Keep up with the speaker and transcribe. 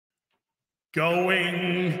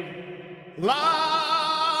Going live.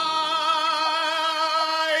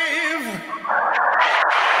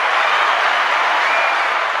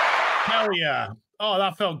 Hell yeah. Oh,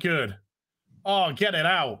 that felt good. Oh, get it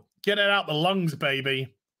out. Get it out the lungs,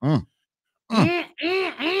 baby. I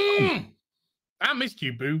missed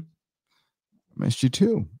you, boo. I missed you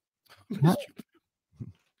too.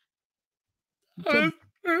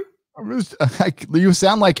 You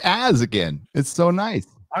sound like Az again. It's so nice.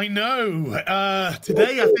 I know.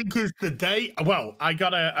 Today I think is the day. Well, I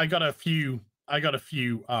got a few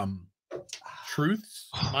truths.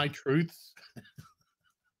 My truths.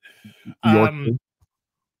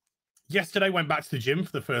 Yesterday went back to the gym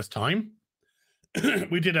for the first time.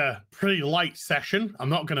 We did a pretty light session. I'm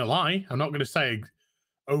not gonna lie. I'm not gonna say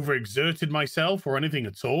overexerted myself or anything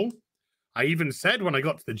at all. I even said when I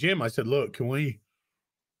got to the gym, I said, look, can we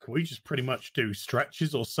just pretty much do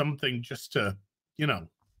stretches or something just to, you know?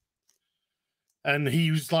 And he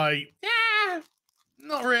was like, yeah,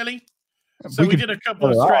 not really. So we did a couple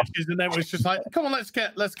of stretches and then it was just like, come on, let's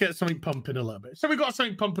get something pumping a little bit. So we got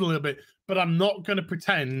something pumping a little bit, but I'm not going to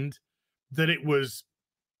pretend that it was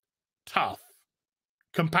tough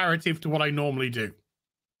comparative to what I normally do.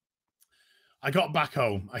 I got back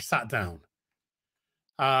home. I sat down.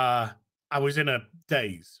 I was in a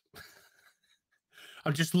daze.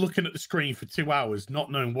 I'm just looking at the screen for 2 hours, not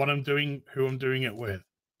knowing what I'm doing, who I'm doing it with.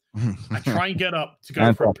 I try and get up to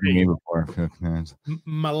go for a pee.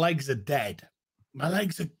 My legs are dead. My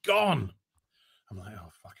legs are gone. I'm like, oh,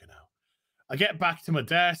 fucking hell. I get back to my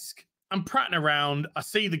desk. I'm prattling around. I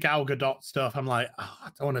see the Gal Gadot stuff. I'm like, oh, I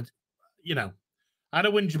don't want to, you know. I had a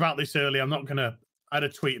whinge about this earlier. I had a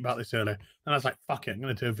tweet about this earlier. And I was like, fuck it. I'm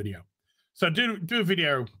going to do a video. So do a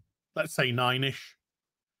video, let's say 9-ish.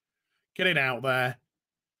 Get it out there.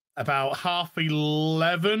 About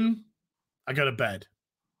 11:30, I go to bed.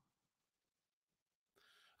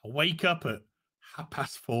 I wake up at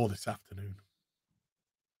 4:30 this afternoon.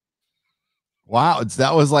 Wow,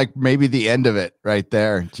 that was like maybe the end of it right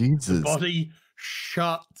there. Jesus. The body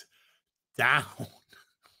shut down.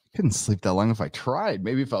 Couldn't sleep that long if I tried.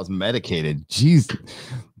 Maybe if I was medicated. Jeez.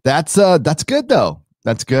 That's good though.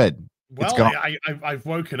 That's good. Well, I've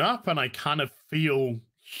woken up and I kind of feel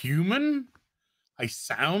human. I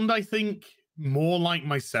sound, I think, more like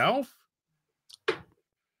myself.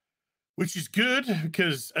 Which is good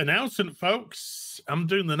because announcement, folks, I'm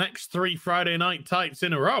doing the next 3 Friday Night Tights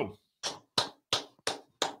in a row.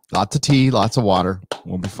 Lots of tea, lots of water.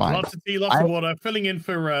 We'll be fine. Lots of tea, lots of water. Filling in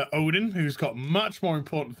for Odin, who's got much more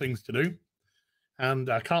important things to do.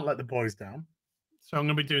 And I can't let the boys down. So I'm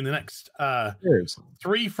going to be doing the next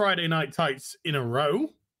 3 Friday Night Tights in a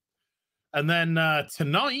row. And then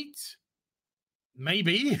tonight,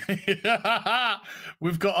 maybe,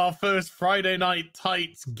 we've got our first Friday Night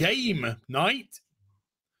Tights game night.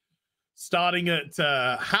 Starting at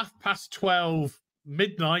 12:30,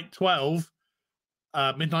 midnight 12.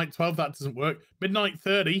 Midnight 12, that doesn't work. Midnight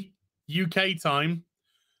 30 UK time,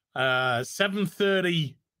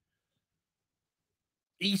 7:30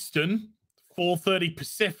 Eastern, 4:30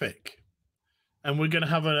 Pacific, and we're going to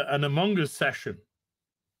have an Among Us session.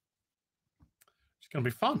 It's going to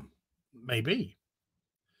be fun, maybe.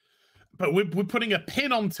 But we're putting a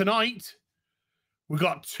pin on tonight. We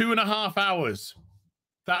got 2.5 hours.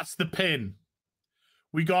 That's the pin.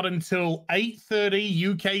 We got until 8:30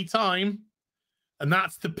 UK time. And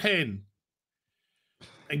that's the pin.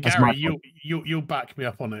 And Gary, you'll back me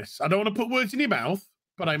up on this. I don't want to put words in your mouth,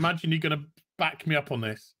 but I imagine you're going to back me up on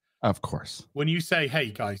this. Of course. When you say,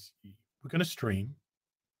 hey, guys, we're going to stream.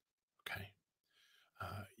 Okay.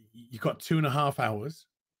 You got 2.5 hours.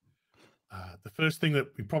 The first thing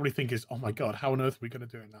that we probably think is, oh, my God, how on earth are we going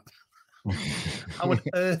to do it now? How on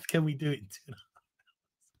earth can we do it in 2.5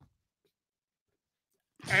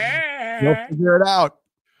 hours? We'll figure it out.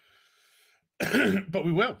 But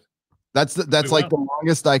we will. That's like the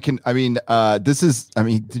longest I can. I mean,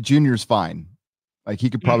 the Junior's fine. Like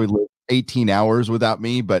he could probably live 18 hours without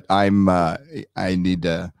me, but I need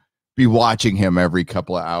to be watching him every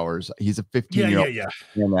couple of hours. He's a 15-year-old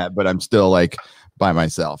in that, but I'm still like by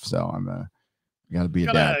myself. So I'm gotta be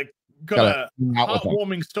a dad. Got a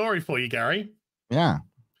heartwarming story for you, Gary. Yeah.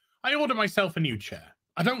 I ordered myself a new chair.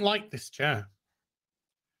 I don't like this chair.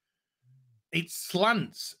 It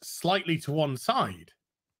slants slightly to one side.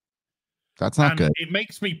 That's not good. It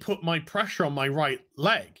makes me put my pressure on my right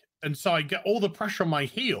leg. And so I get all the pressure on my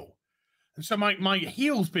heel. And so my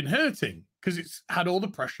heel's been hurting because it's had all the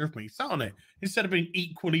pressure of me sat on it instead of being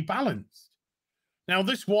equally balanced. Now,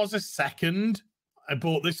 this was a second. I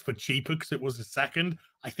bought this for cheaper because it was a second.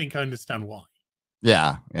 I think I understand why.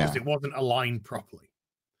 Yeah. Because it wasn't aligned properly.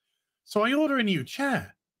 So I order a new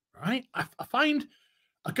chair, right? I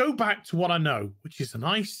go back to what I know, which is a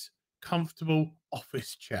nice, comfortable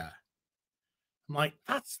office chair. I'm like,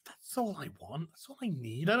 that's all I want. That's all I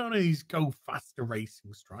need. I don't know these go faster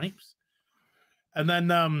racing stripes. And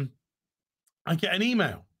then I get an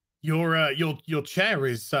email. Your chair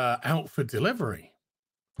is out for delivery.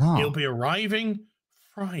 Oh, It'll be arriving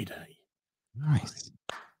Friday. nice.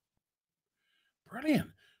 Brilliant.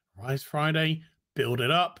 Arrives Friday, build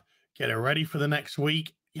it up, get it ready for the next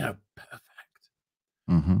week. Perfect.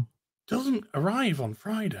 Mm-hmm. Doesn't arrive on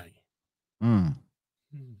Friday.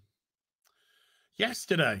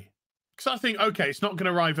 Yesterday, because I think, okay, it's not going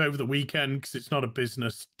to arrive over the weekend because it's not a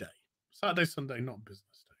business day. Saturday, Sunday, not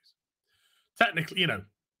business days. Technically,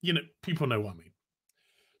 people know what I mean.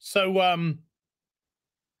 So,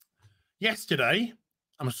 yesterday,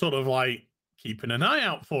 I'm sort of like keeping an eye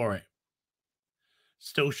out for it.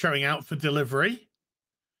 Still showing out for delivery.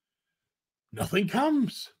 Nothing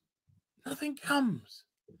comes. Nothing comes.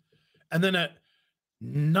 And then at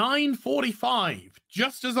 9:45,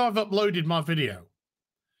 just as I've uploaded my video,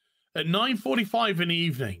 at 9:45 in the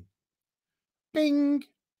evening, bing,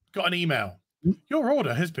 got an email. Your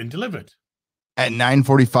order has been delivered. At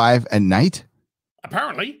 9:45 at night?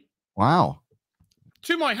 Apparently. Wow.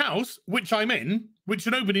 To my house, which I'm in, which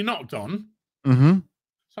nobody knocked on. Mm-hmm.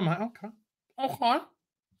 So I'm like, okay.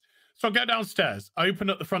 So I go downstairs. I open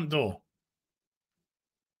up the front door.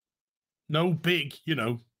 No big,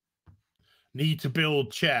 need to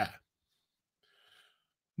build chair.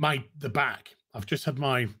 The back. I've just had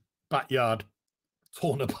my backyard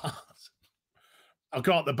torn apart. I'll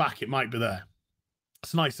go out the back. It might be there.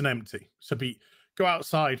 It's nice and empty. So go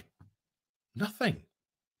outside. Nothing.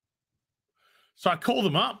 So I call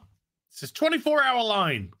them up. It says 24-hour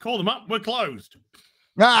line. Call them up. We're closed.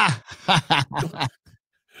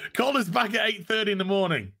 Call us back at 8:30 in the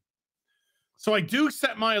morning. So I do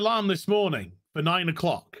set my alarm this morning for 9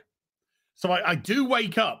 o'clock. So I do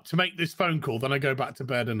wake up to make this phone call. Then I go back to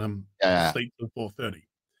bed and I'm asleep till 4:30.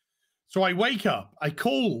 So I wake up. I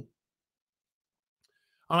call.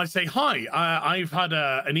 And I say, hi, I've had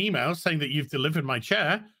an email saying that you've delivered my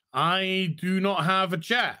chair. I do not have a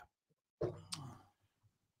chair.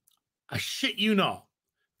 I shit you not.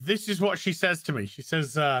 This is what she says to me. She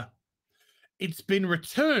says, it's been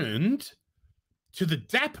returned to the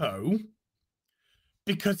depot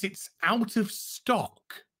because it's out of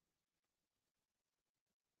stock.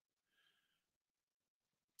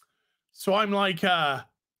 So I'm like, I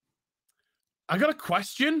got a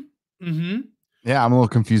question. Mm-hmm. Yeah, I'm a little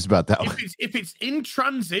confused about that. If it's in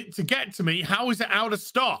transit to get to me, how is it out of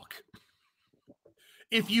stock?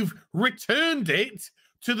 If you've returned it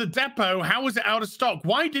to the depot, how is it out of stock?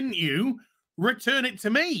 Why didn't you return it to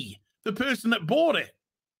me, the person that bought it?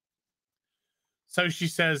 So she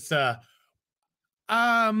says,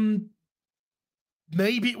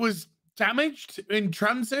 maybe it was damaged in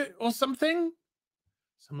transit or something.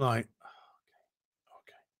 So I'm like,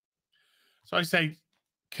 okay. So I say,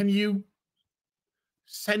 can you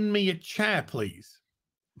send me a chair, please?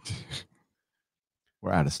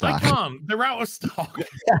 We're out of stock. I can't. They're out of stock.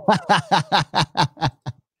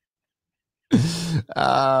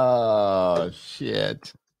 Oh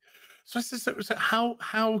shit. So I said, how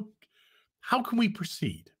can we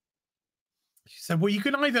proceed? She said, well, you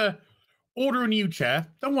can either order a new chair.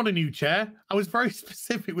 Don't want a new chair. I was very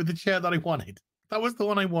specific with the chair that I wanted. That was the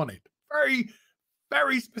one I wanted. Very,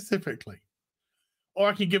 very specifically. Or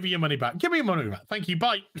I can give you your money back. Give me your money back. Thank you.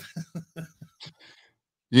 Bye.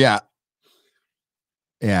 Yeah.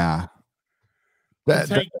 Yeah. It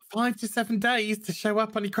take 5 to 7 days to show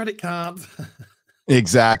up on your credit card.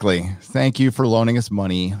 Exactly. Thank you for loaning us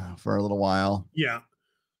money for a little while. Yeah.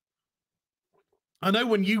 I know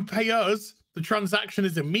when you pay us, the transaction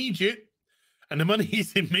is immediate and the money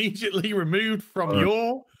is immediately removed from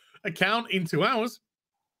your account into ours,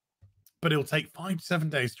 but it'll take 5 to 7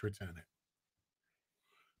 days to return it.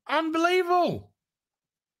 Unbelievable.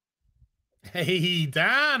 Hey,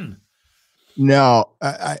 Dan. No,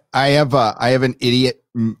 I have an idiot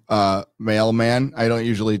mailman. I don't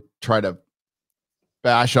usually try to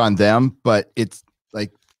bash on them, but it's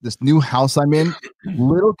like this new house I'm in,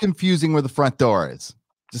 little confusing where the front door is.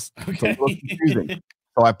 Just okay. A little confusing.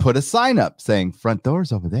 So I put a sign up saying front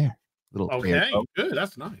door's over there. Little arrow, good.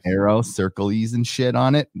 That's nice. Arrow, circles and shit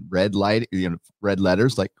on it. Red light, red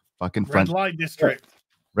letters like fucking front. Red light district.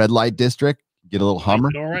 Red light district. Get a little Hummer.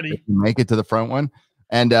 Already. Make it to the front one.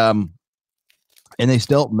 And they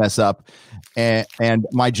still mess up. And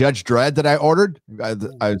my Judge Dredd that I ordered, I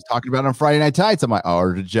was talking about on Friday Night Tights. I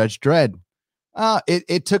ordered a Judge Dredd.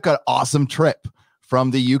 It took an awesome trip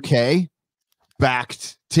from the UK back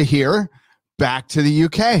to here, back to the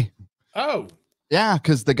UK. Oh. Yeah,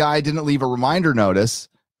 because the guy didn't leave a reminder notice,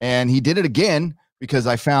 and he did it again because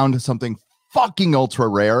I found something fucking ultra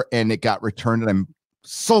rare and it got returned, and I'm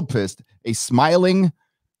so pissed. A smiling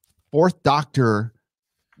 4th Doctor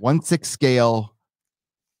 1/6 scale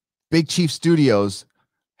Big Chief Studios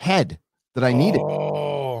head that I needed.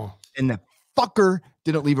 Oh. And the fucker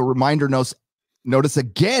didn't leave a reminder notice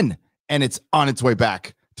again, and it's on its way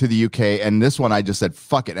back to the UK. And this one I just said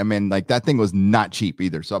fuck it. I mean, like, that thing was not cheap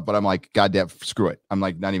either. So, but I'm like, goddamn, screw it. I'm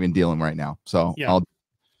like not even dealing right now. So yeah. I'll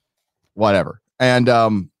whatever. And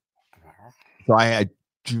so I had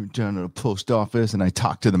down to the post office and I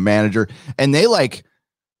talked to the manager, and they like,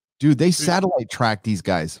 dude, they satellite track these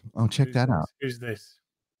guys. Oh, check that out. Who's this?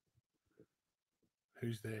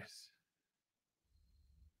 Who's this?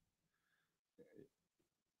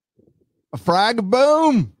 A frag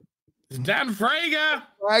boom. Dan Frager.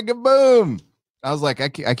 Frag boom. I was like, I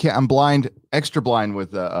can't. I'm blind, extra blind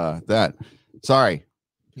with that. Sorry.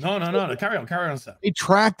 No. Carry on, sir. They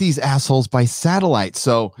track these assholes by satellite.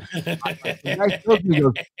 So he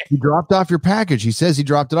dropped off your package. He says he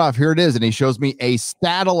dropped it off. Here it is. And he shows me a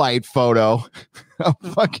satellite photo of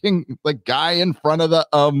fucking the guy in front of the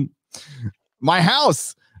my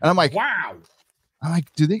house. And I'm like, wow. I'm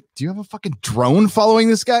like, do you have a fucking drone following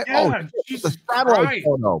this guy? Yeah, it's a satellite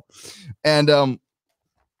photo. And I'm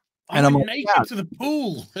naked to the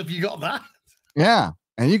pool. Have you got that? Yeah.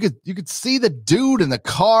 And you could see the dude in the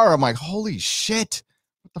car. I'm like, holy shit.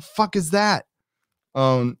 What the fuck is that?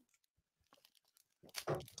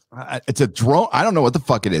 It's a drone. I don't know what the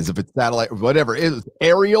fuck it is. If it's satellite or whatever, it is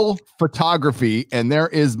aerial photography. And there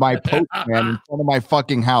is my postman in front of my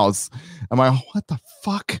fucking house. I'm like, what the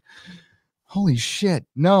fuck? Holy shit.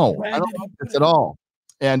 No, I don't like this at all.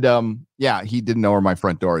 And yeah, he didn't know where my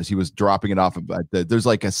front door is. He was dropping it off. There's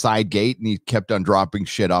like a side gate, and he kept on dropping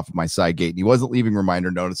shit off of my side gate. And he wasn't leaving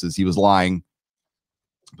reminder notices. He was lying.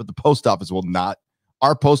 But the post office will not.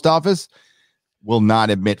 Our post office will not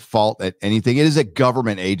admit fault at anything. It is a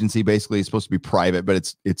government agency. Basically, it's supposed to be private,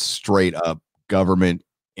 but it's straight up government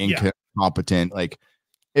incompetent. Like,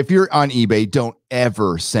 if you're on eBay, don't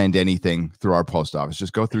ever send anything through our post office.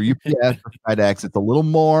 Just go through UPS or FedEx. It's a little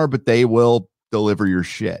more, but they will deliver your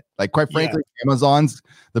shit. Like, quite frankly, Amazon's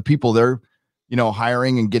the people they're,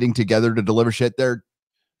 hiring and getting together to deliver shit. They're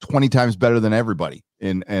 20 times better than everybody.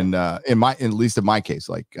 At least in my case,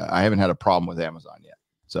 like, I haven't had a problem with Amazon yet.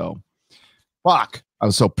 So, fuck, I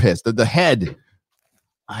was so pissed. The head,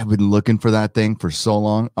 I've been looking for that thing for so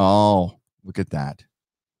long. Oh, look at that.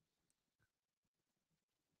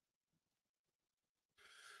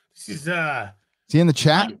 This is he in the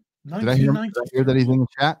chat? Did I hear that he's in the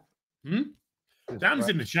chat? Dan's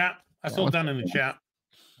in the chat. I saw Dan in the chat.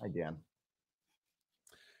 Hi, Dan.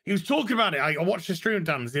 He was talking about it. I watched the stream of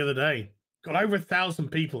Dan's the other day. Got over 1,000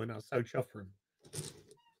 people in. I was so chuffed for him.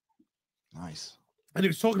 Nice. And he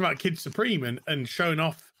was talking about Kid Supreme and showing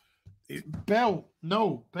off. Belle,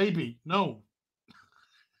 no, baby, no.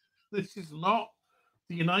 This is not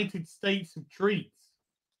the United States of treats.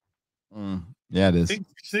 Yeah, it is.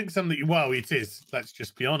 Think something. Well, it is. Let's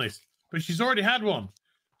just be honest. But she's already had one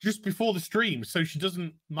just before the stream, so she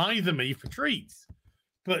doesn't mither me for treats.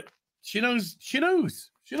 But she knows.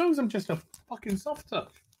 I'm just a fucking soft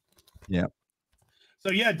touch. Yeah.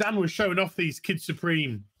 So yeah, Dan was showing off these Kid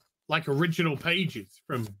Supreme like original pages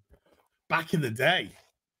from back in the day,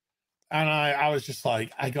 and I was just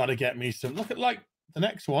like, I gotta get me some. Look at like the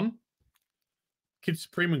next one, Kid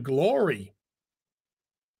Supreme and Glory.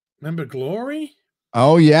 Remember Glory?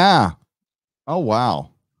 Oh yeah. Oh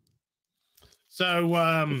wow. So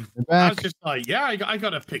I was just like, yeah, I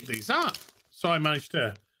got to pick these up. So I managed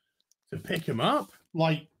to pick them up,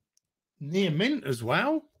 like near mint as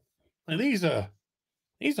well. And these are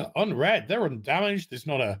unread. They're undamaged. There's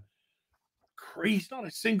not a crease, not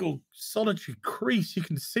a single solitary crease you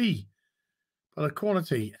can see by the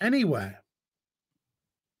quality anywhere.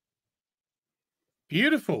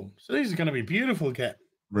 Beautiful. So these are going to be beautiful.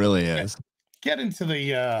 Really is. Get into the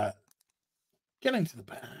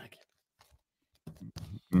bag.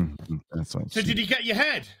 That's what. So did you get your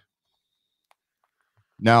head?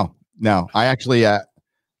 No. I actually I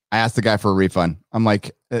asked the guy for a refund. I'm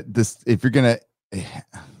like, this, if you're gonna,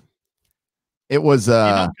 it was you're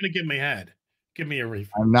not gonna give me head. Give me a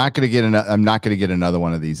refund. I'm not gonna get another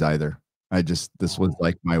one of these either. This was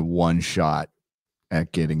like my one shot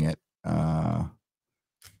at getting it.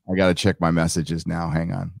 I gotta check my messages now.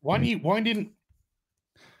 Hang on. Why didn't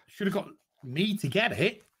should have got me to get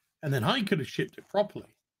it, and then I could have shipped it properly.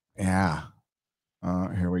 Yeah.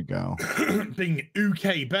 Here we go. Being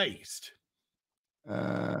UK based.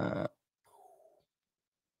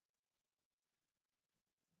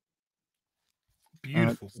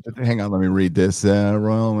 Beautiful stuff. Hang on, let me read this.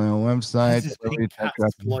 Royal Mail website. This is being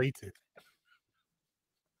exploited.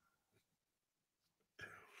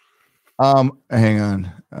 Hang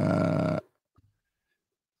on.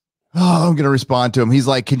 I'm gonna respond to him. He's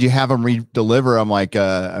like, "Could you have him re-deliver?" I'm like,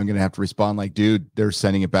 "I'm gonna have to respond like, dude, they're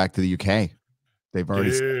sending it back to the UK. They've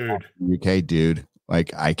already sent it back to the UK, dude.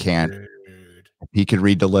 Like, I can't. Dude. He could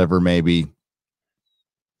re-deliver, maybe.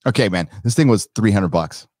 Okay, man. This thing was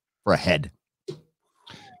 $300 for a head,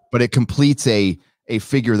 but it completes a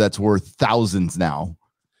figure that's worth thousands now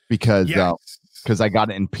because I got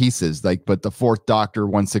it in pieces. Like, but the fourth Doctor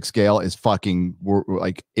 1/6 scale is fucking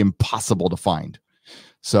like impossible to find.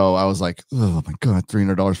 So I was like, oh my God,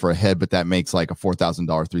 $300 for a head, but that makes like a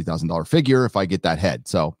 $4,000, $3,000 figure if I get that head.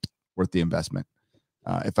 So worth the investment.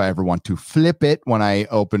 If I ever want to flip it when I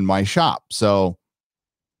open my shop. So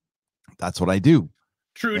that's what I do.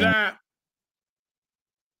 True that.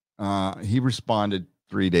 He responded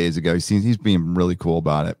 3 days ago. He's being really cool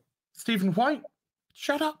about it. Stephen White,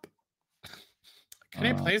 shut up. Can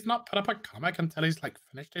he please not put up a comic until he's like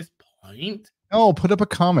finished his point? No, put up a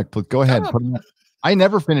comic. Go ahead. I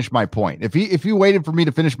never finished my point. If he waited for me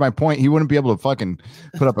to finish my point, he wouldn't be able to fucking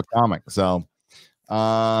put up a comic. So, do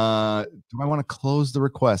I want to close the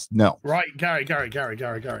request? No. Right, Gary. Yeah.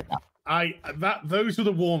 Those were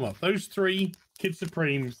the warm up. Those 3 Kid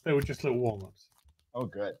Supremes, they were just little warm ups. Oh,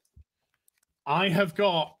 good. I have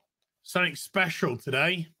got something special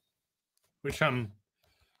today, which I'm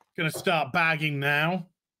gonna start bagging now.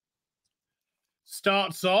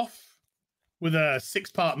 Starts off with a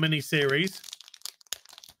 6-part miniseries.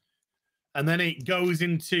 And then it goes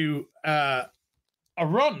into a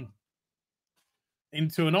run,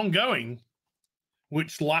 into an ongoing,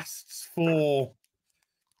 which lasts for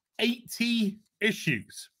 80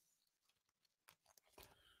 issues.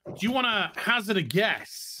 Do you want to hazard a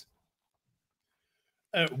guess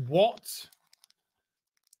at what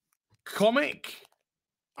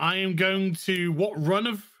what run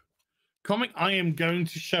of comic I am going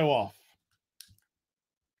to show off?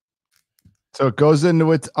 So it goes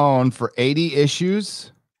into its own for 80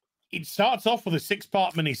 issues. It starts off with a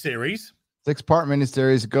 6-part miniseries. 6-part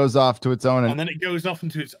miniseries. It goes off to its own. And then it goes off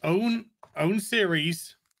into its own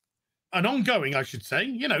series. An ongoing, I should say.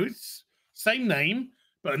 You know, it's same name,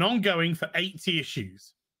 but an ongoing for 80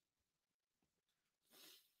 issues.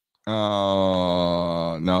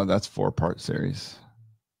 Oh, no, that's 4-part series.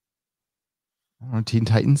 I don't know, Teen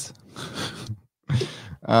Titans.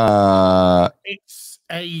 It's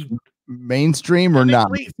a mainstream or not?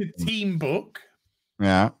 It's a team book.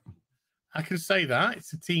 Yeah. I can say that.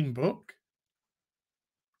 It's a team book.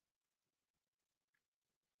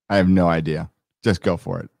 I have no idea. Just go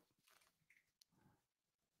for it.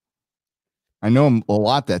 I know a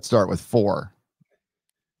lot that start with 4.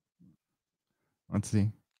 Let's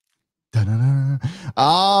see. Da-da-da.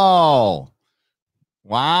 Oh,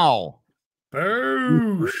 wow.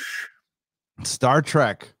 Boosh. Star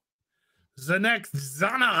Trek. The Next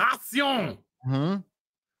Generation.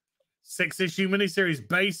 6-issue miniseries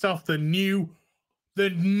based off the new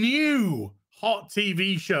hot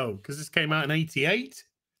TV show, because this came out in 88.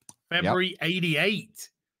 February 88.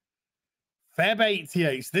 Feb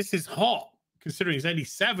 88. So this is hot, considering it's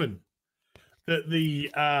 87. That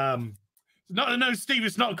the no, Steve,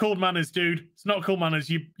 it's not called manners, dude. It's not called manners.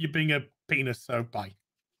 You're being a penis, so bye.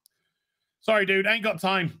 Sorry, dude. Ain't got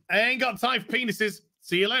time. I ain't got time for penises.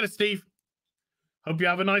 See you later, Steve. Hope you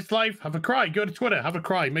have a nice life. Have a cry. Go to Twitter. Have a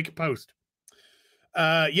cry. Make a post.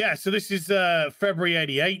 So this is February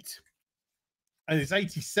 88. And it's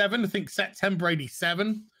 87. I think September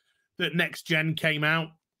 87 that Next Gen came out.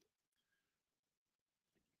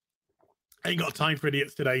 Ain't got time for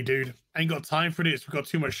idiots today, dude. Ain't got time for idiots. We've got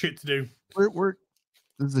too much shit to do.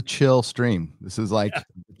 This is a chill stream. This is like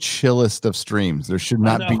the chillest of streams. There should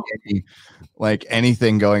not be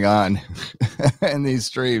anything going on in these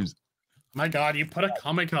streams. My God, you put a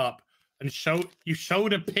comic up and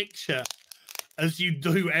showed a picture as you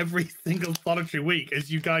do every single solitary week as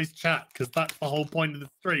you guys chat, because that's the whole point of the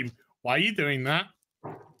stream. Why are you doing that?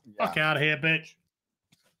 Yeah. Fuck out of here, bitch.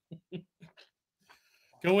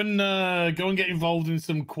 Go and get involved in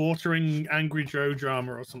some quartering Angry Joe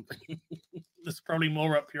drama or something. There's probably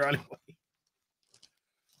more up your alleyway.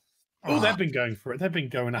 Oh, they've been going for it. They've been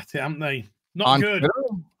going at it, haven't they? Not good.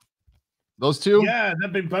 Twitter? Those two? Yeah,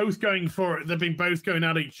 they've been both going for it. They've been both going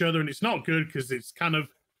at each other, and it's not good because it's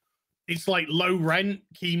like low rent,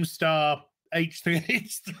 Keemstar,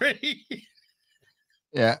 H3H3.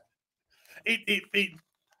 Yeah. It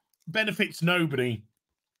benefits nobody.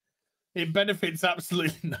 It benefits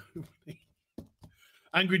absolutely nobody.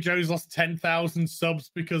 Angry Joe's lost 10,000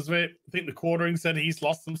 subs because of it. I think the quartering said he's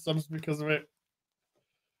lost some subs because of it.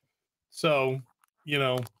 So, you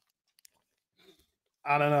know,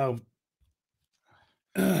 I don't know.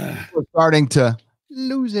 We're starting to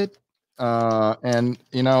lose it. And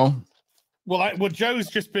you know, well, Joe's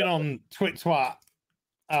just been on Twat,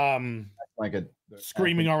 like a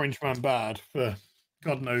screaming Orange Man bad for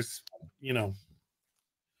God knows, you know.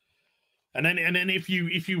 And then if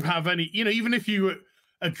you have any, you know, even if you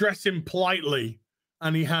address him politely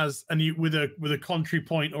and you with a contrary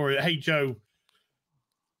point or a, hey Joe,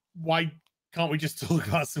 why can't we just talk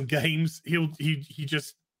about some games? He's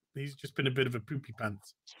just been a bit of a poopy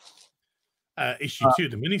pants. Issue 2,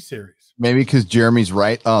 the miniseries. Maybe because Jeremy's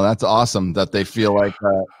right. Oh, that's awesome that they feel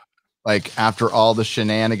like after all the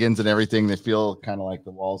shenanigans and everything, they feel kind of like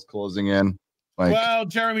the wall's closing in. Like, well,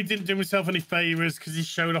 Jeremy didn't do himself any favors because he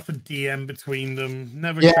showed off a DM between them.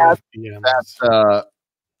 Never show off DMs. That's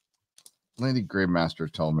Lady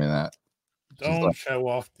Gravemaster told me that. Don't show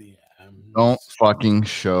off DMs. Don't fucking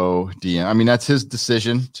show DM. I mean, that's his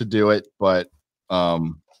decision to do it, but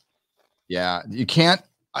yeah, you can't.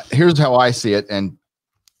 Here's how I see it. And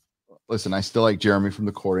listen, I still like Jeremy from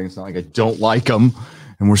the courting. It's not like I don't like him,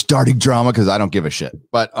 and we're starting drama because I don't give a shit.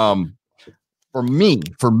 But for me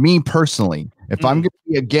personally, if I'm going to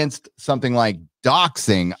be against something like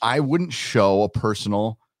doxing, I wouldn't show a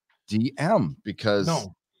personal DM because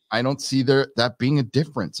I don't see that being a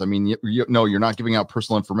difference. I mean, no, you're not giving out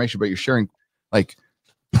personal information, but you're sharing like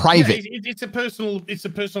private. Yeah, it's a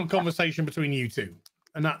personal conversation between you two,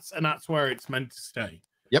 and that's where it's meant to stay.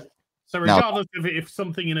 Yep. So regardless of if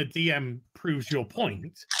something in a DM proves your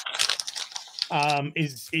point,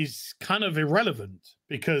 is kind of irrelevant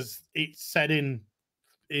because it's said in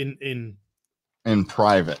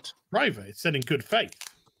private. Private. It's said in good faith.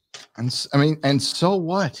 And I mean, and so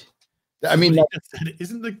what? I mean,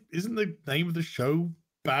 isn't the name of the show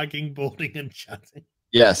bagging, boarding, and chatting?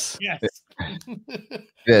 Yes. Yes. It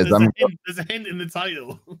is. There's a hint in the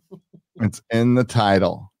title. It's in the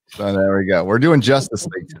title. So there we go. We're doing Justice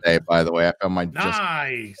League today, by the way. I found my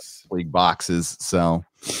Justice League boxes. So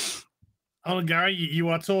oh, Gary, you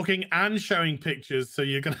are talking and showing pictures, so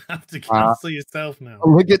you're gonna have to cancel yourself now.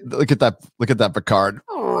 Look at that Picard.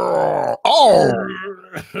 Oh,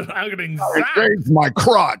 I'm getting my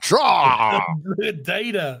crotch. Oh.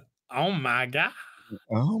 Data. Oh my god.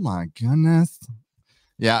 Oh my goodness.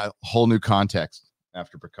 Yeah, whole new context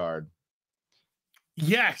after Picard.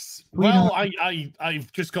 Yes. Well,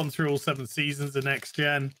 I've just gone through all 7 seasons of Next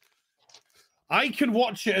Gen. I can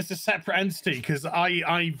watch it as a separate entity because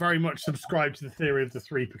I very much subscribe to the theory of the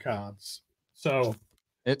 3 Picards. So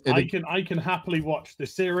I can happily watch the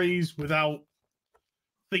series without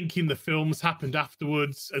thinking the films happened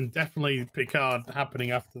afterwards, and definitely Picard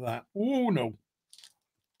happening after that. Oh no.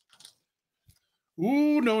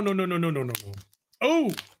 Ooh, no.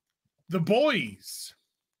 Oh, The Boys.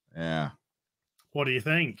 Yeah. What do you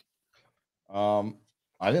think? I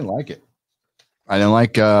didn't like it. I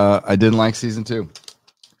didn't like season 2.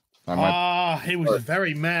 It was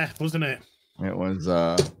very meh, wasn't it? It was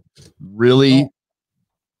really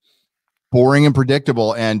boring and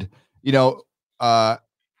predictable. And you know, like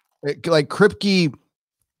Kripke,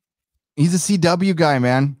 he's a CW guy,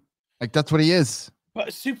 man. Like that's what he is.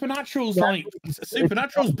 But Supernatural's better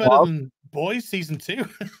than Boys season 2.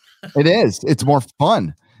 It is. It's more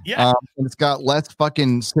fun. Yeah. And it's got less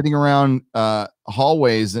fucking sitting around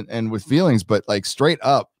hallways and with feelings, but like straight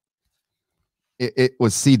up, it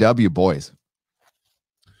was CW Boys.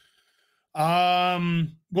 Well,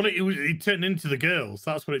 it turned into the girls.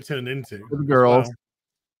 That's what it turned into. The girls.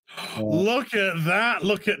 Look at that.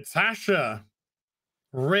 Look at Tasha.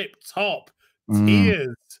 Ripped top.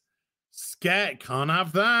 Tears. Scared. Can't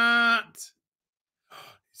have that.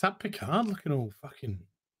 Is that Picard looking all fucking...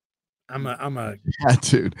 Yeah,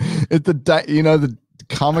 dude. It's the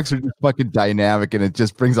comics are just fucking dynamic, and it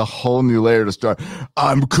just brings a whole new layer to start.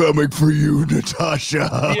 I'm coming for you,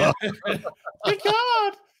 Natasha. Yeah.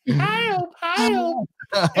 Picard, help!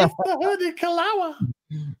 It's the hooded Kalawa.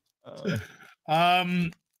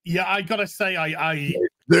 Yeah, I gotta say, I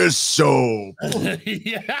this soap.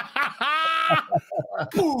 Yeah.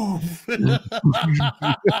 Poof.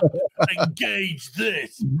 Engage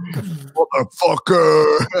this,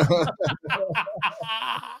 motherfucker.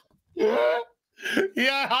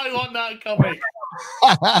 Yeah, I want that comic.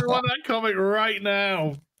 I want that comic right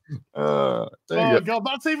now. Oh god,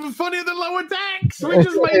 that's even funnier than Lower Decks. We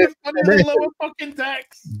just made it funnier than Lower fucking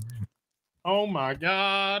Decks. Oh my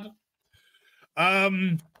god.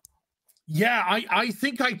 Yeah, I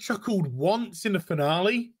think I chuckled once in the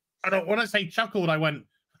finale. When I say chuckled, I went,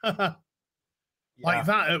 yeah, like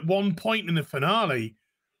that at one point in the finale.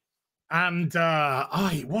 And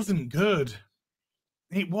it wasn't good.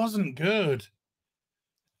 It wasn't good.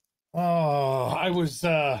 Oh, I was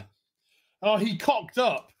he cocked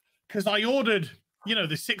up because I ordered, the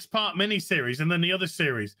 6-part miniseries and then the other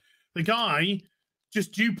series. The guy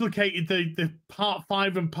just duplicated the part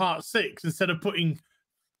 5 and part 6 instead of putting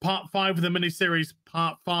part 5 of the miniseries,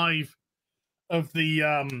 part 5 of the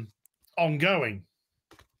ongoing.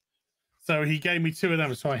 So he gave me 2 of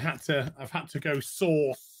them. So I've had to go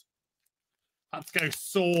source.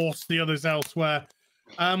 The others elsewhere.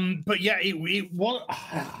 But yeah, it was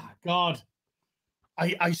God.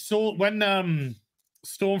 I saw when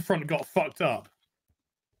Stormfront got fucked up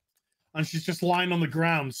and she's just lying on the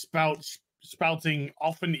ground spouting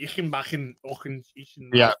offen Ichenbachen offen.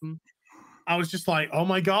 Yeah. I was just like, oh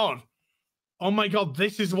my god,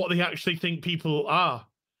 this is what they actually think people are.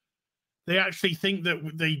 They actually think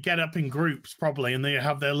that they get up in groups probably and they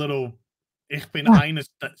have their little Ich bin eine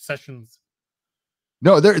sessions.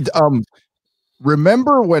 No, they're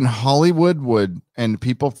remember when Hollywood would and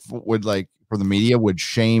people would like for the media would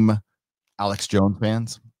shame Alex Jones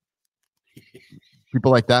fans?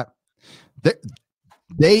 People like that.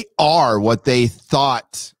 They are what they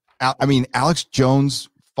thought. I mean, Alex Jones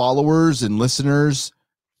followers and listeners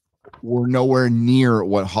were nowhere near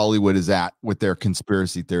what Hollywood is at with their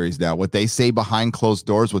conspiracy theories now. What they say behind closed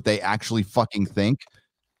doors, what they actually fucking think.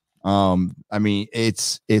 I mean,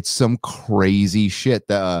 it's some crazy shit.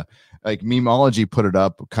 Like Memeology put it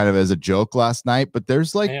up kind of as a joke last night, but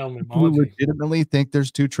there's like people who legitimately think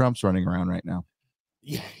there's 2 Trumps running around right now.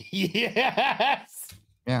 Yes.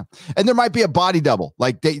 Yeah. And there might be a body double.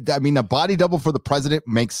 Like a body double for the president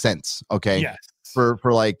makes sense. Okay. Yes. For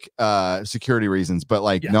like security reasons, but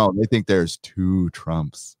like no, they think there's 2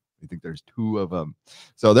 Trumps. They think there's 2 of them.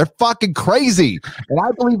 So they're fucking crazy. And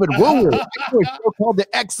I believe it will. It's so-called the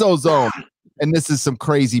exozone. And this is some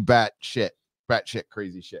crazy batshit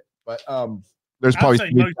crazy shit. But there's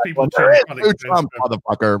probably most people there Trump,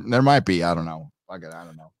 motherfucker. There might be. I don't know. Fuck it, I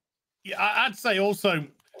don't know. Yeah, I'd say also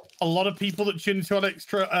a lot of people that tune to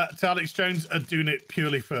Alex Jones are doing it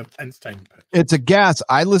purely for entertainment. It's a gas.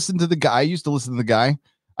 I listened to the guy. I used to listen to the guy.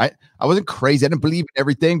 I wasn't crazy. I didn't believe in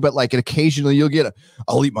everything, but like occasionally you'll get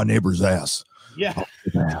I'll eat my neighbor's ass. Yeah.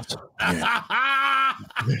 Ass. Yeah.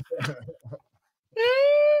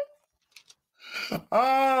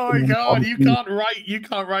 Oh my god, you can't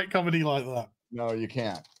write comedy like that. No, you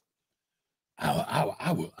can't.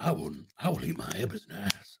 I will eat my neighbor's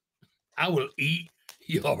ass. I will eat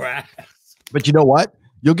your ass. But you know what?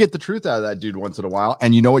 You'll get the truth out of that dude once in a while.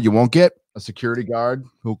 And you know what you won't get? A security guard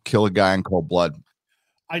who'll kill a guy in cold blood.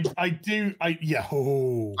 Yeah.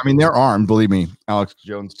 Oh. I mean, they're armed. Believe me, Alex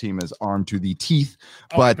Jones' team is armed to the teeth.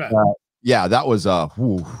 But yeah, that was the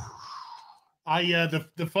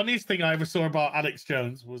funniest thing I ever saw about Alex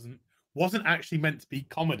Jones wasn't actually meant to be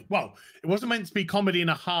comedy. Well, it wasn't meant to be comedy in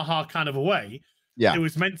a ha kind of a way. Yeah, it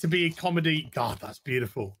was meant to be a comedy. God, that's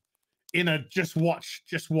beautiful. In a just watch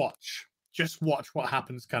what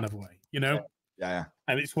happens kind of way, Yeah.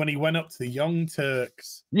 And it's when he went up to the Young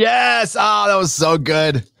Turks. Yes. Oh, that was so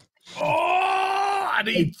good. Oh, and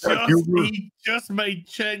he just made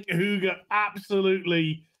Cenk Uygur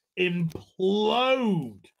absolutely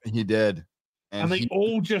implode. He did. And they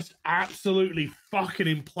all just absolutely fucking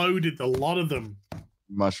imploded, a lot of them.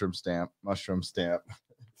 Mushroom stamp.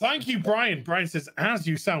 Thank you, Brian. Brian says, as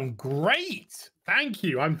you sound great. Thank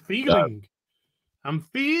you. I'm feeling good.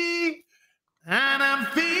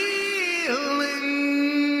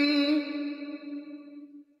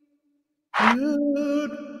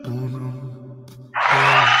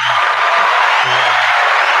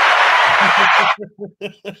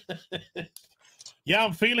 Yeah,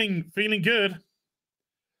 I'm feeling good.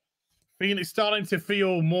 Starting to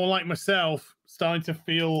feel more like myself. Starting to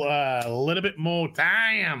feel a little bit more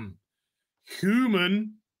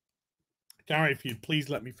human. Gary, if you'd please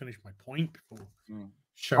let me finish my point before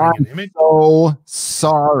showing an image. So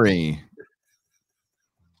sorry.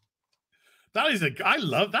 That's a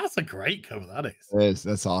great cover. That is. It is.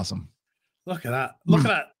 That's awesome. Look at that. Look at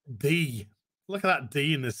that D. Look at that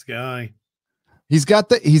D in the sky. He's got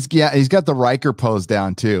the Riker pose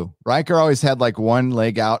down too. Riker always had like one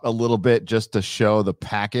leg out a little bit just to show the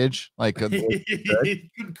package. Like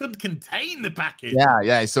it could contain the package.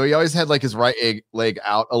 Yeah. So he always had like his right leg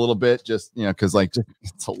out a little bit, just because like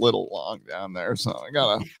it's a little long down there. So I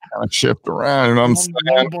gotta kind of shift around. I'm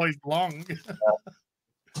long boy's long.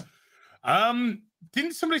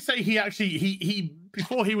 Didn't somebody say he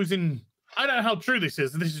before he was in? I don't know how true this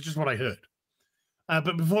is. This is just what I heard.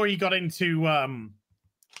 But before he got into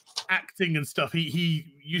acting and stuff, he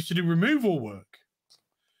used to do removal work.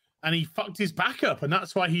 and he fucked his back up, and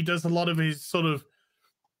that's why he does a lot of his sort of,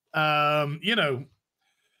 you know,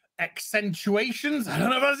 accentuations. I don't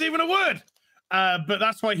know if that's even a word, but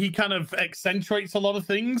that's why he kind of accentuates a lot of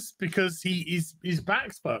things because his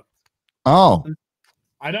back's fucked. Oh,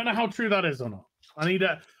 I don't know how true that is or not. I need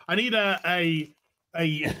a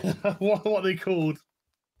what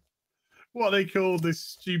they called this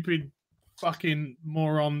stupid fucking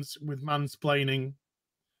morons with mansplaining.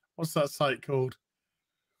 What's that site called?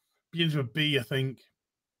 Begins with B, I think.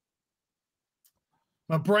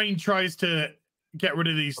 My brain tries to get rid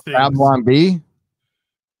of these things. Babylon B?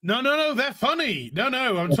 No, they're funny. No,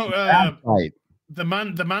 I'm talking the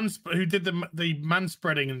man who did the man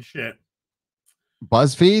spreading and shit.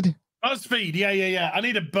 BuzzFeed? BuzzFeed, yeah. I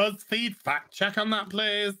need a BuzzFeed fact check on that,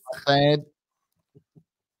 please. Can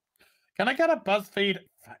I get a BuzzFeed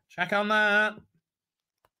fact check on that?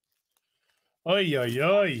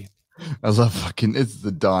 Oi. I was like, fucking, it's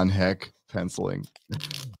the Don Heck penciling.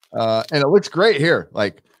 And it looks great here.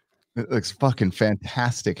 Like, it looks fucking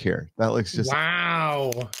fantastic here. That looks just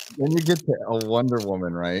wow. Then you get to a Wonder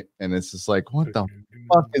Woman, right? And it's just like, what the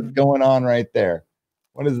fuck is going on right there?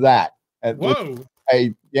 What is that? Whoa.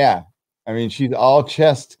 I mean, she's all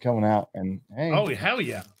chest coming out, and hey. Oh, hell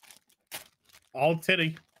yeah. All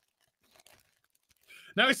titty.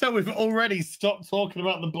 Now so we've already stopped talking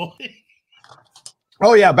about the boy.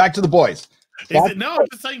 Oh yeah, back to the boys. Is it? No, I'm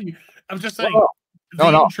just saying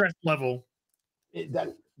the interest level.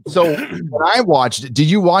 So when I watched it, did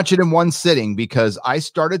you watch it in one sitting? Because I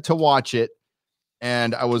started to watch it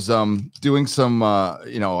and I was doing some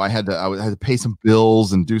I had to pay some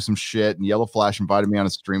bills and do some shit, and Yellow Flash invited me on a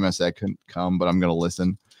stream. I said I couldn't come, but I'm gonna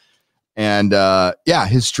listen. And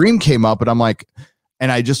his stream came up, and I'm like,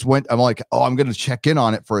 I'm like, oh, I'm gonna check in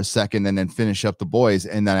on it for a second and then finish up the boys,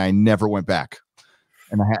 and then I never went back.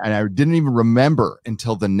 And I didn't even remember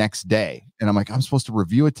until the next day. And I'm like, I'm supposed to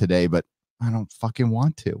review it today, but I don't fucking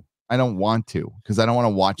want to. I don't want to because I don't want to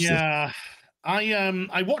watch this. Yeah,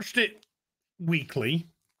 I watched it weekly.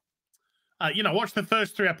 Watched the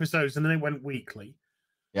first 3 episodes and then it went weekly.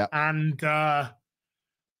 Yeah. And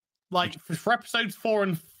like for episodes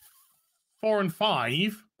 4 and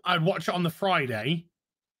 5, I'd watch it on the Friday.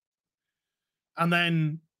 And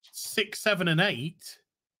then 6, 7, and 8.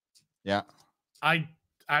 Yeah. I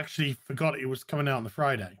actually forgot it was coming out on the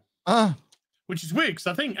Friday. Which is weird because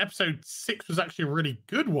I think episode 6 was actually a really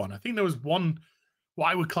good one. I think there was one what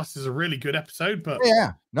I would class as a really good episode, but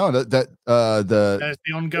there's the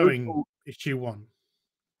ongoing issue 1.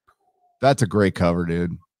 That's a great cover,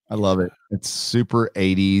 dude. I love it. It's super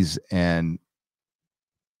 80s, and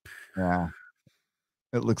it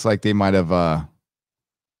looks like they might have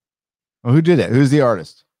who did it? Who's the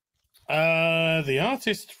artist? The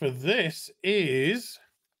artist for this is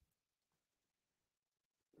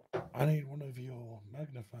I need one of your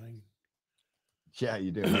magnifying. Yeah,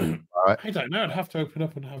 you do. All right. I don't know. I'd have to open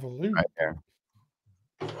up and have a look. Right there.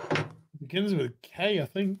 It begins with a K, I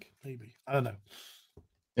think. Maybe. I don't know.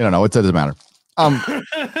 You don't know. It doesn't matter.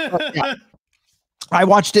 I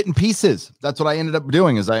watched it in pieces. That's what I ended up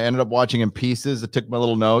doing. Is I ended up watching in pieces. I took my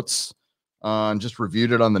little notes and just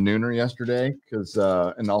reviewed it on the Nooner yesterday because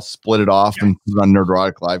and I'll split it off and put it on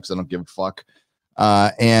Nerdrotic Live because I don't give a fuck.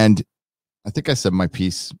 And I think I said my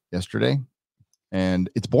piece yesterday, and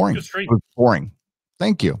it's boring. It was boring.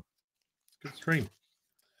 Thank you. Good stream.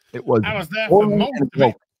 It was. I was there for most of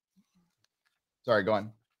it. Sorry, go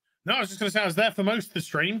on. No, I was just going to say I was there for most of the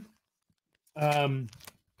stream. I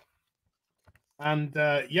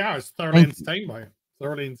was thoroughly entertained by it.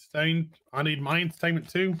 Thoroughly entertained. I need my entertainment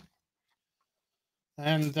too.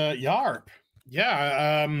 And Yarp.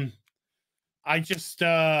 Yeah. I just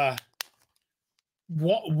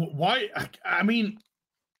why I mean,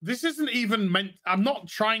 this isn't even meant. I'm not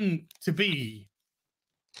trying to be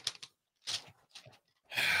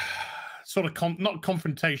sort of not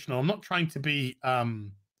confrontational. I'm not trying to be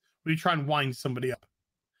we try and wind somebody up.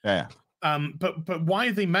 Yeah. But why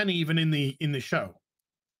are they men even in the show?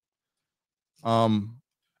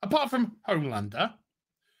 Apart from Homelander,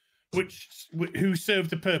 who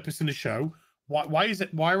served a purpose in the show. Why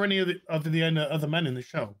are any of the other men in the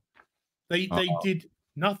show? They did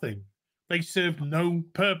nothing. They served no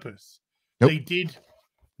purpose. Nope. They did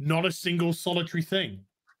not a single solitary thing.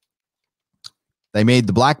 They made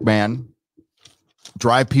the black man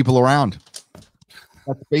drive people around.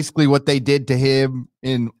 That's basically what they did to him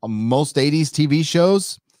in most 80s TV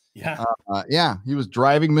shows. Yeah. He was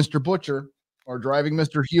driving Mr. Butcher or driving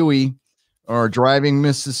Mr. Huey or driving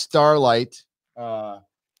Mrs. Starlight.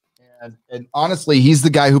 And honestly, he's the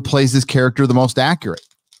guy who plays this character the most accurate.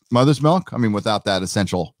 Mother's Milk. I mean, without that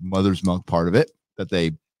essential Mother's Milk part of it that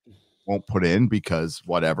they won't put in because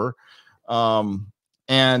whatever.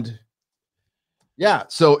 And yeah,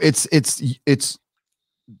 so it's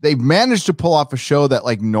they've managed to pull off a show that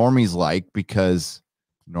like normies like, because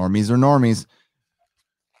normies are normies.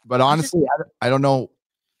 But honestly, I don't know.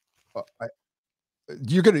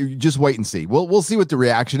 You're gonna just wait and see. We'll see what the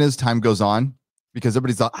reaction is. Time goes on, because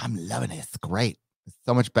everybody's like, I'm loving it. It's great. It's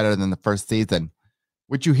so much better than the first season,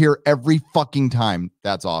 which you hear every fucking time.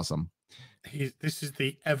 That's awesome. This is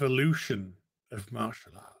the evolution of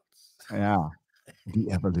martial arts. Yeah,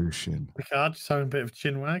 the evolution. Picard just having a bit of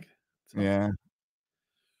chin wag. Yeah.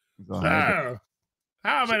 So,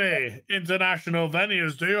 how many international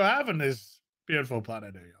venues do you have in this beautiful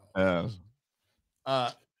planet New York?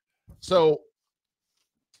 So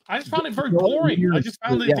I just found it very boring. I just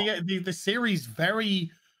found the series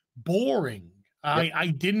very boring. Yep. I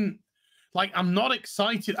didn't like. I'm not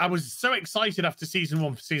excited. I was so excited after season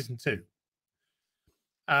 1 for season 2,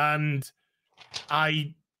 and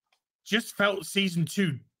I just felt season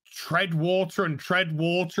 2 tread water, and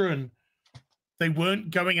they weren't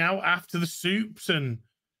going out after the soups, and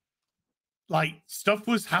like stuff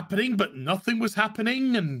was happening, but nothing was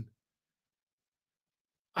happening, and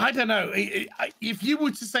I don't know. If you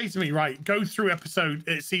were to say to me, right, go through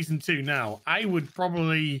season 2 now, I would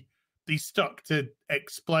probably be stuck to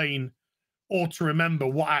explain or to remember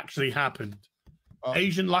what actually happened.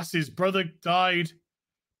 Asian lass's brother died,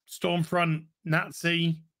 Stormfront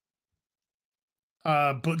Nazi,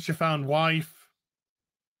 Butcher found wife,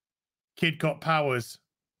 kid got powers.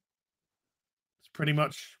 It's pretty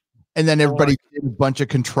much. And then everybody did a bunch of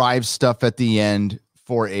contrived stuff at the end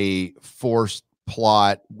for a forced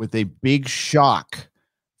plot with a big shock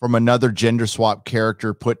from another gender swap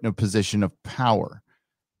character put in a position of power.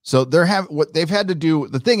 So what they've had to do.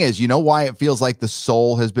 The thing is, you know why it feels like the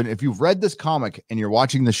soul has been, if you've read this comic and you're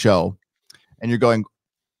watching the show and you're going,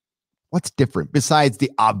 what's different besides the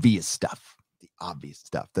obvious stuff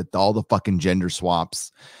that all the fucking gender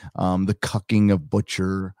swaps, the cucking of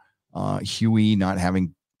Butcher, Huey not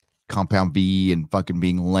having compound V and fucking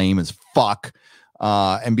being lame as fuck,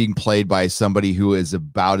 and being played by somebody who is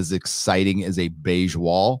about as exciting as a beige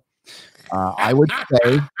wall. I would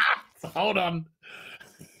say. Hold on.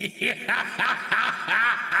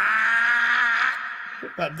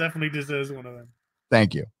 That definitely deserves one of them.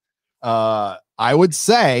 Thank you. I would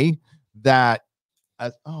say that.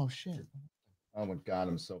 Oh shit! Oh my god,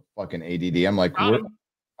 I'm so fucking ADD. I'm like,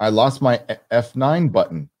 I lost my F9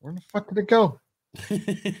 button. Where the fuck did it go?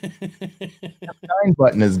 F9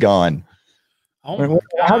 button is gone. Oh my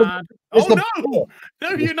god! No,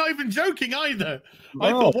 you're not even joking either. No.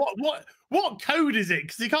 I thought, what code is it?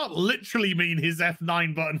 Because he can't literally mean his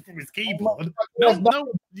F9 button from his keyboard.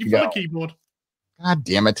 No, you've got a keyboard. God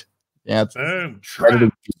damn it! Yeah, it's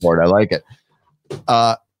keyboard. I like it.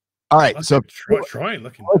 All right, so Troy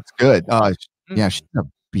looking. Oh, it's good. Yeah, she's a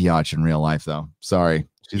biatch in real life, though. Sorry,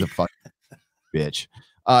 she's a fucking bitch.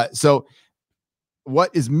 So what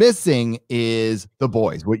is missing is the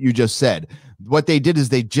boys. What you just said. What they did is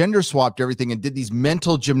they gender swapped everything and did these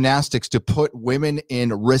mental gymnastics to put women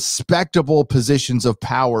in respectable positions of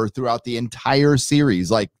power throughout the entire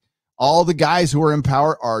series. Like all the guys who are in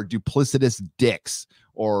power are duplicitous dicks,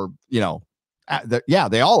 or they all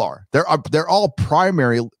are. They're all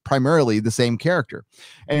primarily the same character.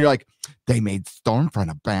 And you're like, they made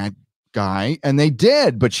Stormfront a bad guy, and they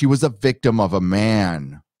did, but she was a victim of a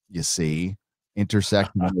man. You see,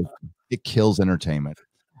 intersecting it kills entertainment.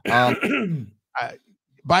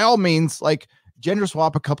 By all means, like gender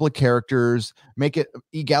swap a couple of characters, make it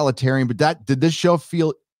egalitarian. But did this show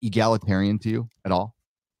feel egalitarian to you at all?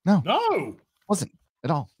 No, wasn't at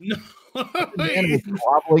all. No.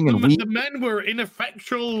 The men were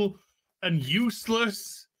ineffectual and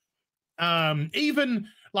useless. Even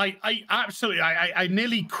like I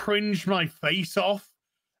nearly cringed my face off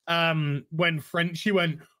when Frenchie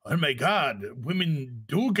went, oh my god, women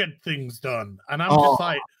do get things done, and I'm just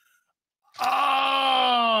like,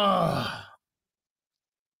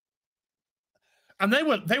 and they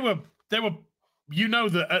were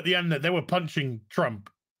that at the end that they were punching Trump.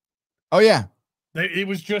 Oh yeah. It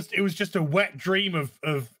was just a wet dream of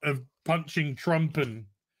punching Trump and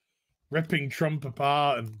ripping Trump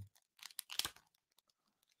apart, and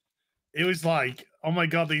it was like, oh my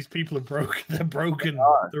god, these people are broken. They're broken.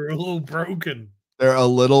 They're all broken. They're a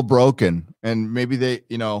little broken, and maybe they,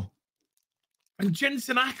 And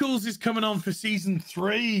Jensen Ackles is coming on for season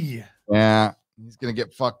 3. Yeah, he's gonna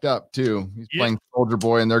get fucked up too. He's playing Soldier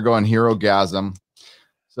Boy, and they're going Hero-gasm.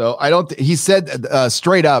 So I don't. He said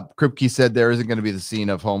straight up, Kripke said there isn't going to be the scene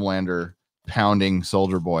of Homelander pounding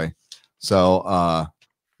Soldier Boy. So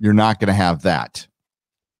you're not going to have that.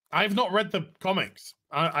 I've not read the comics.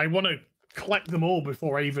 I want to collect them all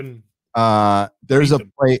before I even. There's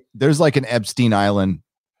there's like an Epstein Island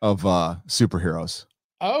of superheroes.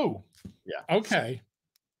 Oh, yeah. Okay.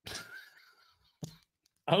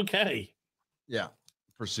 Okay. Yeah,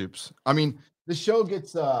 for soups. I mean, the show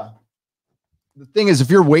gets the thing is, if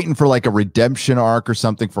you're waiting for like a redemption arc or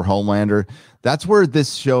something for Homelander, that's where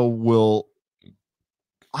this show will.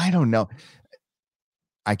 I don't know.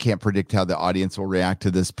 I can't predict how the audience will react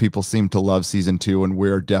to this. People seem to love season 2, and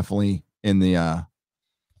we're definitely in the.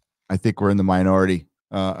 I think we're in the minority.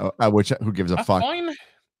 Which who gives a That's fuck? fine.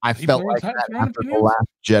 I felt like that after the Last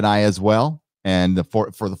Jedi as well, and for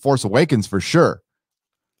the Force Awakens for sure.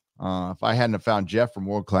 If I hadn't have found Jeff from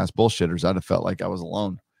World Class Bullshitters, I'd have felt like I was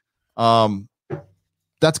alone.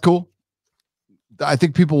 That's cool. I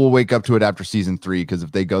think people will wake up to it after season 3, because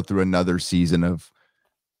if they go through another season of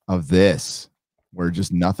this where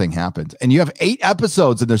just nothing happens, and you have 8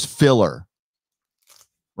 episodes and there's filler,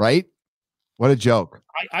 right? What a joke.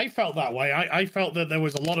 I felt that way. I felt that there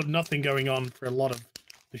was a lot of nothing going on for a lot of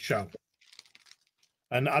the show.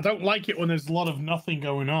 And I don't like it when there's a lot of nothing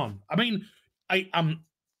going on. I mean, I'm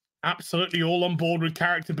absolutely all on board with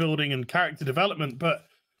character building and character development, but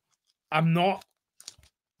I'm not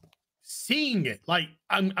seeing it. Like,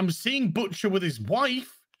 I'm seeing Butcher with his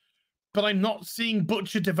wife, but I'm not seeing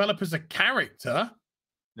Butcher develop as a character.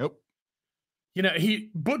 Nope. You know,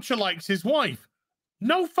 Butcher likes his wife.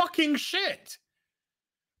 No fucking shit.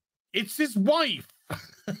 It's his wife.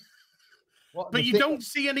 Well, but you don't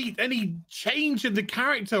see any change in the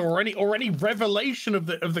character or any revelation of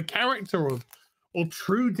the character or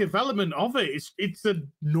true development of it. It's a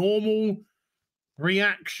normal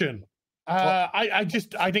reaction. I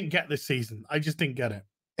didn't get this season. I just didn't get it.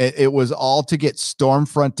 It was all to get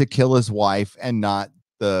Stormfront to kill his wife, and not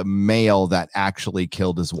the male that actually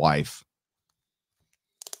killed his wife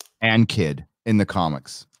and kid in the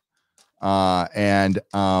comics. There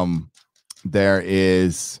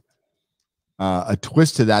is a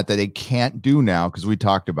twist to that they can't do now, because we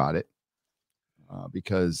talked about it,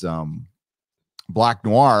 because Black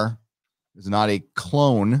Noir is not a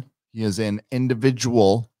clone. He is an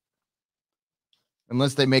individual,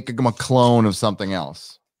 unless they make him a clone of something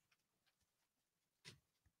else.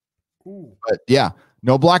 Ooh. But yeah,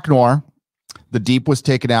 no Black Noir. The Deep was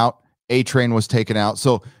taken out. A-Train was taken out.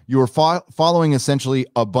 So you were following essentially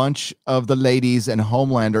a bunch of the ladies and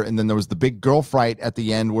Homelander, and then there was the big girl fight at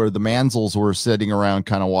the end where the Mansels were sitting around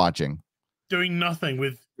kind of watching. Doing nothing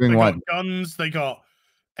with doing what? Got guns, they got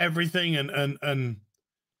everything, and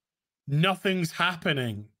nothing's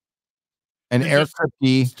happening. And Eric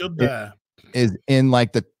Kripke stood there. Is in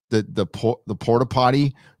like the porta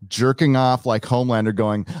potty jerking off like Homelander,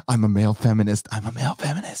 going, I'm a male feminist. I'm a male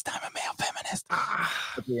feminist. I'm a male feminist.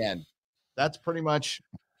 At the end. That's pretty much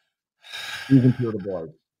even to the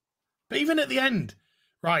board. But even at the end,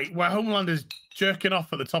 right, where Homelander's jerking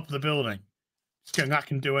off at the top of the building, it's going, I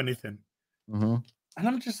can do anything. Mm-hmm. And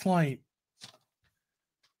I'm just like,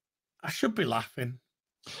 I should be laughing.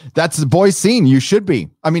 That's the boy scene. You should be.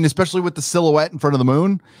 I mean, especially with the silhouette in front of the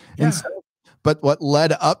moon. Yeah. But what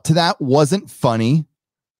led up to that wasn't funny.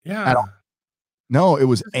 Yeah. At all. No, it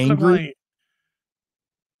was angry.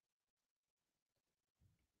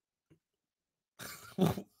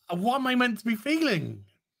 What am I meant to be feeling?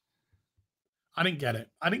 I didn't get it.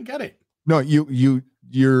 No,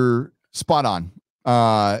 you're spot on.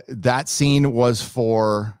 That scene was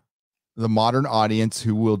for the modern audience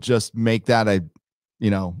who will just make that a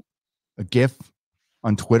GIF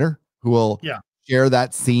on Twitter, who will share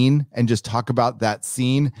that scene and just talk about that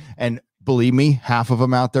scene. And believe me, half of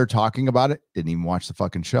them out there talking about it didn't even watch the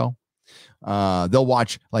fucking show. They'll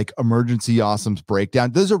watch like Emergency Awesome's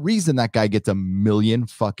breakdown. There's a reason that guy gets 1 million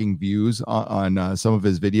fucking views on some of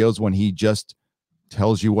his videos, when he just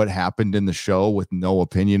tells you what happened in the show with no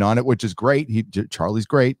opinion on it, which is great. Charlie's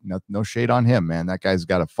great. No shade on him, man. That guy's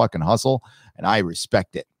got a fucking hustle, and I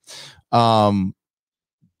respect it.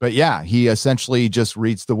 But yeah, he essentially just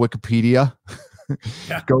reads the Wikipedia,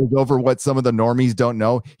 goes over what some of the normies don't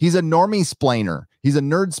know. He's a normie splainer. He's a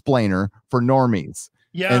nerd splainer for normies.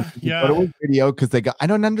 Yeah, Go to his video because they go, I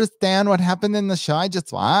don't understand what happened in the show. I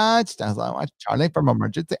watched Charlie from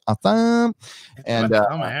Emergency Awesome, and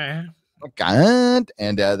God,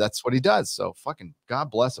 and that's what he does. So fucking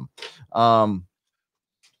God bless him.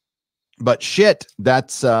 But shit,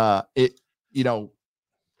 that's it.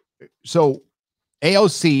 So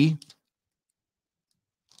AOC,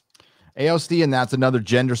 and that's another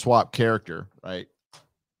gender swap character, right?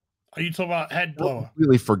 Are you talking about head blower? I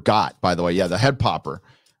completely forgot, by the way. Yeah, the head popper.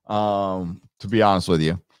 To be honest with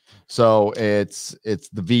you, so it's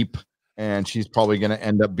the Veep and she's probably going to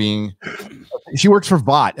end up being. She works for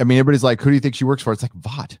Vought. I mean, everybody's like, "Who do you think she works for?" It's like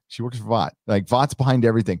Vought. She works for Vought. Like Vought's behind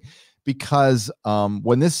everything, because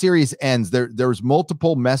when this series ends, there's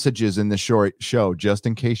multiple messages in the show, just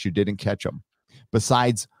in case you didn't catch them.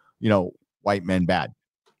 Besides, white men bad.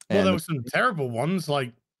 Well, there were some terrible ones,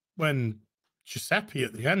 like when Giuseppe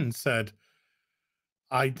at the end said,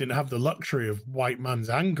 "I didn't have the luxury of white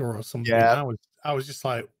man's anger" or something. Yeah. I was just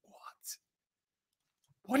like, "What?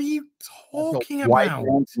 What are you talking white about?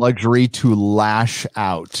 man's luxury to lash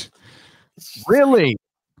out." Really?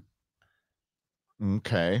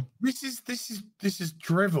 Okay. This is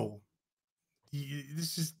drivel.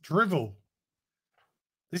 This is drivel.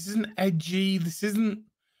 This isn't edgy. This isn't.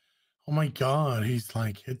 Oh my god! He's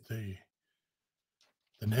like hit the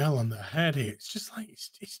nail on the head here. It's just like it's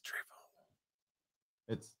drivel.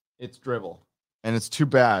 It's drivel, and it's too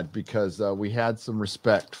bad because we had some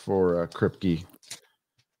respect for Kripke.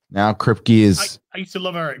 Now Kripke is. I used to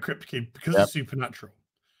love Eric Kripke because of Supernatural.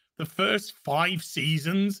 The first 5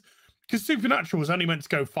 seasons, because Supernatural was only meant to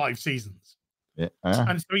go 5 seasons,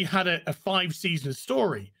 and so he had a 5-season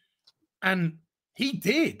story, and he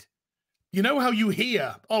did. You know how you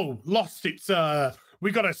hear, "Oh, Lost, it's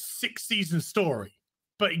we got a 6-season story,"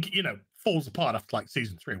 but falls apart after like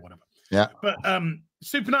season 3 or whatever. Yeah. But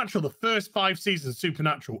Supernatural, the first 5 seasons of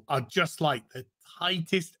Supernatural are just like the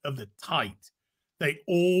tightest of the tight. They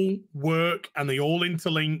all work and they all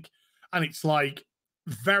interlink, and it's like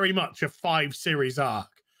very much a 5-series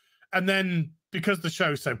arc. And then because the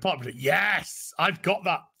show's so popular, yes, I've got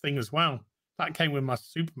that thing as well. That came with my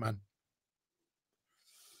Superman.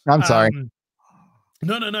 I'm sorry.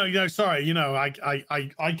 No. Sorry.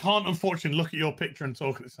 I can't unfortunately look at your picture and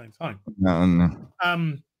talk at the same time. No.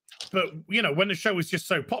 But when the show was just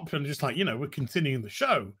so popular, and just like we're continuing the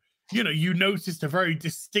show, you noticed a very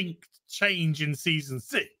distinct change in season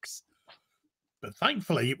 6. But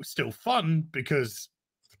thankfully, it was still fun because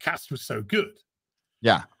the cast was so good.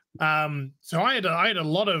 Yeah. So I had a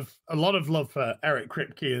lot of love for Eric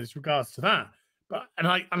Kripke as regards to that. But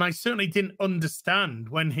I certainly didn't understand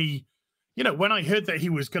when he, when I heard that he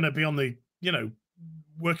was going to be on the,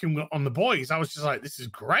 working on The Boys, I was just like, this is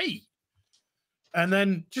great. And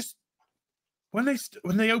then just when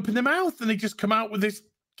they open their mouth and they just come out with this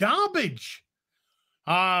garbage.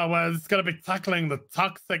 Well, it's going to be tackling the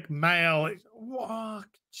toxic male. What?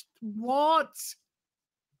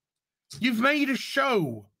 You've made a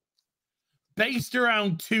show based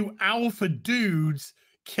around 2 alpha dudes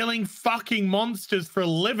killing fucking monsters for a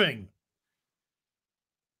living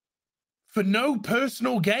for no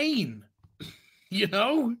personal gain,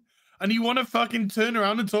 and you want to fucking turn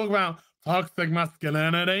around and talk about toxic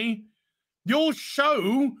masculinity. Your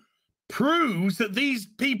show proves that these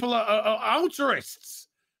people are altruists.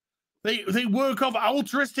 They work off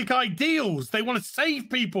altruistic ideals. They want to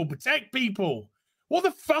save people, protect people. What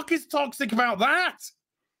the fuck is toxic about that?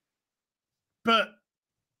 But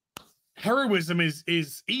heroism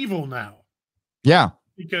is evil now. Yeah,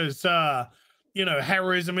 because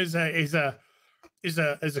heroism is a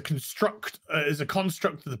construct is a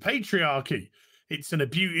construct of the patriarchy. It's an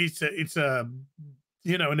abuse. It's an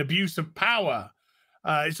abuse of power.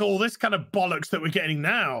 It's all this kind of bollocks that we're getting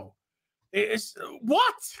now. It's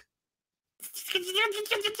what?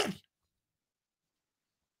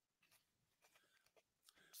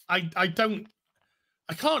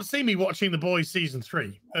 I can't see me watching The Boys season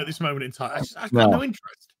 3 at this moment in time. I've got no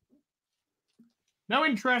interest. No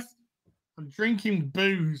interest. I'm drinking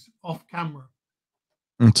booze off camera.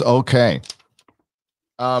 It's okay.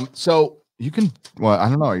 So you can, well, I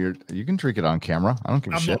don't know. You can drink it on camera. I don't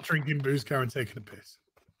give a shit. I'm not drinking booze, Karen, taking a piss.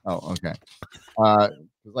 Oh, okay.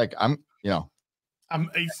 Like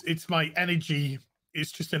it's my energy.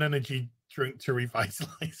 It's just an energy drink to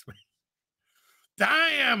revitalize me.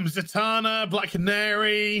 Damn, Zatanna, Black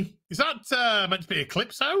Canary. Is that meant to be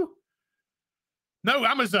Eclipso? No,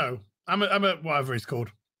 Amazo. I'm a whatever it's called.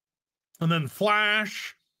 And then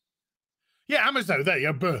Flash. Yeah, Amazo. There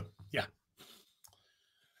you go. Yeah.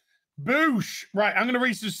 Boosh. Right, I'm going to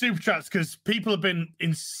read some super chats because people have been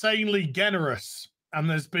insanely generous and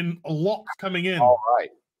there's been a lot coming in. All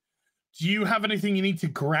right. Do you have anything you need to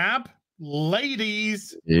grab?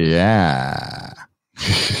 Ladies. Yeah.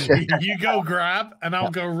 You go grab and I'll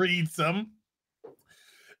go read some.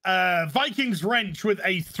 Vikings Wrench with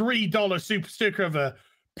a $3 super sticker of a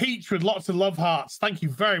peach with lots of love hearts. Thank you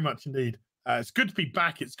very much indeed. It's good to be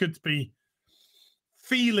back. It's good to be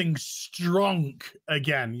feeling strong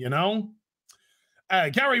again,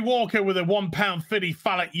 Gary Walker with a £1.50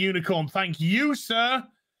 phallic unicorn. Thank you, sir.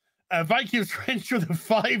 Vikings Wrench with a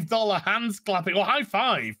 $5 hands clapping or high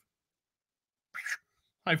five.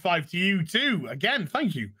 High five to you too. Again,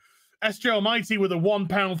 thank you. SJ Almighty with a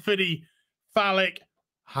 £1.50 phallic.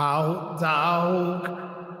 How dog.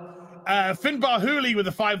 Finbar Hooley with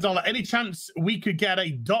a $5. Any chance we could get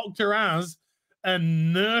a Dr. Az a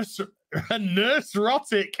Nerdrotic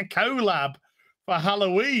collab for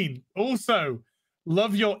Halloween? Also,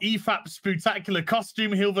 love your EFAP spectacular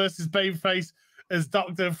costume. Heel versus Babyface as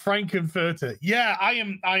Dr. Frankenfurter. Yeah,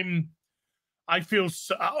 I feel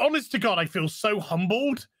so, honest to God, I feel so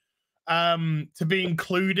humbled to be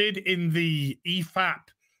included in the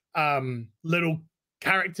EFAP little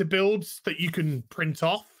character builds that you can print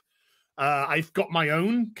off. I've got my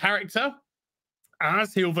own character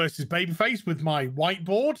as heel versus Babyface with my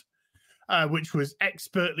whiteboard, which was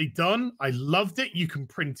expertly done. I loved it. You can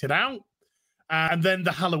print it out. And then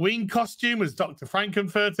the Halloween costume was Dr.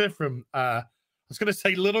 Frankenfurter from, I was going to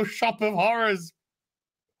say Little Shop of Horrors.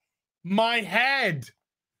 My head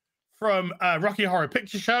from Rocky Horror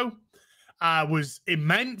Picture Show was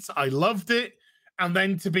immense. I loved it. And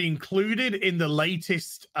then to be included in the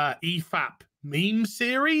latest EFAP meme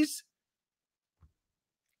series,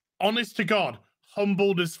 honest to God,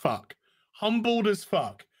 humbled as fuck. Humbled as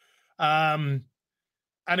fuck. And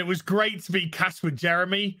it was great to be cast with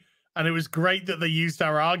Jeremy. And it was great that they used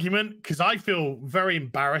our argument, because I feel very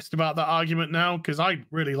embarrassed about that argument now, because I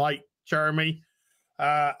really like Jeremy.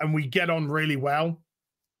 And we get on really well.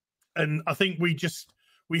 And I think we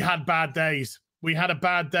had bad days. We had a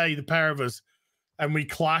bad day, the pair of us, and we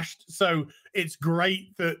clashed. So it's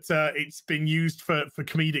great that it's been used for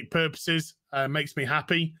comedic purposes. Makes me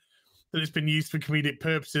happy that it's been used for comedic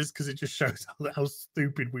purposes, because it just shows how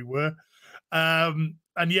stupid we were.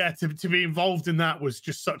 And yeah, to be involved in that was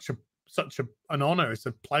just such an honor. It's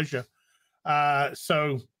a pleasure.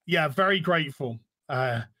 So yeah, very grateful.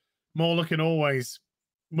 Morlock can always.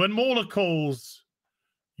 When Morlock calls,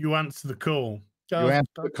 you answer the call. You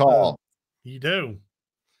answer the call. You do.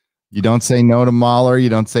 You don't say no to Mahler. You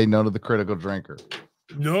don't say no to the critical drinker.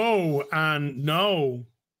 No, and no.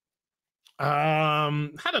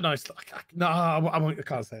 Had a nice. No, I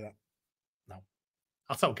can't say that. No,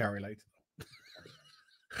 I'll tell Gary later.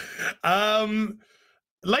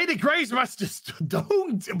 Lady Grazemaster,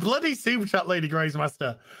 don't bloody super chat, Lady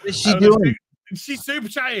Grazemaster. What is she doing? She's super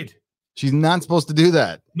chatted. She's not supposed to do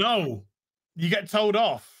that. No, you get told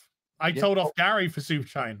off. I told off Gary for super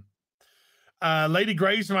chatting. Lady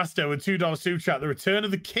Grazemaster with $2 super chat. The Return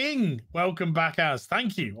of the King. Welcome back, as.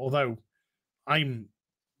 Thank you. Although I'm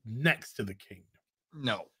next to the king.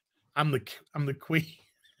 No, I'm the queen.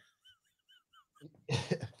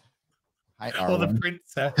 Hi, or the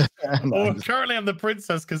princess. Or currently I'm the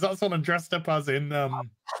princess, because that's what I'm dressed up as in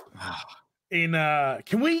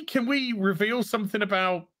can we reveal something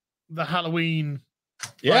about the Halloween?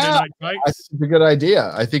 Yeah, it's a good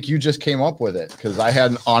idea. I think you just came up with it, because I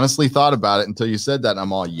hadn't honestly thought about it until you said that. And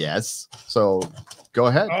I'm all yes. So go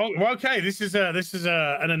ahead. Oh, okay. This is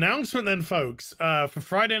an announcement then, folks. For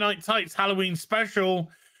Friday Night Tights Halloween special,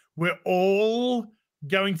 we're all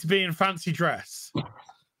going to be in fancy dress.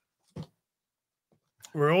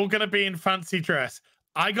 We're all going to be in fancy dress.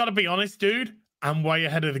 I got to be honest, dude. I'm way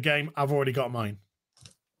ahead of the game. I've already got mine.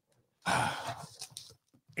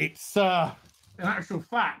 It's an actual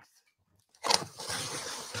fact.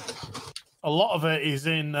 A lot of it is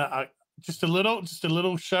in just a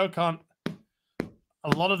little show. A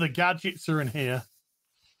lot of the gadgets are in here.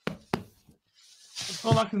 That's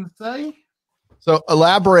all I can say. So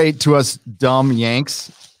elaborate to us dumb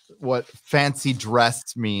Yanks what fancy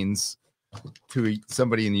dress means to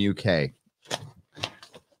somebody in the UK.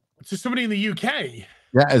 To somebody in the UK?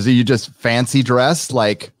 Yeah, is it you just fancy dress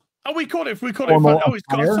like? Oh, we call it.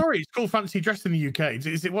 It's called fancy dress in the UK.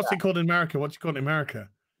 Is it? What's it called in America? What's it called in America?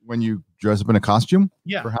 When you dress up in a costume?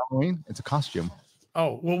 Yeah. For Halloween, it's a costume.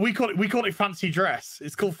 Oh well, we call it fancy dress.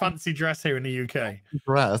 It's called fancy dress here in the UK.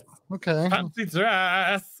 Dress. Okay. Fancy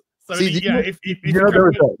dress. So see, if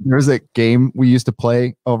there was a game we used to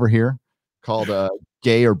play over here called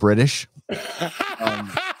Gay or British.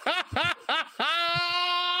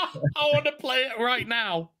 I want to play it right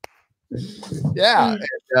now. Yeah,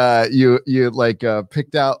 you like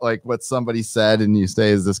picked out like what somebody said, and you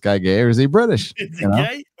say, "Is this guy gay or is he British? Is he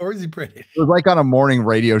gay or is he British?" It was like on a morning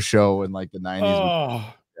radio show in like the 90s.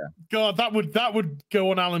 Oh, yeah. God, that would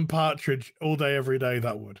go on Alan Partridge all day, every day.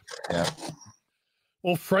 That would. Yeah.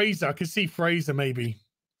 Or Fraser. I could see Fraser maybe.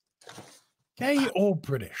 Gay or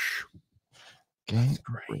British? Gay. That's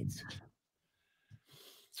great.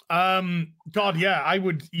 God, yeah, I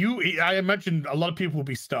imagine a lot of people will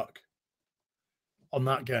be stuck on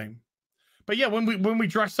that game. But yeah, when we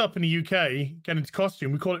dress up in the UK, get into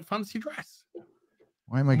costume, we call it fancy dress.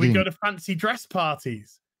 Why am I We getting... go to fancy dress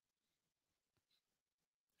parties.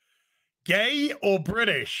 Gay or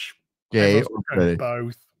British? Gay or British?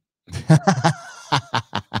 Both.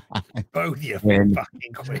 Both, you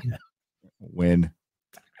fucking queer. Win.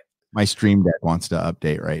 My Stream Deck wants to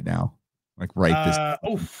update right now. Like this.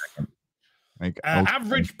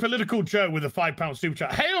 Average Political Joe with a £5 super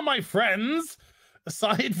chat. Hey, all my friends.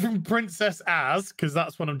 Aside from Princess Az, because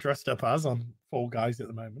that's what I'm dressed up as on Fall Guys at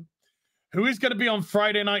the moment. Who is going to be on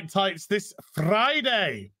Friday Night Tights this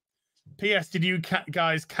Friday? P.S. Did you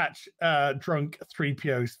guys catch Drunk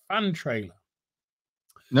 3PO's fan trailer?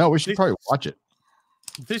 No, we should probably watch it.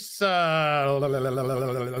 This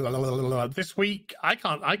week, I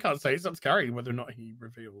can't say. It's up to Gary whether or not he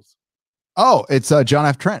reveals. Oh, it's John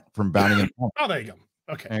F. Trent from Bounty and Oh, there you go.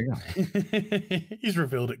 Okay. There you go. He's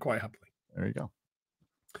revealed it quite happily. There you go.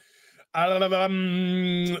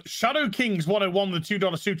 Shadow Kings 101 with the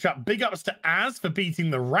 $2 super chat. Big ups to Az for beating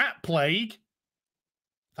the rat plague.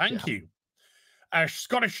 Thank you.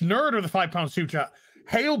 Scottish Nerd with a £5 super chat.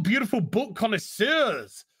 Hail, beautiful book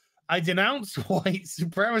connoisseurs. I denounce white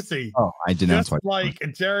supremacy. Oh, I denounce just like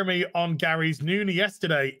Jeremy on Gary's Noonie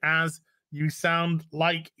yesterday. As you sound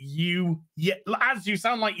like you. Yeah, as you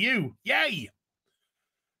sound like you. Yay.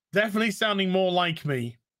 Definitely sounding more like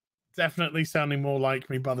me. Definitely sounding more like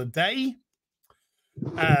me by the day.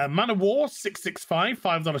 Man of War 665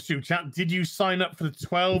 $5 super chat. Did you sign up for the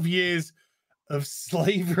 12 years of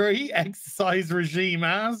slavery exercise regime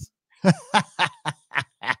as?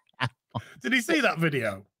 Did he see that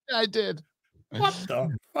video? I did. What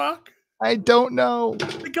the fuck? I don't know.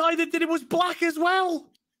 The guy that did it was black as well.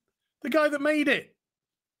 The guy that made it.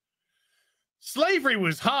 Slavery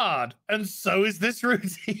was hard, and so is this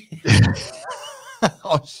routine.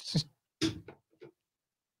 Oh, shit.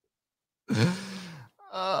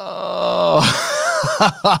 Oh.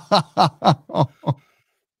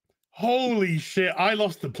 Holy shit. I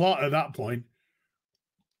lost the plot at that point.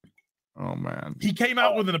 Oh, man. He came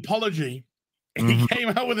out with an apology. He came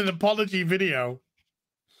out with an apology video.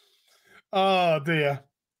 Oh, dear.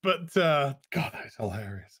 But, God, that's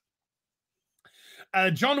hilarious.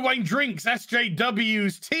 John Wayne Drinks,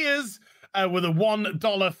 SJW's Tears, with a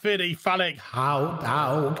 $1 phallic hot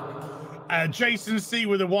dog. Jason C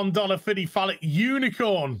with a $1 phallic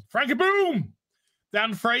unicorn. Frankie Boom.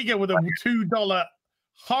 Dan Frager with a $2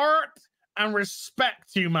 heart and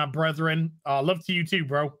respect to you, my brethren. Love to you too,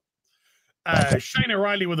 bro. Shane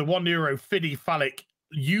O'Reilly with a €1 fiddy phallic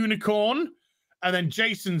unicorn. And then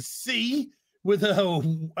Jason C with a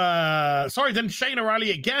then Shane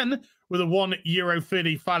O'Reilly again with a €1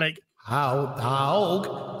 fiddy phallic hot dog.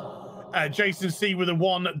 Jason C with a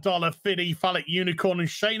 $1 fiddy phallic unicorn, and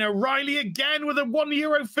Shane O'Reilly again with a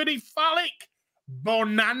 €1 fiddy phallic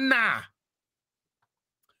banana.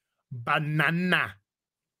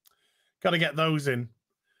 Gotta get those in.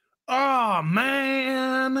 Oh,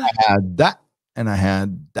 man. I had that, and I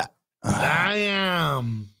had that. I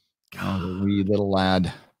am. God, a wee little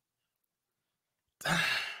lad.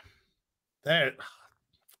 There.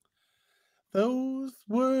 Those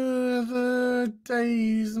were the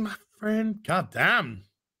days, my friend. God damn.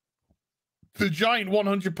 The giant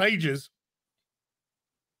 100 pages.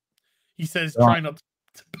 He says, try not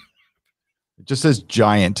to. It just says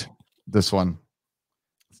giant, this one.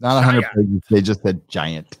 It's not 100 pages. They just said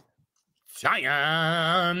giant.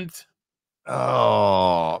 Giant.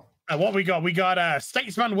 Oh. What we got? We got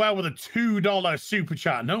Statesman Well with a $2 super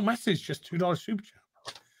chat. No message, just $2 super chat.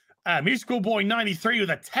 Musical Boy 93 with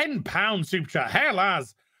a £10 super chat. Hey,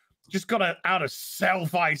 Laz. Just got out of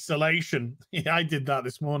self-isolation. Yeah, I did that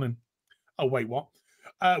this morning. Oh, wait, what?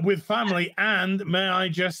 With family. And may I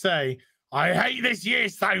just say, I hate this year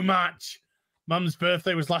so much. Mum's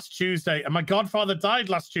birthday was last Tuesday, and my godfather died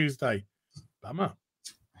last Tuesday. Bummer.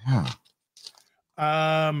 Yeah.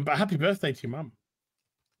 But happy birthday to your mum.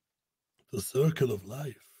 The circle of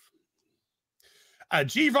life.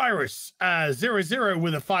 G-Virus 00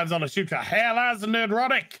 with a $5 super chat. Hey, Laz and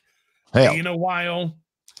Nerdrotic. Hey. In a while.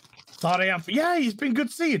 Sorry, yeah, he's been good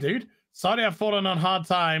to see you, dude. Sorry I've fallen on hard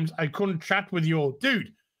times. I couldn't chat with you.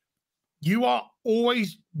 Dude, you are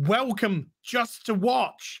always welcome just to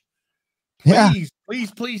watch. Please,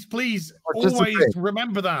 please, always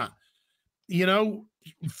remember that. You know,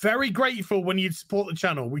 very grateful when you support the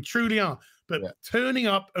channel. We truly are. But turning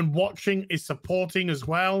up and watching is supporting as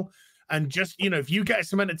well. And just, you know, if you get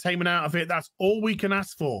some entertainment out of it, that's all we can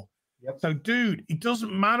ask for. Yep. So, dude, it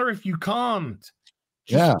doesn't matter if you can't.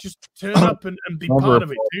 Just turn up and be part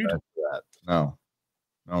of it, dude. No.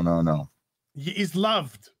 He is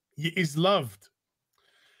loved. He is loved.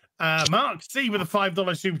 Mark C with a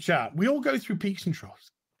 $5 super chat. We all go through peaks and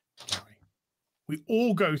troughs. We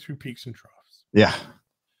all go through peaks and troughs. Yeah.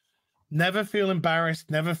 Never feel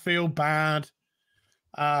embarrassed. Never feel bad.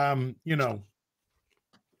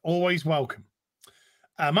 Always welcome.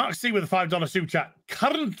 Mark C with a $5 super chat.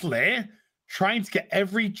 Currently trying to get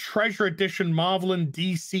every Treasure Edition Marvel and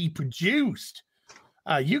DC produced.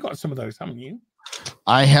 You got some of those, haven't you?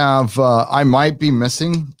 I have. I might be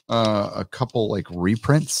missing a couple like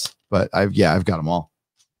reprints, but I've got them all.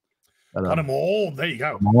 Got them all. There you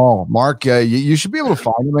go. All. Mark, you should be able to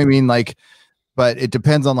find them. I mean, like, but it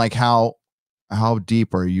depends on like how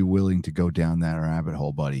deep are you willing to go down that rabbit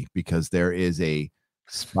hole, buddy? Because there is a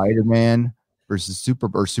Spider-Man versus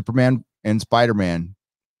Superman and Spider-Man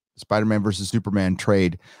versus Superman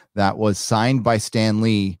trade that was signed by Stan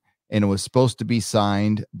Lee, and it was supposed to be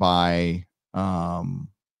signed by oh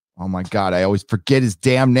my god, I always forget his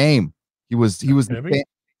damn name. He was hang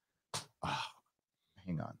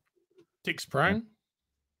on. Dick Sprang?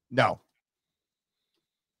 No,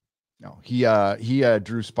 he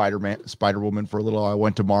drew Spider-Woman for a little while. I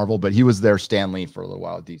went to Marvel, but he was there Stan Lee for a little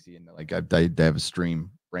while at DC, and like I have a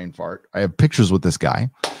stream brain fart. I have pictures with this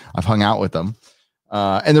guy. I've hung out with him.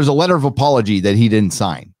 And there's a letter of apology that he didn't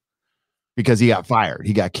sign because he got fired.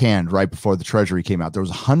 He got canned right before the Treasury came out. There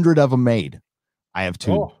was 100 of them made. I have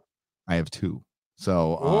 2. Oh. I have 2.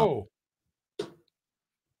 So,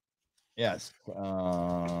 yes.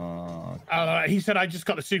 He said, I just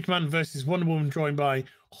got the Superman versus Wonder Woman drawing by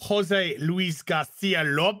Jose Luis Garcia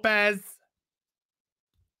Lopez.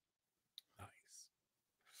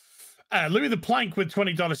 Nice. Louis the Plank with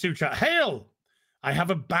 $20 super chat. Hail! I have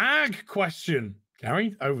a bag question.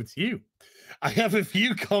 Gary, over to you. I have a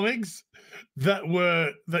few comics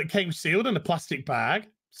that came sealed in a plastic bag.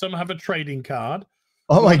 Some have a trading card.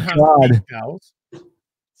 Oh my god!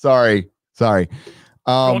 Sorry.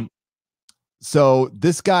 So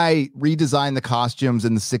this guy redesigned the costumes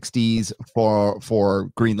in the 60s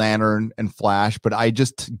for Green Lantern and Flash, but I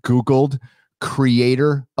just Googled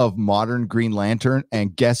creator of modern Green Lantern,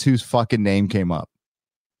 and guess whose fucking name came up?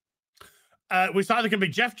 It's either going to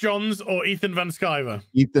be Jeff Johns or Ethan Van Sciver.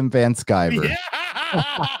 Ethan Van Sciver. Yeah,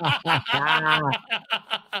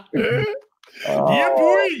 yeah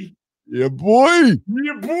boy. Yeah, boy.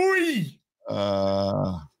 Yeah, boy.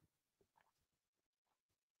 I'm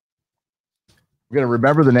going to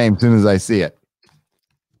remember the name as soon as I see it.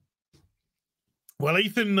 Well,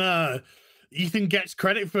 Ethan gets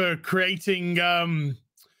credit for creating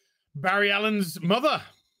Barry Allen's mother.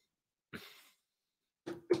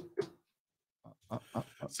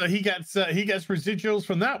 So he gets residuals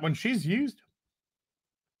from that when she's used.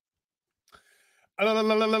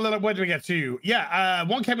 Where do we get to? Yeah,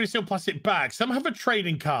 one came in a sealed plastic bag. Some have a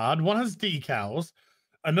trading card. One has decals.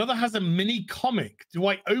 Another has a mini comic. Do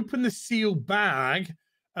I open the sealed bag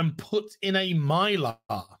and put in a Mylar?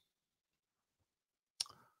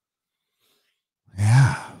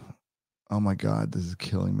 Yeah. Oh my god, this is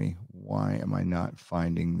killing me. Why am I not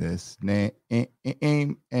finding this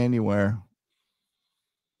name anywhere?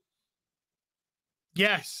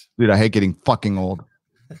 Yes. Dude, I hate getting fucking old.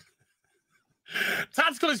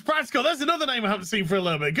 Tactical is Practical. There's another name I haven't seen for a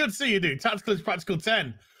little bit. Good to see you, dude. Tactical is Practical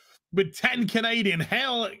 10 with 10 Canadian.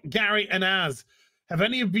 Hell, Gary and Az. Have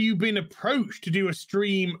any of you been approached to do a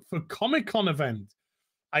stream for Comic-Con event?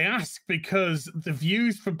 I ask because the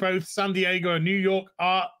views for both San Diego and New York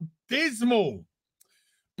are dismal.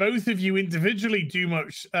 Both of you individually do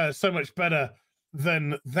so much better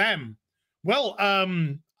than them. Well,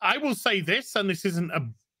 I will say this, and this isn't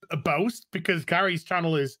a boast, because Gary's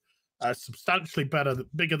channel is substantially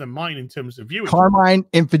bigger than mine in terms of viewing. Carmine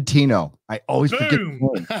Infantino. I always forget the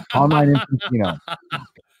name. Carmine Infantino.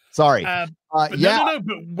 Sorry. But no.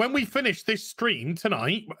 But when we finish this stream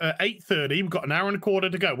tonight at 8:30, we've got an hour and a quarter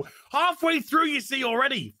to go. Halfway through, you see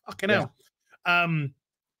already. Fucking hell.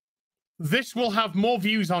 This will have more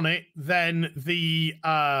views on it than the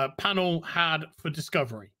panel had for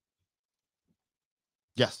Discovery.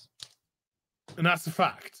 Yes. And that's a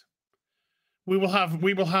fact. We will have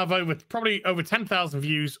probably over 10,000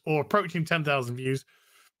 views or approaching 10,000 views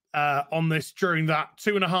on this during that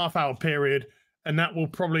 2.5 hour period. And that will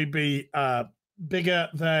probably be bigger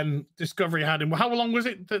than Discovery had. And how long was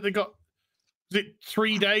it that they got? Was it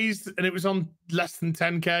 3 days and it was on less than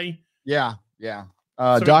 10K? Yeah.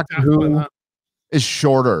 Doctor Who is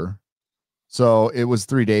shorter. So it was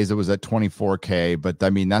 3 days. It was at 24K. But I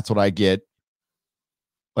mean, that's what I get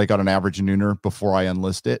like on an average nooner before I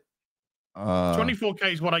enlist it.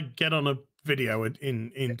 24K is what I get on a video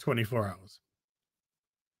in 24 hours.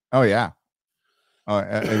 Oh, yeah.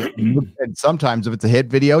 And sometimes if it's a hit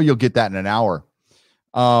video, you'll get that in an hour.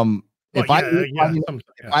 If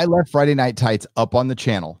I left Friday Night Tights up on the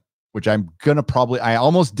channel which I'm gonna I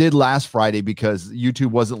almost did last Friday because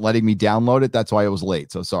YouTube wasn't letting me download it. That's why I was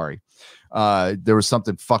late. So sorry. There was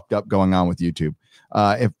something fucked up going on with YouTube.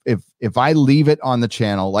 If I leave it on the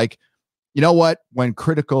channel, like, you know what? When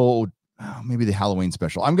critical, maybe the Halloween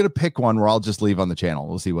special, I'm gonna pick one where I'll just leave on the channel.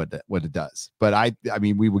 We'll see what it does. But I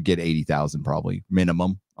mean, we would get 80,000 probably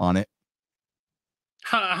minimum on it.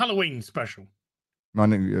 Halloween special. We'll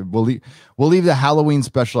leave the Halloween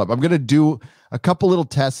special up. I'm gonna do a couple little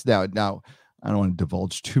tests now. Now, I don't want to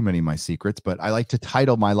divulge too many of my secrets, but I like to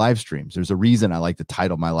title my live streams. There's a reason I like to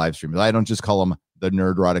title my live streams. I don't just call them the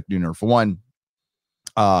Nerdrotic Nooner. For one,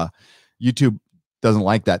 YouTube doesn't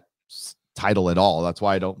like that title at all. That's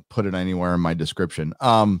why I don't put it anywhere in my description.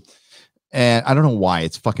 And I don't know why.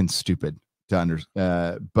 It's fucking stupid to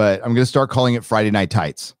understand. But I'm gonna start calling it Friday Night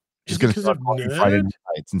Tights. Just gonna start calling it Friday Night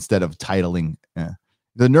Tights instead of titling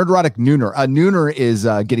the Nerdrotic Nooner. A nooner is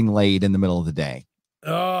getting laid in the middle of the day.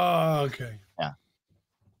 Oh, okay. Yeah.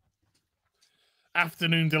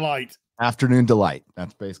 Afternoon delight. Afternoon delight.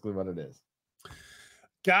 That's basically what it is.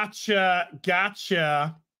 Gotcha.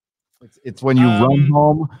 It's when you run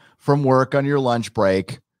home from work on your lunch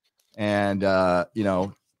break, and you get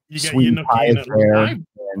your nookie.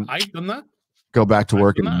 I've done that. Go back to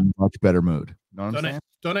work in a much better mood. Know what I'm saying?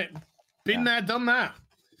 Done it. Been there, done that.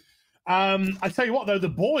 I tell you what, though, the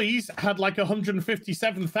boys had like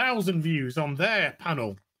 157,000 views on their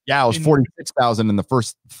panel. Yeah, it was 46,000 in the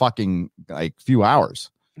first fucking like few hours.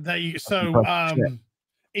 It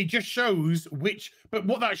just shows but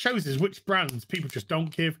what that shows is which brands people just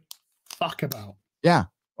don't give a fuck about. Yeah.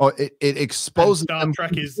 Oh, it exposes Star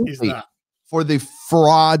Trek is that for the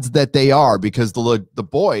frauds that they are, because the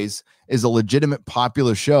boys is a legitimate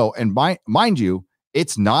popular show, and mind you,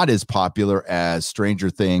 it's not as popular as Stranger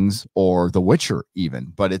Things or The Witcher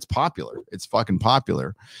even, but it's popular. It's fucking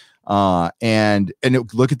popular. And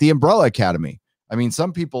look at the Umbrella Academy. I mean,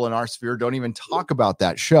 some people in our sphere don't even talk about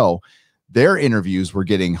that show. Their interviews were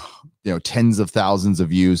getting, tens of thousands of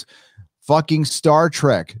views. Fucking Star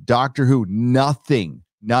Trek, Doctor Who, nothing.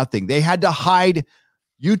 They had to hide.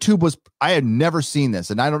 YouTube I had never seen this,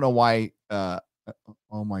 and I don't know why.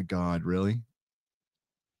 Oh my God, really?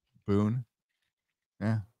 Boone?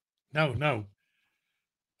 Yeah. No.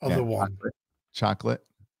 Other one. Chocolate.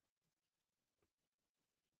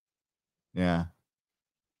 Yeah.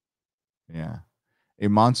 A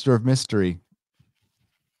monster of mystery.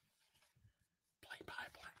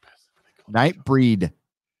 Nightbreed.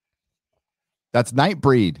 That's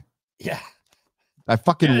Nightbreed. Yeah. I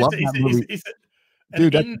fucking love that movie.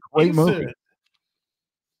 Dude, that's a great movie.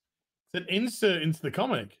 It's an insert into the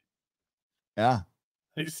comic. Yeah.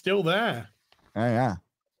 It's still there. Yeah.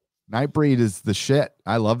 Nightbreed is the shit.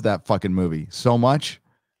 I love that fucking movie so much.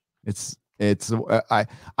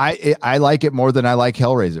 I like it more than I like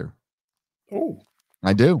Hellraiser. Oh,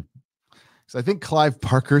 I do. So I think Clive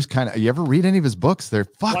Barker's kind of. You ever read any of his books? They're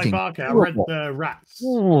fucking. Clive Barker. I read the Rats.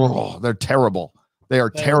 Oh, they're terrible. They are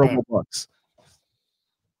terrible books.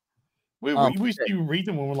 We used to read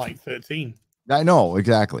them when we were like 13. I know,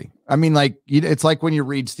 exactly. I mean, like, it's like when you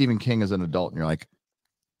read Stephen King as an adult and you're like,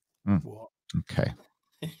 okay.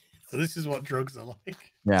 So this is what drugs are like.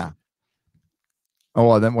 Yeah. Oh,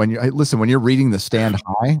 well, then when you're reading The Stand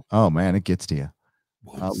High, oh man, it gets to you.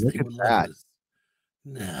 Look at that.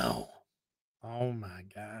 No. Oh my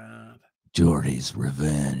God. Geordie's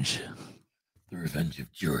Revenge. The Revenge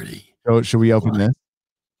of Geordie. So should we open this?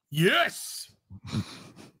 Yes.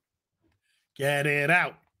 Get it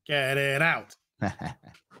out.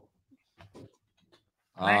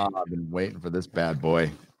 I've been waiting for this bad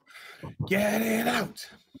boy. Get it out.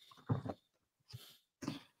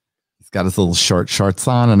 He's got his little shorts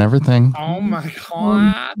on and everything. Oh my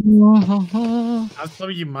God. I'll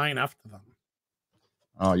tell you mine after them.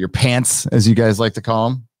 Oh, your pants, as you guys like to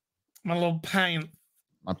call them. My little pants.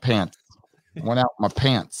 My pants. Went out my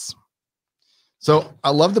pants. So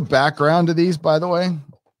I love the background of these, by the way.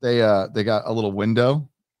 They got a little window.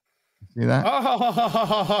 See that?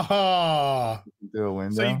 Oh, do a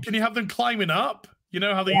window. So can you have them climbing up? You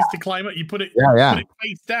know how they used to climb it? You put it, put it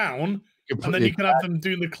face down, and then you can have them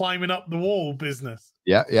doing the climbing up the wall business.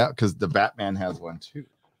 Yeah, because the Batman has one too.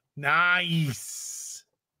 Nice.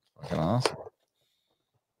 Fucking awesome.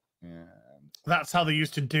 And that's how they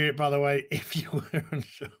used to do it, by the way, if you were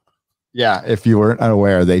unsure. Yeah, if you weren't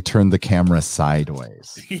unaware, they turned the camera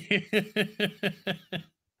sideways.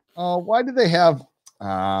 Oh, why did they have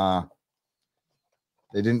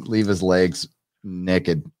they didn't leave his legs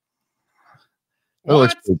naked. It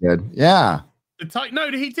looks pretty good. Yeah.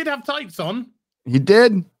 No, he did have tights on. He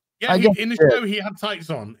did? Yeah, in the show he had tights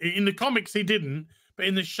on. In the comics he didn't, but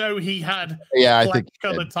in the show he had I think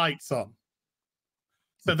color tights on.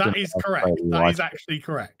 So that is correct. That is actually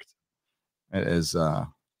correct. It is.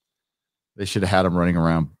 They should have had him running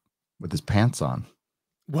around with his pants on.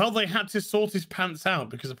 Well, they had to sort his pants out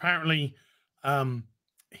because apparently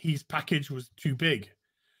his package was too big,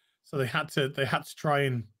 so they had to try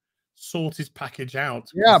and sort his package out.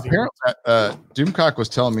 Yeah, apparently, Doomcock was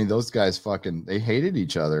telling me those guys they hated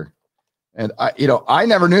each other, and I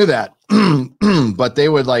never knew that, but they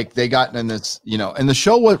would they got in this, and the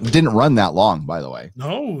show didn't run that long, by the way.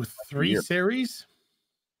 No, 3 series,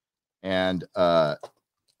 and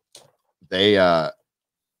they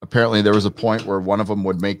apparently there was a point where one of them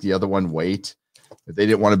would make the other one wait. If they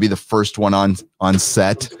didn't want to be the first one on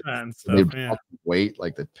set, they'd wait,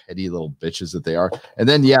 like the petty little bitches that they are. And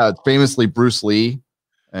then famously Bruce Lee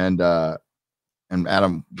and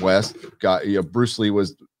Adam West got Bruce Lee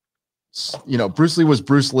was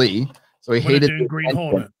Bruce Lee, so he hated Green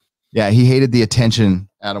Hornet. Yeah, he hated the attention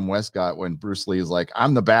Adam West got when Bruce Lee is like,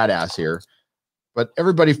 I'm the badass here. But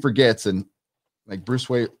everybody forgets, and like Bruce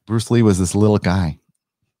Lee was this little guy.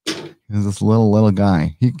 He was this little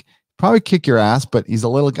guy. He probably kick your ass, but he's a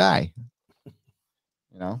little guy.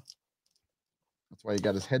 That's why he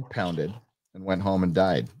got his head pounded and went home and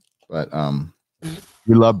died. But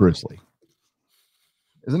we love Bruce Lee.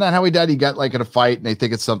 Isn't that how he died? He got in a fight, and they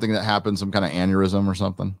think it's something that happened, some kind of aneurysm or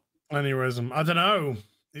something. Aneurysm. I don't know.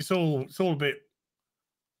 It's all a bit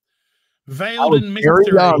veiled in mystery.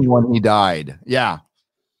 Very young when he died. Yeah.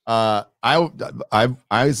 I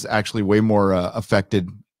was actually way more affected,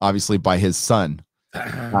 obviously, by his son.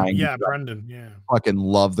 Brendan. Yeah. Fucking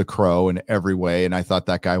love The Crow in every way, and I thought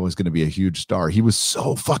that guy was going to be a huge star. He was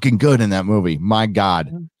so fucking good in that movie. My God.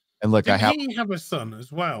 And look, he have a son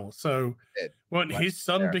as well. So wasn't his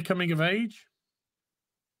son becoming of age?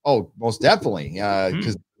 Oh, most definitely.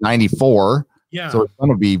 Because 94. Yeah. So it's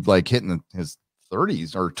going to be hitting his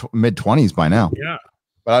 30s or mid 20s by now. Yeah.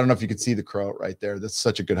 But I don't know if you could see the crow right there. That's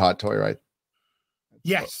such a good hot toy, right?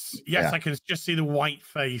 Yes. I can just see the white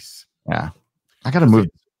face. Yeah. I got to move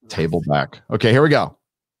the table back. Okay, here we go.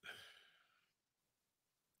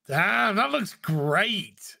 Damn, that looks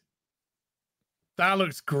great. That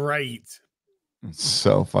looks great. It's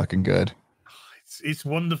so fucking good. It's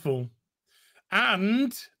wonderful.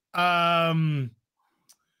 And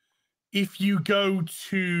if you go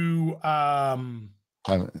to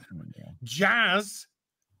Jazz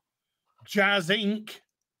Inc.,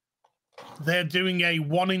 they're doing a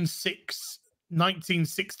 1 in 6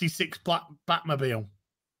 1966 Batmobile.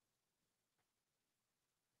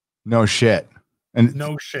 No shit. And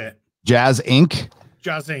no shit. Jazz Inc.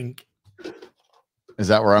 Is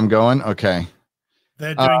that where I'm going? Okay.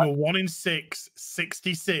 They're doing a 1 in 6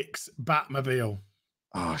 66 Batmobile.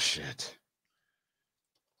 Oh shit.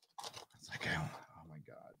 It's like, oh my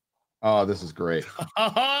God. Oh, this is great.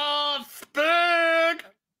 Oh, big.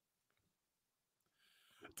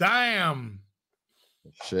 Damn.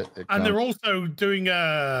 Shit. And they're also doing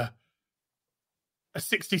a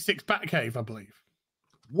 66 Batcave, I believe.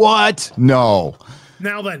 What? No.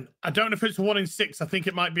 Now then, I don't know if it's a 1 in 6. I think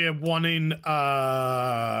it might be a 1 in 10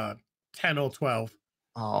 or 12.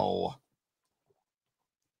 Oh.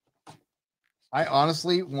 I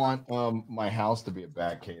honestly want my house to be a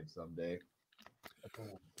Batcave someday.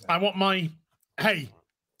 I want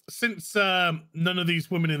since none of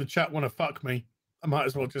these women in the chat want to fuck me, I might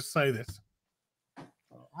as well just say this.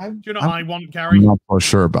 Do you know what I want, Gary? I'm not so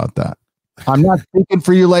sure about that. I'm not speaking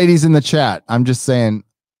for you ladies in the chat. I'm just saying,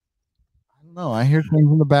 I don't know. I hear things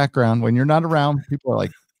in the background. When you're not around, people are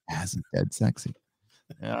like, "As dead sexy."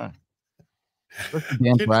 Yeah. Do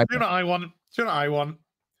you know what I want? Do you know what I want?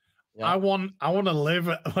 Yeah. I want to live.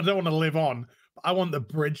 I don't want to live on. But I want the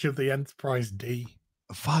bridge of the Enterprise D.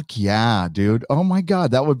 Fuck yeah, dude. Oh my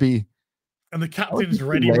God. That would be. And the captain's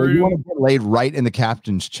ready room. You want to get laid right in the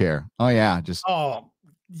captain's chair. Oh yeah. Just. Oh.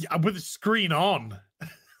 Yeah, with the screen on.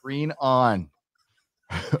 Screen on.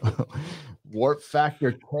 Warp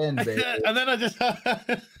factor 10, baby. And then I just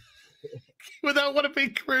without want to be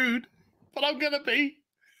crude, but I'm gonna be.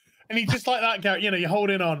 And he's just like that, Garrett. You're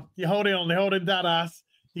holding on, you're holding that ass.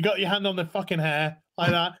 You got your hand on the fucking hair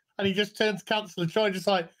like that, and he just turns to cancel the show, just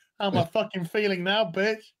like, how am I fucking feeling now,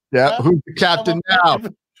 bitch? Yeah, who's the captain now?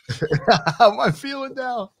 How am I feeling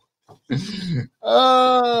now?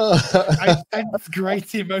 I sense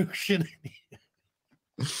great emotion.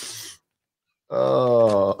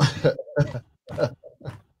 Oh,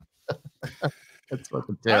 that's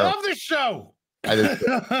fucking terrible. I love this show.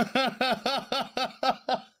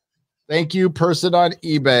 Thank you, person on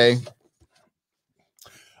eBay.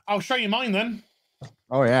 I'll show you mine then.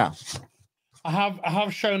 Oh yeah, I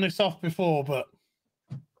have shown this off before, but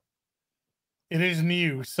It is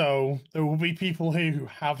new, so there will be people here who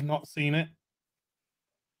have not seen it.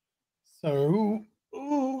 So,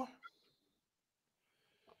 ooh.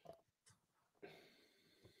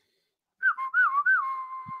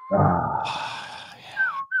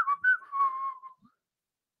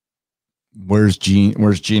 Where's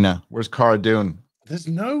Gina? Where's Cara Dune? There's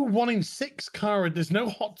no 1 in 6 Cara. There's no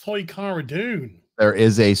hot toy Cara Dune. There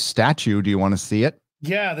is a statue. Do you want to see it?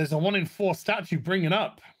 Yeah, there's a 1 in 4 statue. Bring it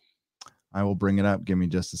up. I will bring it up. Give me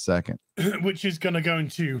just a second. Which is going to go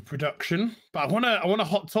into production. But I want a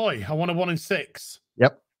hot toy. I want a 1 in 6.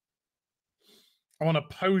 Yep. I want a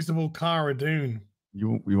posable Cara Dune.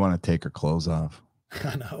 You want to take her clothes off.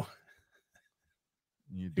 I know.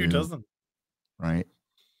 You do. Who doesn't? Right.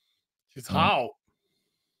 She's hot.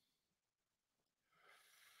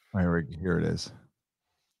 Here it is.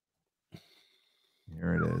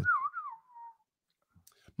 Here it is.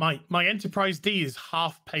 My Enterprise D is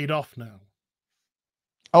half paid off now.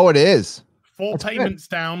 Oh, it is. 4 payments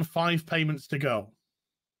down, 5 payments to go.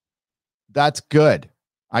 That's good.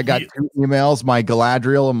 I got 2 emails. My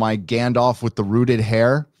Galadriel and my Gandalf with the rooted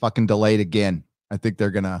hair fucking delayed again. I think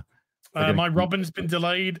they're gonna. My Robin's been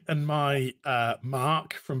delayed, and my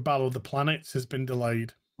Mark from Battle of the Planets has been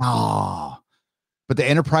delayed. Oh, but the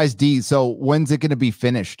Enterprise D. So when's it going to be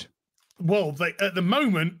finished? Well, at the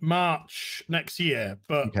moment, March next year,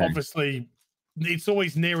 but obviously, it's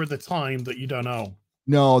always nearer the time that you don't know.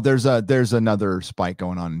 No, there's another spike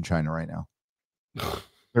going on in China right now.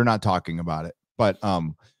 They're not talking about it, but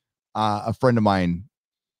a friend of mine,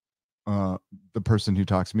 the person who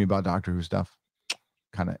talks to me about Doctor Who stuff,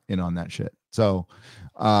 kind of in on that shit. So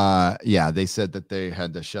yeah, they said that they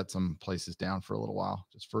had to shut some places down for a little while,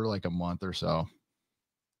 just for like a month or so,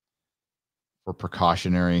 for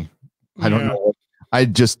precautionary. I don't know. I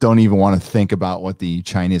just don't even want to think about what the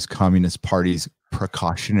Chinese Communist Party's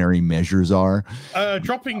precautionary measures are.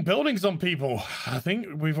 Dropping buildings on people. I think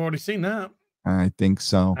we've already seen that. I think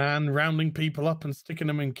so. And rounding people up and sticking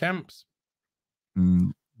them in camps.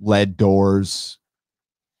 Lead doors.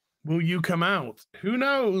 Will you come out? Who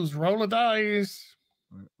knows? Roll a dice.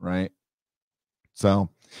 Right. So,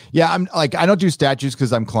 yeah, I'm like, I don't do statues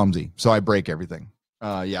because I'm clumsy. So I break everything.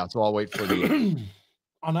 Yeah, so I'll wait for the...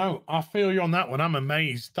 I know. I feel you on that one. I'm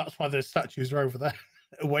amazed. That's why the statues are over there.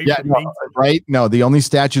 Away from no, me. Right? No, the only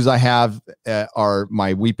statues I have are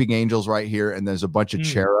my weeping angels right here, and there's a bunch of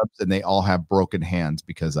cherubs, and they all have broken hands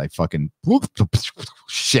because I fucking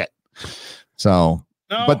shit. So,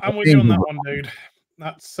 no, but I'm with you on that one, dude.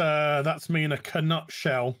 That's me in a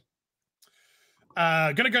nutshell.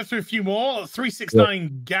 Gonna go through a few more.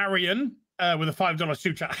 369 Garion with a $5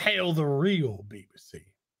 super chat. Hail the real BBC.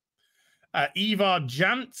 Eva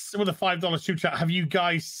Jantz with a $5 super chat. Have you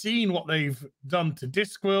guys seen what they've done to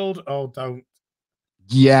Discworld? Oh, don't.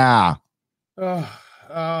 Yeah.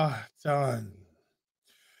 Done.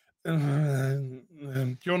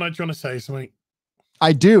 Do you want to say something?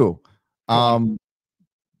 I do.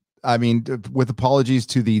 I mean, with apologies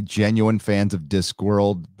to the genuine fans of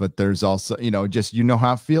Discworld, but there's also, just,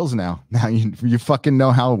 how it feels now. Now you fucking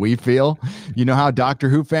know how we feel. You know how Doctor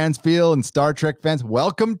Who fans feel and Star Trek fans.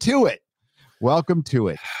 Welcome to it. Welcome to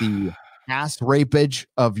it. The ass rapage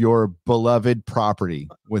of your beloved property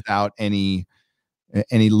without any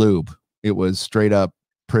lube. It was straight up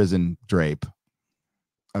prison drape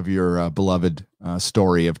of your beloved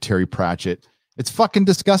story of Terry Pratchett. It's fucking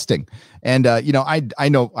disgusting. And I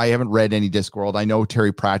know I haven't read any Discworld. I know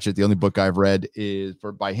Terry Pratchett. The only book I've read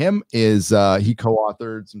by him is he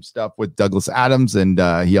co-authored some stuff with Douglas Adams, and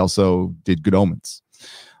he also did Good Omens.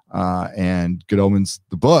 And Good Omens,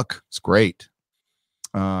 the book, is great.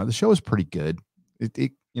 The show is pretty good. It's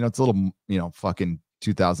a little, fucking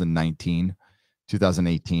 2019,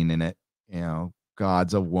 2018 in it.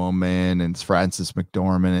 God's a woman, and it's Frances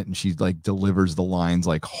McDormand, and she like delivers the lines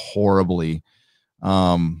like horribly.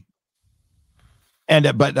 But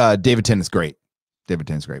David Tennant is great.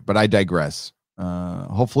 But I digress.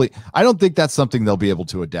 Hopefully, I don't think that's something they'll be able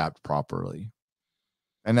to adapt properly,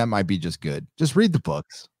 and that might be just good. Just read the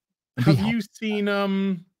books. Have you seen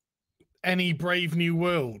any Brave New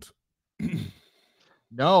World?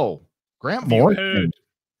 No. Grant Morrison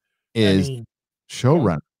is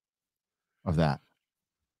showrunner of that.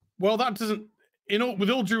 Well, that doesn't,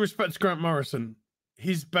 with all due respect to Grant Morrison,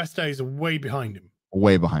 his best days are way behind him.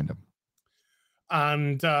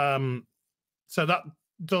 And so that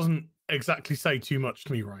doesn't exactly say too much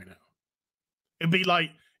to me right now. It'd be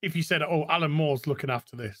like if you said, "Oh, Alan Moore's looking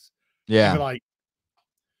after this." Yeah. You'd be like,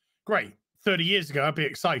 great. 30 years ago, I'd be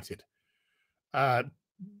excited. I'm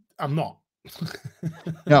not.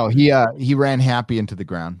 No, he ran Happy into the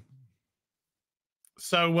ground.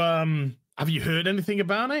 So Have you heard anything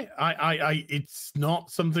about it? It's not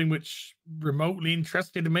something which remotely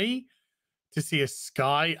interested me to see a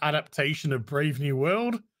Sky adaptation of Brave New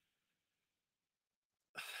World.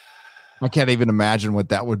 I can't even imagine what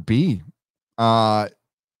that would be.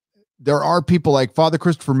 There are people like Father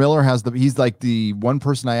Christopher Miller he's like the one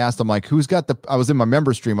person I asked, I'm like, I was in my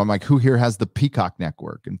member stream. I'm like, who here has the Peacock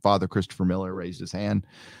Network? And Father Christopher Miller raised his hand.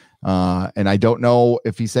 And I don't know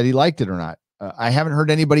if he said he liked it or not. I haven't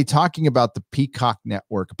heard anybody talking about the Peacock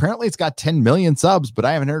Network. Apparently it's got 10 million subs, but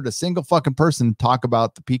I haven't heard a single fucking person talk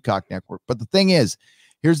about the Peacock Network. But the thing is,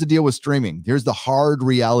 here's the deal with streaming. Here's the hard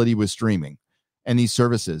reality with streaming and these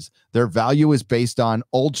services. Their value is based on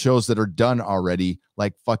old shows that are done already,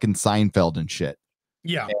 like fucking Seinfeld and shit.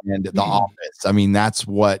 Yeah. And The Office. I mean, that's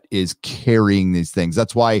what is carrying these things.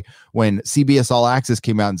 That's why when CBS All Access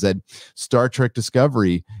came out and said Star Trek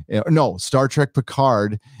Picard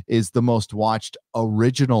is the most watched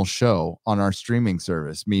original show on our streaming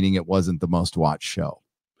service, meaning it wasn't the most watched show.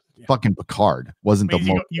 Yeah. Fucking Picard wasn't the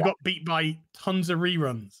most. You got beat by tons of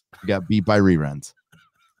reruns. You got beat by reruns.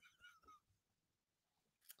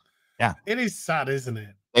 Yeah. It is sad, isn't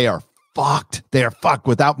it? They are fucked. They are fucked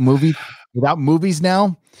without movies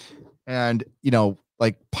now. And,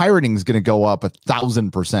 like pirating is going to go up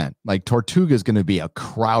 1,000%. Like Tortuga is going to be a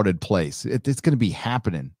crowded place. It's going to be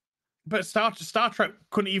happening. But Star Trek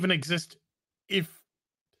couldn't even exist if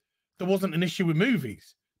there wasn't an issue with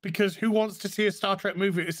movies. Because who wants to see a Star Trek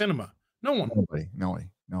movie at a cinema? No one. Nobody. No.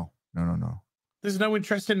 There's no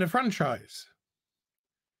interest in the franchise.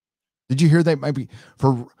 Did you hear that might be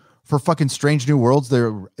for fucking Strange New Worlds?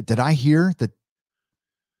 Did I hear that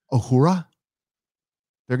Uhura?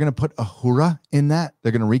 They're going to put Uhura in that.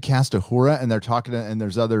 They're going to recast Uhura, and they're talking, and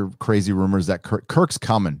there's other crazy rumors that Kirk's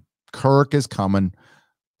coming. Kirk is coming.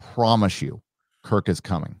 Promise you, Kirk is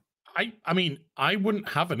coming. I mean, I wouldn't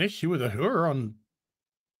have an issue with Uhura on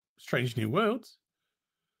Strange New Worlds.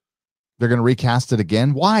 They're going to recast it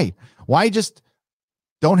again. Why just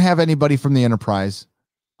don't have anybody from the Enterprise?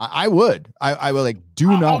 I would. I would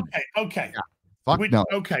not. Okay. Yeah. Fuck no.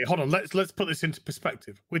 Okay, hold on. Let's put this into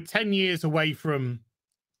perspective. We're 10 years away from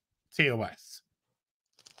TOS.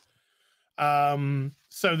 So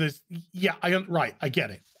there's I get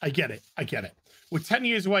it. We're 10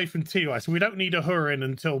 years away from TOS. We don't need Uhura in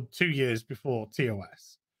until 2 years before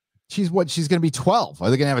TOS. She's going to be 12. Are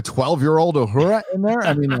they going to have a 12-year-old Uhura in there?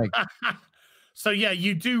 I mean, like. So yeah,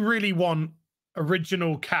 you do really want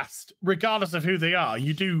original cast, regardless of who they are.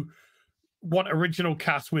 You do want original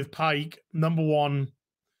cast with Pike, number one.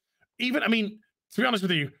 Even, I mean, to be honest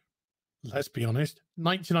with you, let's be honest,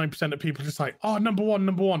 99% of people are just like, oh, number one.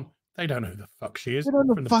 They don't know who the fuck she is. They don't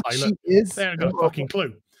know from the fuck pilot. She is. They haven't got a fucking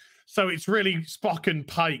clue. So it's really Spock and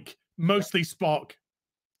Pike, mostly Spock,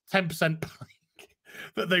 10% Pike,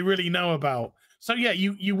 that they really know about. So yeah,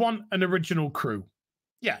 you want an original crew.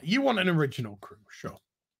 Yeah, you want an original crew. Sure.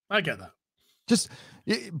 I get that.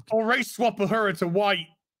 Or race swap her to white.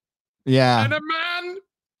 Yeah. And a man.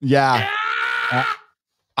 Yeah.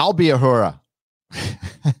 I'll be Uhura.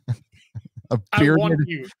 A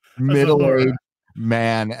bearded, middle-aged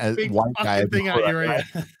man as big white guy. Thing out your ear.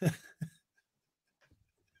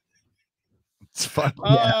 It's fun.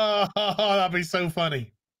 Oh, that'd be so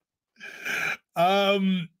funny.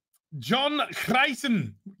 John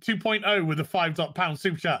Kreisen 2.0 with a £5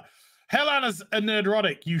 super chat. Hell, Anna's a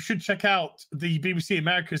Nerdrotic. You should check out the BBC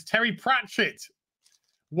America's Terry Pratchett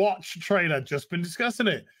watch trailer. Just been discussing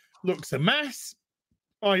it. Looks a mess.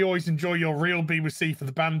 I always enjoy your real BBC for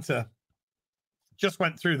the banter. Just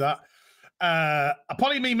went through that. A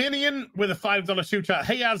Polyme Minion with a $5 super chat.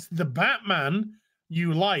 Hey, as the Batman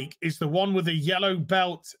you like is the one with a yellow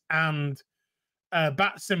belt and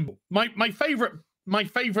bat symbol. My favorite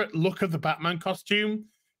look of the Batman costume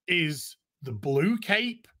is the blue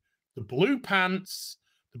cape, the blue pants,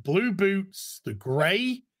 the blue boots, the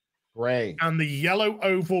gray, and the yellow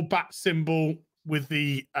oval bat symbol with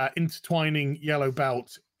the intertwining yellow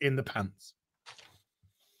belt in the pants.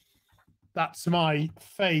 That's my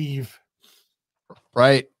fave.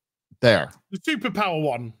 Right there. The superpower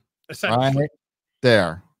one, essentially. Right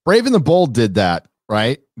there. Brave and the Bold did that,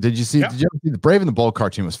 right? Did you see? Yep. Did you ever see the Brave and the Bold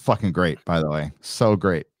cartoon? Was fucking great, by the way. So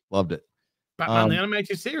great. Loved it. Batman the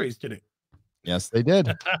animated series did it. Yes, they did.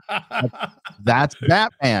 That's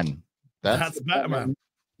Batman. That's Batman.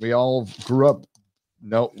 We all grew up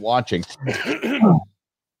watching.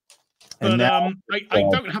 But now, I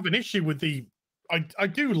don't have an issue with the. I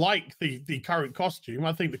do like the current costume.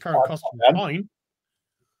 I think the current costume is fine.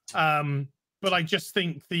 But I just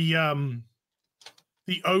think the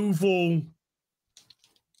oval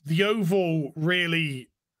really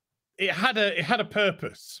it had a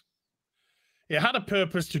purpose. It had a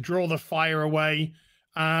purpose to draw the fire away,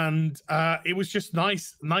 and it was just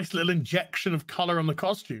nice little injection of color on the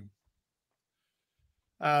costume.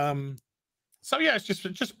 So yeah, it's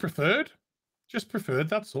just preferred. Just preferred,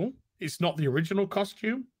 that's all. It's not the original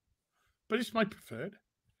costume, but it's my preferred.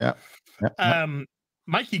 Yeah.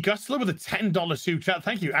 Mikey Gustler with a $10 super chat.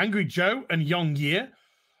 Thank you. Angry Joe and Young Year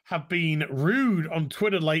have been rude on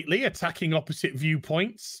Twitter lately, attacking opposite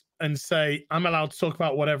viewpoints and say, I'm allowed to talk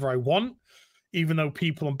about whatever I want, even though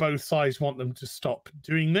people on both sides want them to stop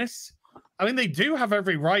doing this. I mean, they do have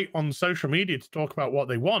every right on social media to talk about what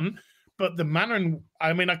they want, but the manner, and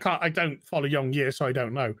I mean, I don't follow Young Year, so I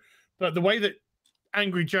don't know. But the way that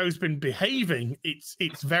Angry Joe's been behaving,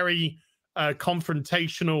 it's very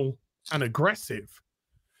confrontational and aggressive.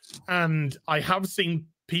 And I have seen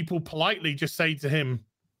people politely just say to him,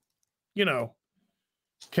 you know,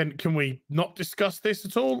 can we not discuss this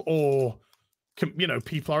at all? Or can, you know,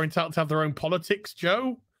 people are entitled to have their own politics,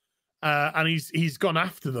 Joe. And he's gone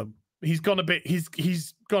after them. He's gone a bit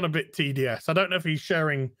TDS. I don't know if he's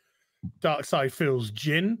sharing Dark Side Phil's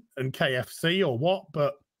gin and KFC or what,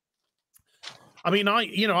 but I mean,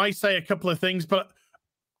 I say a couple of things, but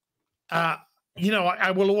I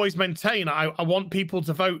will always maintain I want people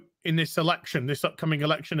to vote in this election, this upcoming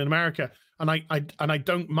election in America, and I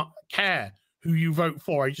don't care who you vote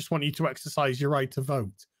for. I just want you to exercise your right to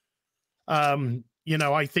vote.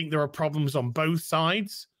 I think there are problems on both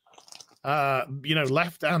sides,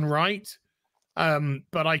 left and right.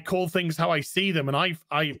 But I call things how I see them, and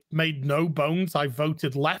I made no bones. I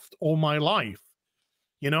voted left all my life.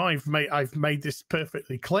 I've made this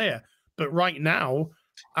perfectly clear. But right now,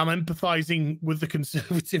 I'm empathizing with the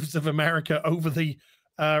conservatives of America over the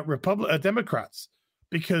Democrats,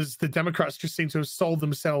 because the Democrats just seem to have sold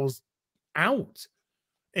themselves out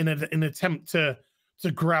in an attempt to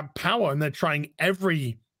grab power, and they're trying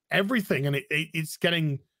everything, and it's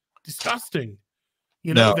getting disgusting.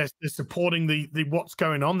 They're supporting the what's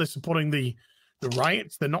going on. They're supporting the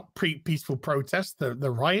riots. They're not peaceful protests. The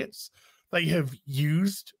riots. They have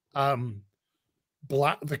used the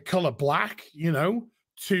color black,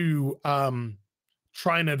 to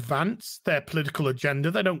try and advance their political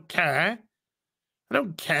agenda. They don't care. They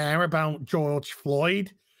don't care about George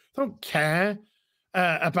Floyd. They don't care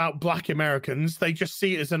about Black Americans. They just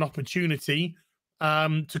see it as an opportunity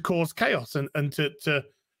to cause chaos and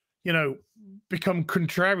to become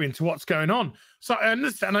contrarian to what's going on. So I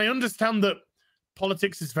understand that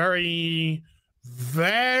politics is very,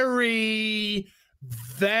 very,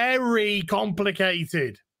 very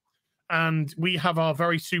complicated, and we have our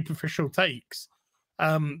very superficial takes.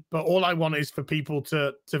 But all I want is for people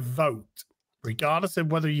to vote, regardless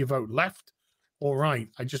of whether you vote left or right.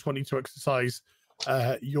 I just want you to exercise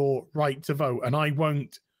your right to vote, and I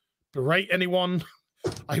won't berate anyone.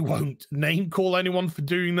 I won't name call anyone for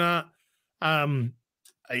doing that.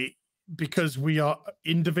 Because we are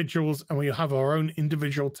individuals and we have our own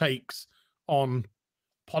individual takes on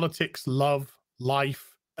politics, love,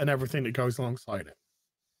 life, and everything that goes alongside it.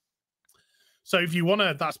 So if you want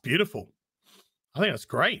to, that's beautiful. I think that's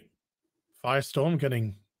great. Firestorm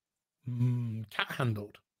getting cat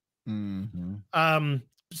handled. Mm-hmm.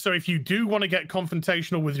 So if you do want to get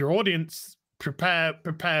confrontational with your audience, prepare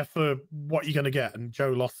for what you're going to get. And Joe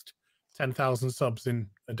lost 10,000 subs in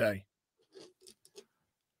a day.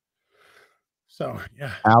 So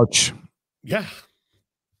yeah. Ouch. Yeah.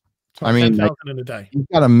 I mean, 10,000 in a day. He's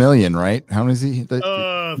got 1 million, right? How many is he?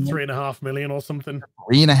 3.5 million or something.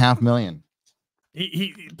 3.5 million.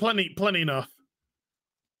 He plenty enough.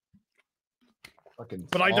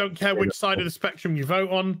 But I don't care which side of the spectrum you vote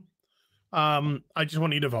on. I just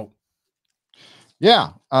want you to vote.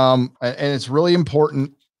 Yeah. And it's really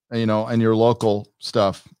important, in your local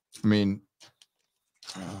stuff. I mean,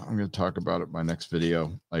 I'm going to talk about it in my next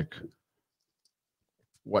video, like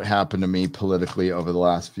what happened to me politically over the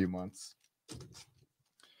last few months.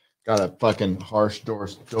 Got a fucking harsh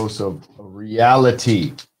dose of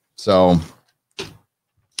reality. So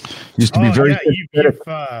used to be very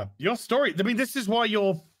your story. I mean, this is why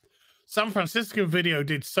your San Francisco video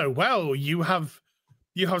did so well. You have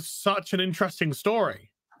such an interesting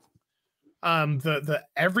story that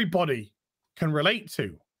everybody can relate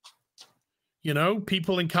to.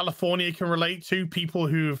 People in California can relate to, people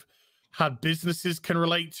who've had businesses can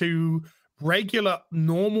relate to, regular,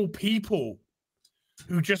 normal people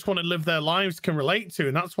who just want to live their lives can relate to.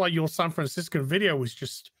 And that's why your San Francisco video was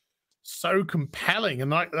just so compelling.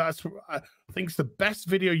 And I think it's the best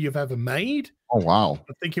video you've ever made. Oh, wow.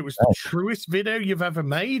 I think it was the truest video you've ever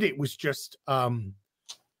made. It was just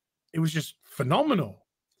phenomenal.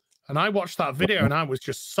 And I watched that video and I was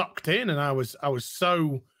just sucked in, and I was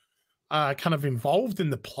so kind of involved in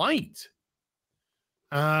the plight.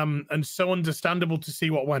 And so understandable to see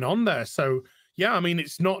what went on there. So yeah, I mean,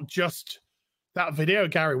 it's not just that video,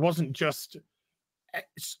 Gary. Wasn't just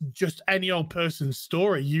any old person's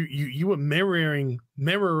story. You were mirroring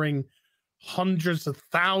hundreds of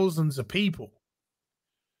thousands of people.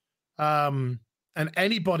 And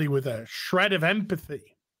anybody with a shred of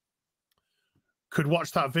empathy could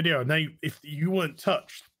watch that video. And if you weren't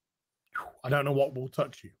touched, I don't know what will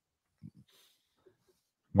touch you.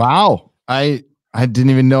 Wow. I didn't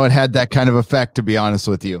even know it had that kind of effect, to be honest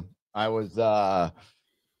with you. I was I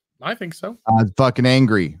think so. I was fucking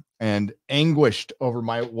angry and anguished over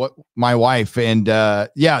my wife. And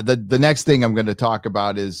the next thing I'm going to talk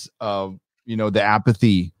about is the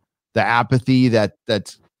apathy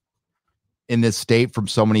that's in this state from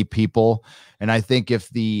so many people. And I think if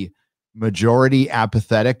the majority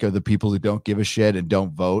apathetic are the people who don't give a shit and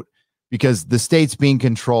don't vote, because the state's being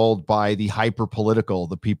controlled by the hyper political,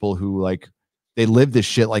 the people who they live this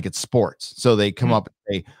shit like it's sports. So they come up and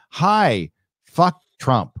say, hi, fuck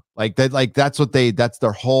Trump. That's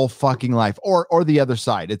their whole fucking life, or the other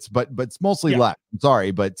side. But it's mostly left. I'm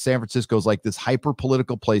sorry, but San Francisco's like this hyper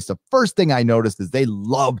political place. The first thing I noticed is they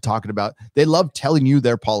love telling you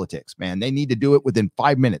their politics, man. They need to do it within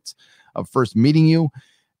 5 minutes of first meeting you.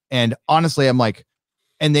 And honestly, I'm like,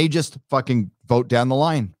 and they just fucking vote down the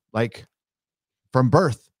line, from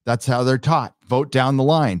birth. That's how they're taught. Vote down the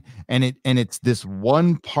line. And it's this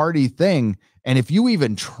one party thing. And if you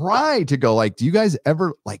even try to go do you guys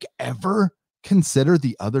ever consider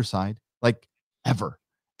the other side? Ever.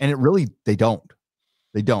 And they don't.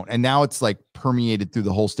 And now it's permeated through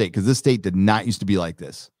the whole state, because this state did not used to be like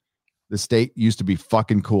this. The state used to be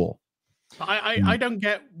fucking cool. I don't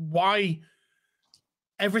get why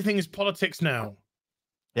everything is politics now.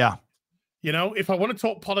 Yeah. If I want to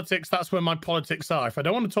talk politics, that's where my politics are. If I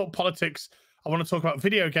don't want to talk politics, I want to talk about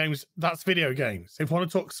video games, that's video games. If I want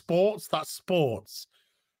to talk sports, that's sports.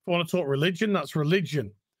 If I want to talk religion, that's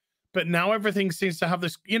religion. But now everything seems to have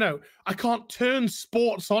this, I can't turn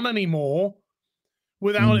sports on anymore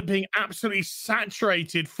without it being absolutely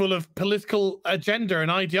saturated full of political agenda and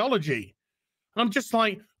ideology. And I'm just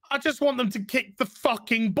I just want them to kick the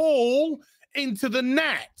fucking ball into the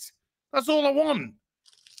net. That's all I want.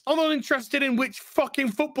 I'm not interested in which fucking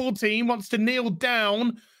football team wants to kneel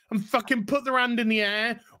down and fucking put their hand in the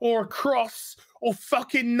air or a cross or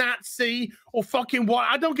fucking Nazi or fucking what.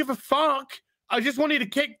 I don't give a fuck. I just want you to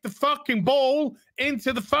kick the fucking ball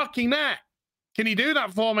into the fucking net. Can you do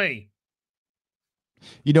that for me?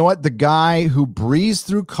 You know what? The guy who breezed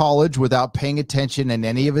through college without paying attention in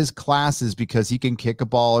any of his classes because he can kick a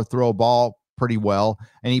ball or throw a ball pretty well,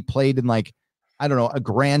 and he played in a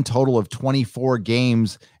grand total of 24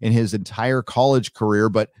 games in his entire college career,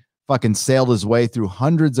 but fucking sailed his way through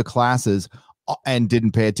hundreds of classes and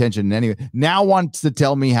didn't pay attention anyway. Now wants to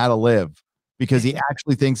tell me how to live because he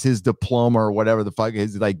actually thinks his diploma or whatever the fuck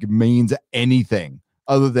is means anything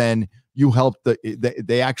other than you helped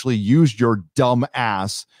they actually used your dumb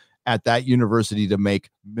ass at that university to make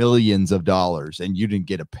millions of dollars and you didn't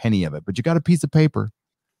get a penny of it, but you got a piece of paper.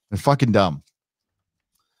 They're fucking dumb.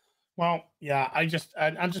 Well, yeah, I'm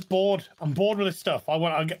just bored. I'm bored with this stuff. I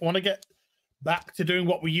want to get back to doing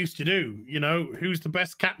what we used to do. Who's the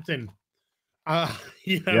best captain?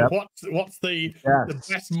 Yep. What's the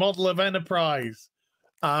best model of Enterprise?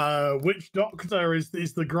 Which doctor is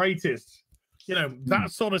the greatest?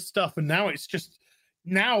 That sort of stuff. And now it's just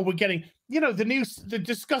we're getting they're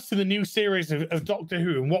discussing the new series of Doctor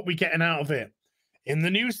Who and what we're getting out of it. In the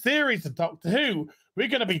new series of Doctor Who, we're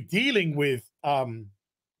going to be dealing with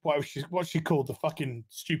what's she called? The fucking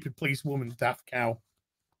stupid police woman, daft cow.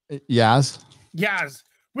 Yaz.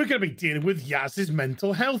 We're going to be dealing with Yaz's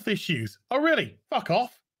mental health issues. Oh, really? Fuck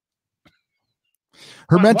off.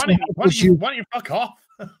 Why don't you fuck off?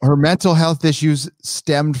 Her mental health issues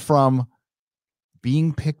stemmed from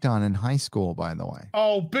being picked on in high school, by the way.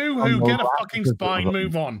 Oh, boo-hoo. Get a fucking spine.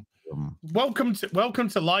 Move on. Welcome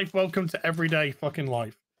to life. Welcome to everyday fucking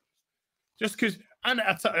life. Just because, and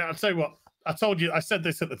I'll tell you what, I said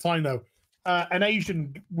this at the time, though. An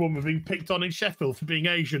Asian woman being picked on in Sheffield for being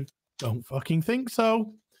Asian. Don't fucking think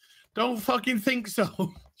so.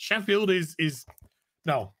 Sheffield is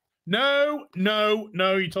no,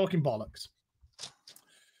 you're talking bollocks.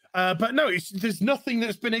 But no, there's nothing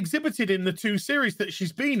that's been exhibited in the two series that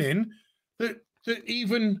she's been in that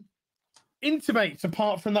even intimates,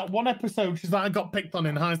 apart from that one episode she's I got picked on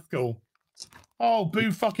in high school. Oh,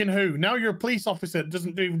 boo fucking who. Now you're a police officer that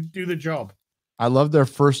doesn't do the job. I love their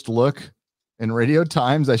first look in Radio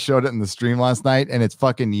Times. I showed it in the stream last night, and it's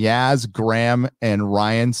fucking Yaz, Graham, and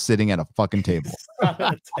Ryan sitting at a fucking table.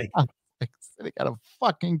 sitting at a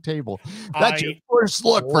fucking table. That's your first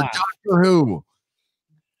look for Doctor Who.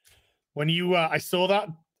 When you, I saw that,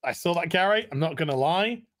 Gary. I'm not gonna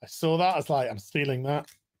lie. I saw that. I was like, I'm stealing that.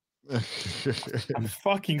 I'm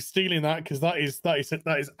fucking stealing that because that is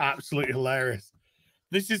absolutely hilarious.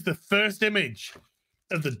 This is the first image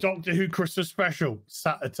of the Doctor Who Christmas special.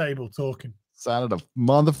 Sat at a table talking. Sat at a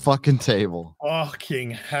motherfucking table.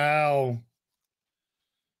 Fucking hell.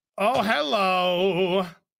 Oh, hello.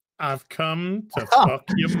 I've come to fuck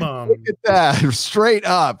your mom. Look at that. Straight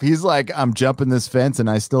up. He's like, I'm jumping this fence and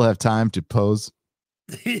I still have time to pose.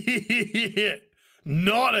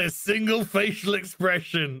 Not a single facial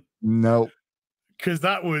expression. Nope. Because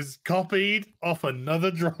that was copied off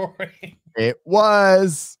another drawing. It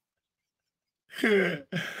was. Kiri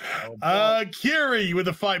with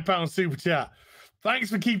a £5 super chat.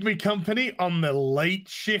 Thanks for keeping me company on the late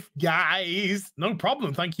shift, guys. No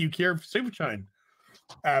problem. Thank you, Kira, for super chatting.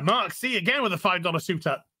 Mark C again with a $5 super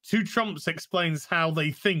chat. Two Trumps explains how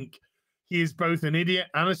they think he is both an idiot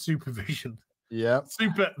and a supervision. Yeah.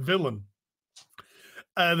 Super villain.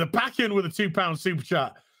 The Packin with a £2 super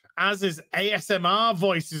chat. As his ASMR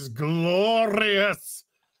voice is glorious.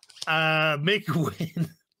 Make a win,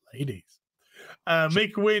 ladies.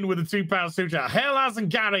 Make a win with a £2 super chat. Hell as and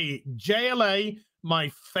Gary, JLA,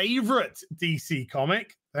 my favorite DC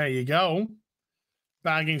comic. There you go.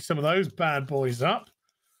 Bagging some of those bad boys up.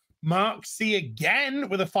 Mark C again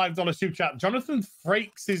with a $5 super chat. Jonathan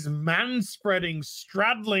Frakes' man-spreading,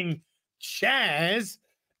 straddling chairs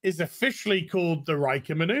is officially called the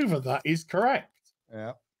Riker maneuver. That is correct.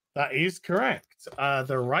 Yeah. That is correct.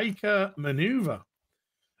 The Riker maneuver.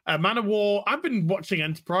 Man of War. I've been watching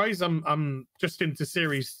Enterprise. I'm just into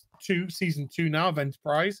season 2 now of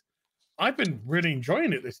Enterprise. I've been really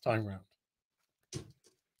enjoying it this time around.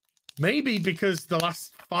 Maybe because the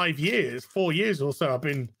last 4 years or so, I've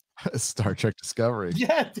been Star Trek Discovery.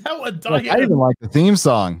 Yeah, Delta Diet. I even like the theme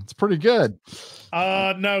song. It's pretty good.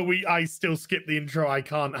 No, I still skip the intro. I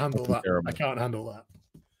can't handle that. Terrible. I can't handle that.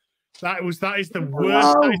 That is the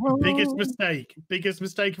worst. That is the biggest mistake. Biggest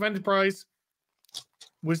mistake of Enterprise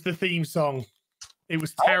was the theme song. It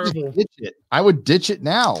was terrible. I would ditch it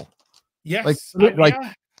now. Yes.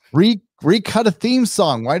 Recut a theme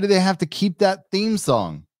song. Why do they have to keep that theme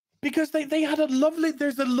song? Because they had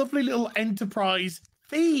there's a lovely little Enterprise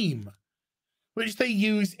theme, which they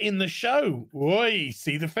use in the show. Oi,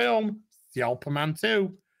 see the film, the Superman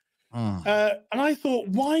 2. And I thought,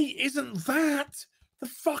 why isn't that the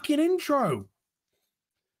fucking intro?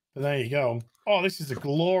 But there you go. Oh, this is a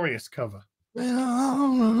glorious cover. Glorious.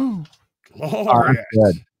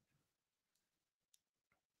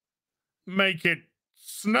 Make it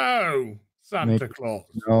snow, Santa Claus.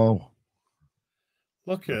 No.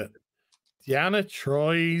 Look at Deanna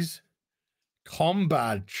Troy's comm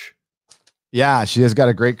badge. Yeah, she has got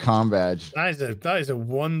a great comm badge. That is a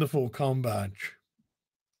wonderful comm badge.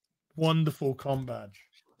 Wonderful comm badge.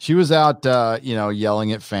 She was out,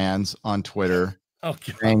 yelling at fans on Twitter.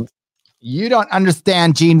 Okay. Saying, you don't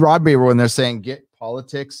understand Gene Roddenberry when they're saying get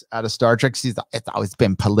politics out of Star Trek. It's always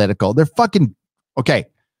been political. They're fucking okay.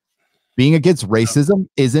 Being against racism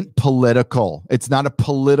isn't political. It's not a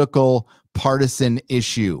political partisan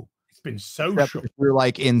issue. It's been social. If you're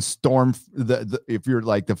like in Storm, if you're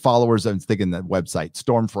like the followers, I'm thinking the website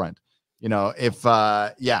Stormfront.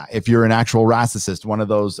 If you're an actual racist, one of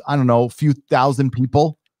those, I don't know, few thousand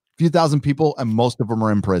people, and most of them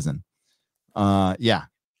are in prison.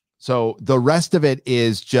 So the rest of it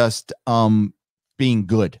is just being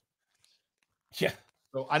good. Yeah.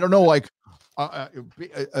 So I don't know, like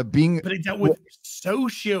being, but it dealt with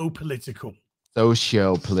socio-political.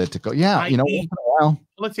 Yeah,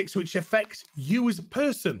 politics which affects you as a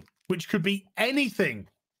person, which could be anything.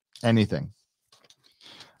 And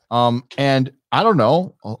I don't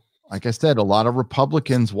know, like I said, a lot of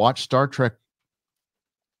Republicans watch Star Trek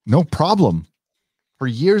no problem for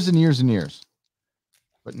years and years and years,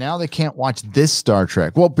 but now they can't watch this Star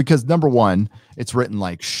Trek. Well, because number one, it's written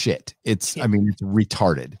like shit. It's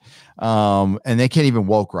retarded. And they can't even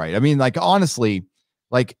woke right. I mean, like, honestly,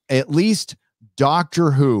 like, at least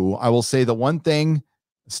Doctor Who, I will say the one thing,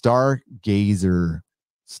 Stargazer.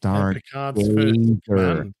 Picard's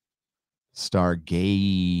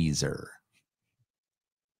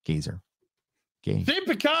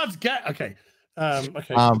okay.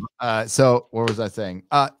 So what was I saying?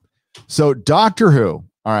 So Doctor Who,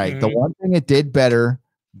 all right. The one thing it did better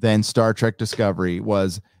than Star Trek Discovery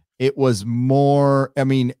was it was more, I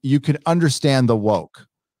mean, you could understand the woke.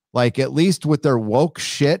 Like, at least with their woke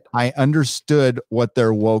shit, I understood what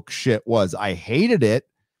their woke shit was. I hated it.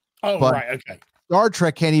 Oh, right. Okay. Star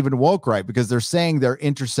Trek can't even woke right because they're saying they're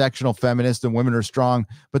intersectional feminist and women are strong,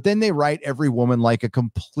 but then they write every woman like a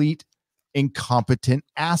complete incompetent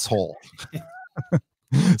asshole.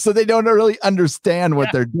 So they don't really understand what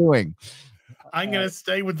they're doing. I'm gonna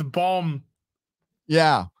stay with the bomb.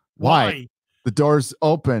 Yeah. Why? The door's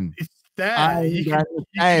open. It's there. You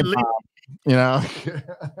know,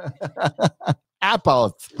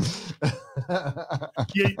 apples.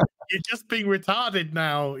 You're just being retarded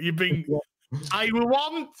now. You're being. I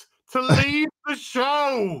want to leave the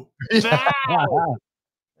show now.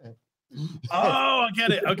 Oh, I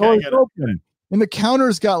get it. Okay, I get it. And the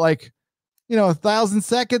counter's got like, 1,000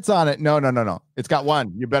 seconds on it. No. It's got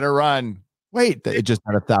one. You better run. Wait, it just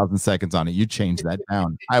had 1,000 seconds on it. You change that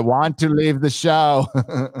down. I want to leave the show.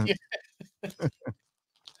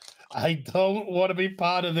 I don't want to be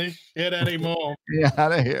part of this shit anymore. Get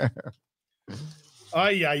out of here.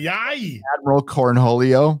 Ay. Admiral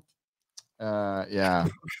Cornholio. Yeah.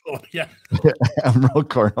 Yeah. Admiral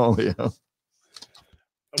Cornholio.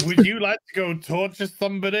 Would you like to go torture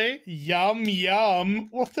somebody? Yum, yum.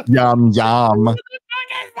 What the yum, yum. What the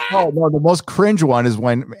fuck is that? Oh, no, the most cringe one is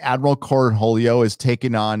when Admiral Cornholio is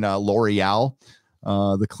taking on L'Oreal,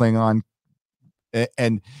 the Klingon.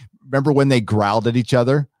 And remember when they growled at each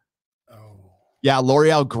other? Oh. Yeah,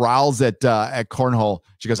 L'Oreal growls at Cornhole.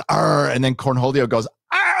 She goes, "Arr," and then Cornholio goes,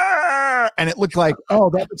 "Arr," and it looked like, that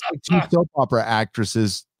was like two soap opera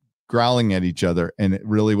actresses growling at each other, and it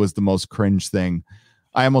really was the most cringe thing.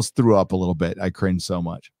 I almost threw up a little bit. I cringed so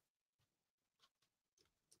much.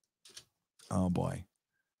 Oh boy.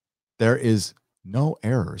 There is no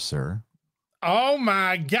error, sir. Oh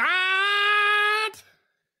my God.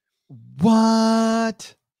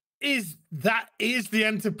 What? Is the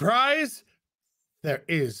Enterprise? There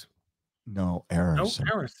is no error. No sir.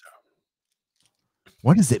 error, sir.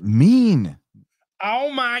 What does it mean?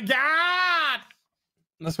 Oh my God.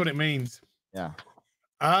 That's what it means. Yeah.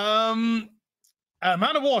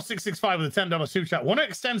 Man of War 665 with a $10 super chat. Want to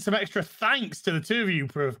extend some extra thanks to the two of you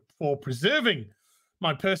for preserving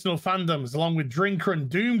my personal fandoms along with Drinker and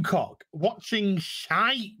Doomcock, watching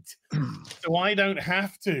shite so I don't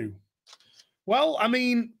have to. Well, I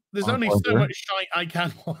mean, there's only so much shite I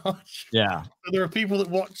can watch. Yeah. So there are people that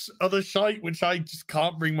watch other shite, which I just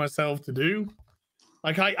can't bring myself to do.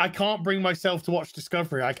 Like, I can't bring myself to watch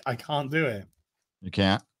Discovery. I can't do it. You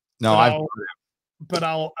can't? No, I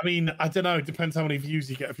mean, I don't know. It depends how many views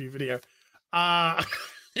you get for your video. I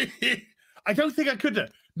don't think I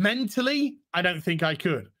could. Mentally, I don't think I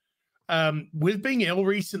could. With being ill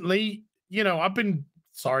recently, I've been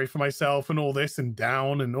sorry for myself and all this and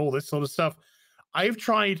down and all this sort of stuff. I've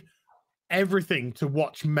tried everything to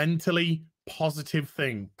watch mentally positive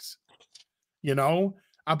things.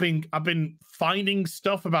 I've been finding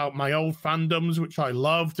stuff about my old fandoms, which I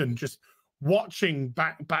loved, and just watching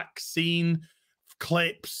back scene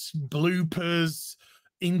clips, bloopers,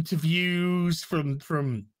 interviews from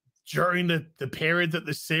during the period that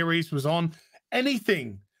the series was on,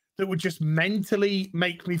 anything that would just mentally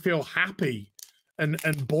make me feel happy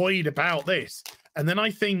and buoyed about this. And then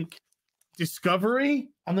I think Discovery,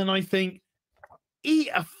 and then I think eat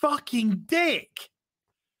a fucking dick.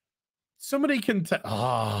 Somebody can tell.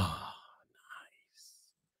 Oh,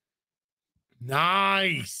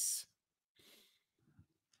 nice.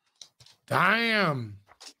 Damn.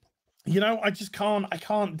 I just can't. I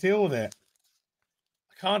can't deal with it.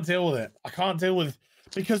 I can't deal with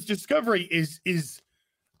because Discovery is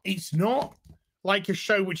it's not like a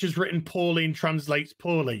show which is written poorly and translates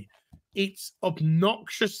poorly. It's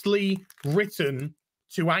obnoxiously written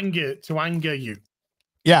to anger you.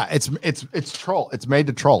 Yeah, it's troll. It's made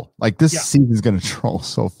to troll. Like this season's gonna troll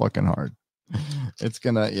so fucking hard. It's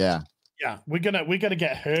gonna, yeah. We're gonna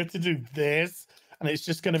get her to do this, and it's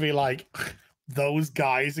just gonna be like those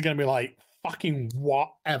guys are gonna be like fucking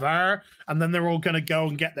whatever, and then they're all gonna go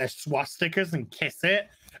and get their swastikas and kiss it,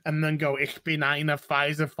 and then go ich bin eine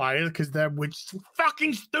Pfizer fire because they're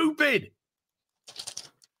fucking stupid.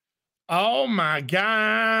 Oh my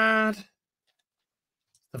God,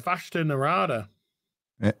 the Vashta Narada.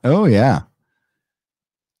 Oh yeah,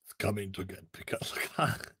 it's coming to get picked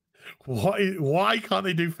up. Why can't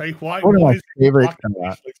they do fake? Why? One of my favorite.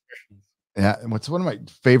 Yeah, what's one of my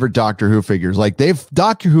favorite Doctor Who figures? Like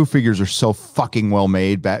Doctor Who figures are so fucking well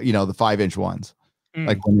made. The 5-inch ones,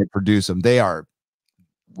 like when they produce them, they are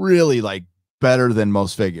really like better than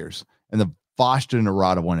most figures. And the Vashta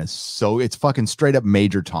Narada one is it's fucking straight up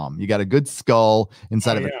Major Tom. You got a good skull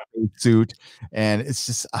inside of a suit, and it's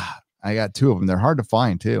just I got two of them. They're hard to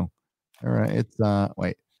find too. All right, it's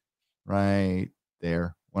wait, right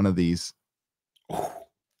there, one of these.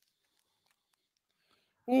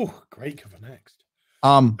 Oh, great cover next.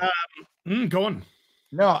 Go on.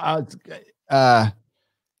 No,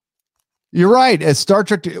 you're right. As Star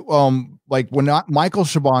Trek, like when Michael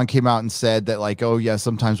Chabon came out and said that, like, oh yeah,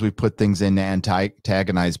 sometimes we put things in to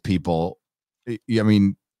antagonize people. I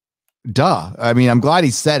mean, duh. I mean, I'm glad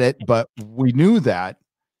he said it, but we knew that.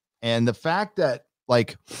 And the fact that a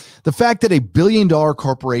 $1 billion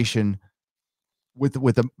corporation with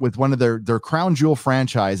one of their crown jewel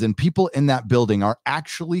franchise and people in that building are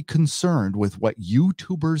actually concerned with what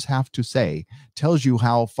YouTubers have to say tells you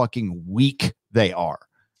how fucking weak they are.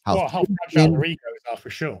 How fragile their egos are, for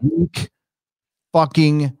sure. Weak,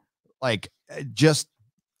 fucking, like, just,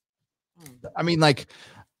 I mean, like,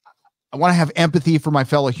 I want to have empathy for my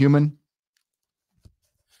fellow human,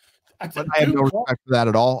 but I have no respect for that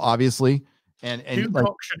at all, obviously. And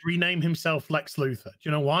Dewcock should rename himself Lex Luthor. Do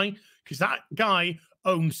you know why? Because that guy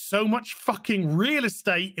owns so much fucking real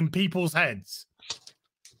estate in people's heads.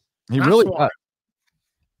 That's really does.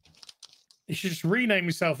 He should just rename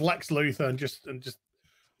himself Lex Luthor and just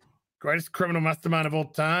greatest criminal mastermind of all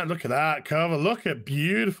time. Look at that cover. Look at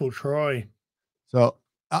beautiful Troy. So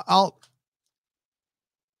I'll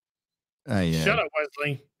yeah. Shut up,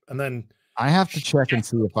 Wesley. And then I have to check and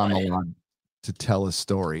see if I'm allowed to tell a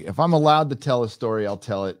story. If I'm allowed to tell a story, I'll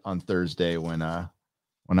tell it on Thursday when I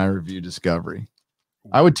review Discovery.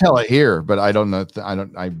 I would tell it here, but I don't know.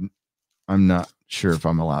 I'm not sure if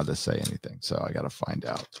I'm allowed to say anything. So I got to find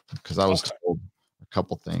out, because I was told a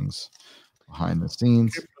couple things behind the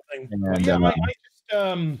scenes. And, I just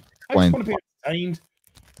want to be entertained.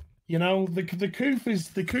 You know, the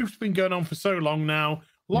coop's been going on for so long now.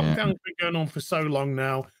 Lockdown's been going on for so long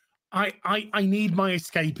now. I need my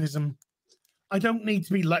escapism. I don't need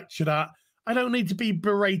to be lectured at. I don't need to be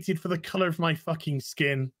berated for the color of my fucking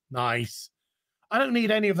skin. Nice. I don't need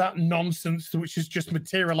any of that nonsense which has just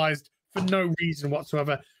materialized for no reason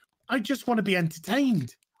whatsoever. I just want to be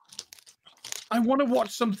entertained. I want to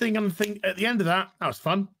watch something and think at the end of that was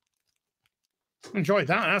fun. Enjoyed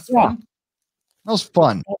that. That's fun. That was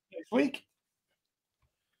fun. Next week.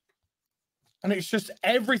 And it's just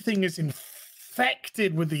everything is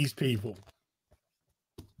infected with these people.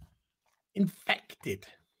 Infected.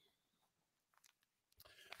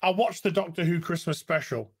 I'll watch the Doctor Who Christmas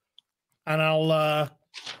special, and I'll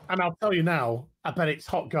tell you now, I bet it's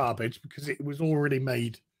hot garbage because it was already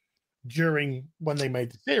made during when they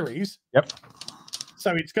made the series. Yep.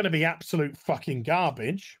 So it's going to be absolute fucking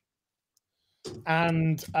garbage.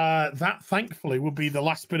 And that, thankfully, will be the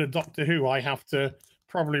last bit of Doctor Who I have to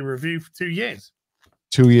probably review for 2 years.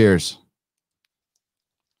 2 years.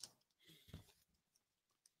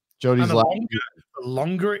 Jody's the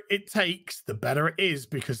longer it takes, the better it is,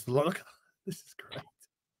 because look, this is great.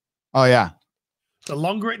 Oh yeah. The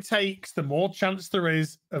longer it takes, the more chance there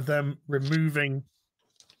is of them removing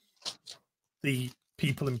the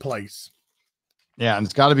people in place. Yeah, and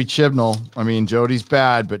it's got to be Chibnall. I mean, Jody's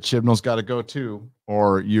bad, but Chibnall's got to go too,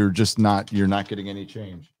 or you're not getting any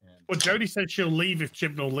change. Well, Jody said she'll leave if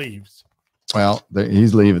Chibnall leaves. Well,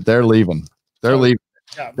 he's leaving. They're leaving. Leaving.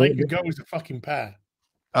 Yeah, they could go as a fucking pair.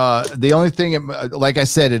 The only thing, like I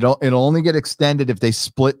said, it'll only get extended if they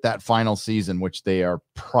split that final season, which they are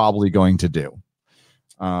probably going to do.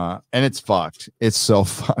 And it's fucked. It's so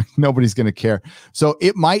fucked. Nobody's going to care. So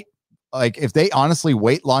it might, like, if they honestly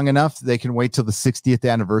wait long enough, they can wait till the 60th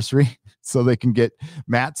anniversary so they can get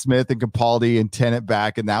Matt Smith and Capaldi and Tennant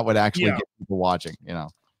back. And that would actually get people watching, you know.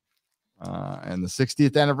 And the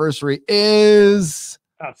 60th anniversary is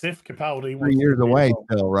that's if Capaldi 3 years away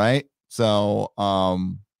still, right? So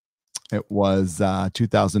it was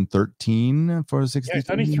 2013 for 60. Yeah, it's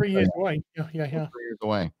only 3 years away. Yeah. 3 years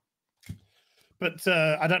away. But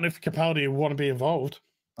I don't know if Capaldi would want to be involved.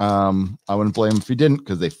 I wouldn't blame him if he didn't,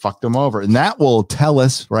 because they fucked him over. And that will tell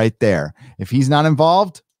us right there. If he's not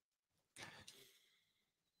involved,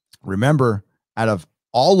 remember, out of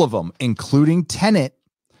all of them, including Tennant,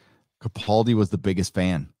 Capaldi was the biggest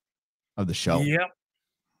fan of the show. Yep.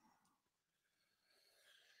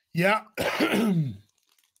 Yeah.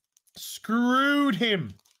 Screwed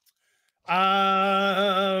him.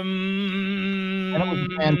 Tennant was a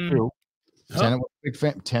fan too.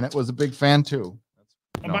 Tennant was a big fan too.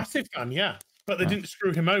 A massive fan, yeah. But they didn't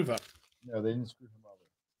screw him over. No, they didn't screw him over.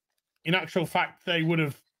 In actual fact, they would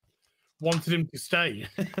have wanted him to stay.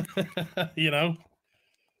 You know,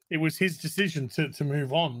 it was his decision to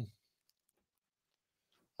move on.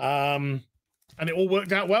 And it all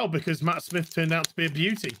worked out well because Matt Smith turned out to be a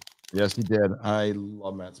beauty. Yes, he did. I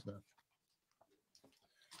love Matt Smith.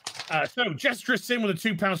 So, Jester Sim with a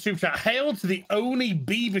 £2 super chat. Hail to the only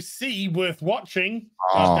B.B.C worth watching.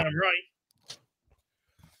 Oh. That's damn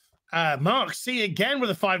Mark C again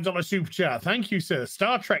with a $5 super chat. Thank you, sir.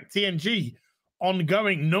 Star Trek TNG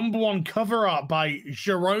ongoing #1 cover art by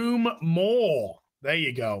Jerome Moore. There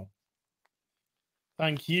you go.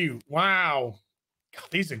 Thank you. Wow. God,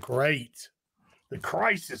 these are great. The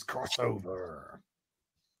Crisis crossover.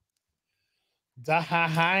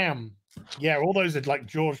 Dahaham. Yeah, all those are like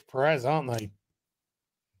George Perez, aren't they?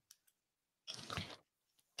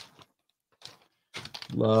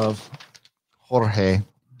 Love Jorge.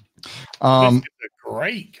 This is a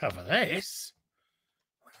great cover. This.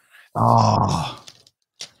 Oh.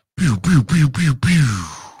 Pew, pew, pew, pew, pew.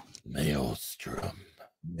 Maelstrom.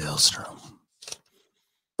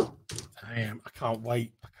 I can't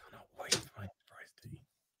wait. I cannot wait for my surprise tea.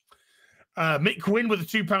 Mick Quinn with a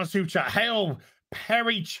 £2 super chat. Hail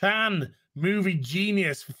Perry Chan, movie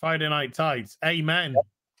genius for Friday Night Tights. Amen.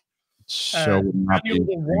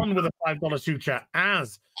 Daniel One with a $5 super chat.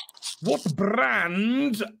 What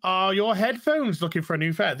brand are your headphones? Looking for a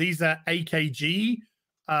new pair? These are AKG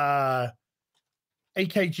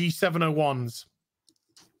 701s.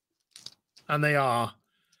 And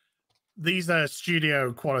these are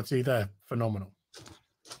studio quality. They're phenomenal.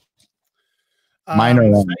 Mine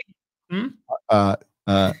are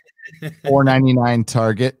 $4.99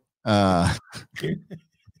 Target.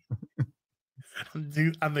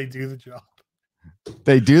 And they do the job.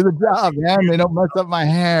 They do the job, man. They don't mess up my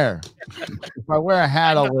hair. If I wear a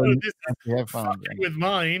hat, I'll wear headphones. With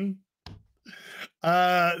mine.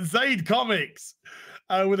 Zaid Comics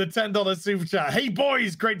with a $10 super chat. Hey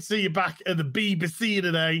boys, great to see you back at the B.B.C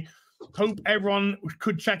today. Hope everyone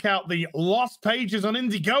could check out the Lost Pages on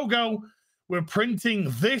Indiegogo. We're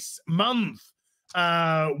printing this month.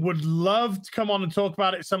 Would love to come on and talk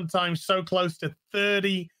about it sometime. So close to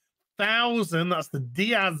 30,000. That's the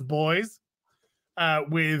Diaz boys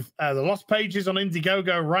with the Lost Pages on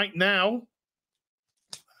Indiegogo right now.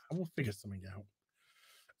 I will figure something out.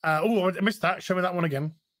 Oh, I missed that. Show me that one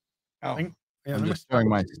again. Oh, yeah, I'm just showing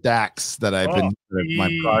my stacks that I've been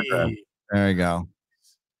my progress. There you go.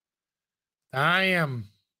 Damn.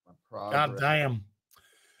 God damn.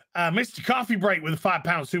 Mr. Coffee Break with a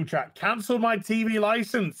 £5 super chat. Cancel my TV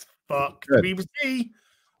license. Fuck the BBC.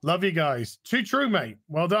 Love you guys. Too true, mate.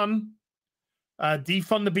 Well done.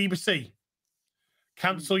 Defund the BBC.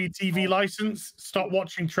 Cancel your TV license. Stop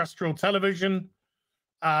watching terrestrial television.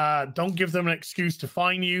 Don't give them an excuse to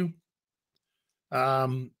fine you.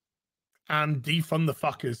 And defund the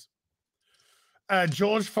fuckers.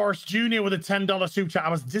 George Forrest Jr. with a $10 super chat. I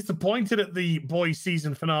was disappointed at the Boys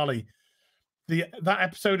season finale. That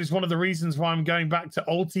episode is one of the reasons why I'm going back to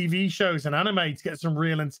old TV shows and anime to get some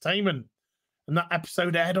real entertainment. And that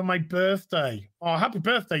episode aired on my birthday. Oh, happy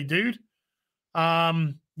birthday, dude.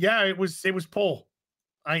 Yeah, it was poor.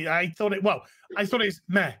 I thought it's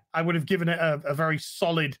meh. I would have given it a very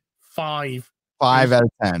solid 5. 5 out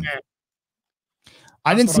of 10. Yeah.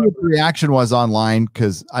 I didn't see what the reaction was online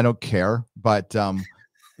because I don't care. But were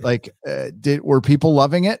people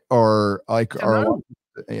loving it or like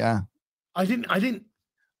yeah? I didn't. I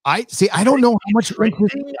don't know how much. I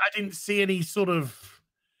didn't see any sort of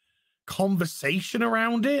conversation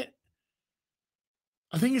around it.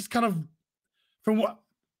 I think it's kind of from what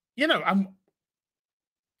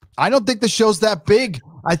I don't think the show's that big.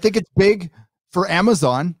 I think it's big for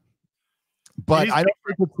Amazon, but I don't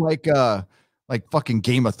think it's like fucking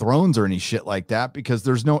Game of Thrones or any shit like that because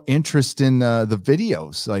there's no interest in the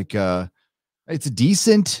videos. Like it's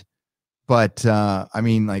decent, but I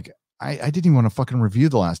mean, like I didn't even want to fucking review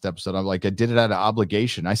the last episode. I did it out of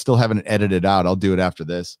obligation. I still haven't edited it out. I'll do it after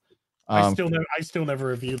this. I still never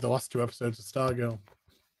reviewed the last 2 episodes of Stargirl.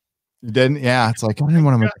 You didn't? Yeah, it's like I don't even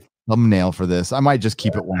want to make a thumbnail for this. I might just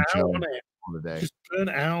keep it one show today. Just burn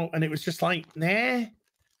out, and it was just like, nah.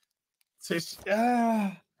 This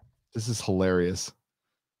is hilarious.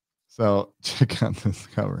 So check out this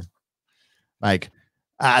cover. Like,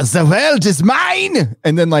 the world is mine,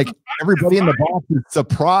 and then like everybody in the box is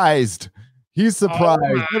surprised. He's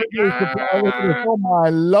surprised. Oh my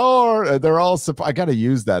lord! They're all surprised. I gotta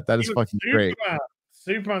use that. That is fucking great.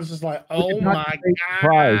 Superman's just like, oh my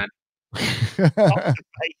god.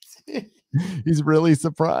 He's really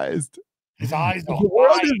surprised. His eyes are the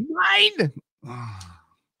world is mine.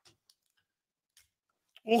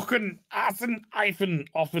 Offen, offen.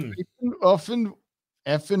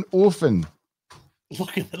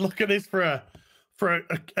 Look at this for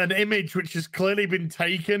an image which has clearly been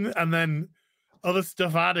taken and then other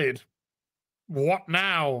stuff added. What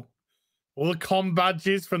now? All the comm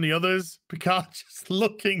badges from the others. Picard just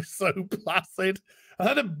looking so placid. I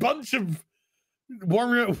had a bunch of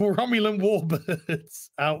Romulan warbirds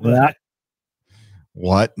out there. Yeah.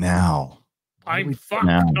 What now? I'm fucked,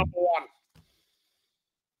 number one.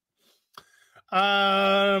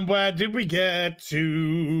 Where did we get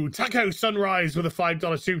to? Taco Sunrise with a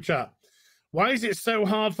 $5 super chat. Why is it so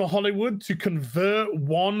hard for Hollywood to convert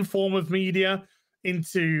one form of media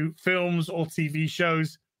into films or TV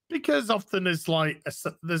shows? Because often there's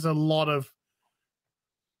a lot of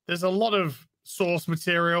source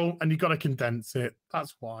material, and you've got to condense it.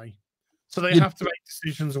 That's why. So they have to make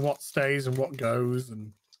decisions on what stays and what goes.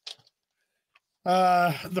 And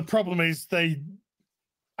the problem is I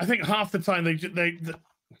think half the time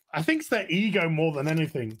I think it's their ego more than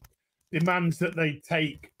anything demands that they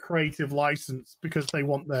take creative license because they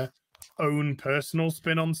want their own personal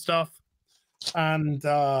spin on stuff. And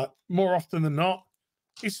more often than not,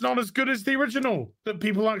 it's not as good as the original that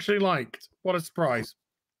people actually liked. What a surprise.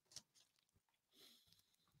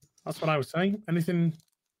 That's what I was saying. Anything?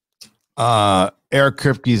 Eric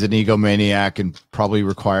Kripke's an egomaniac and probably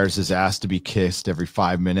requires his ass to be kissed every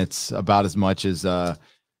 5 minutes, about as much as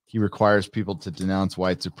he requires people to denounce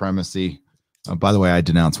white supremacy. By the way, I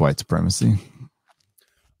denounce white supremacy.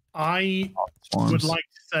 I would like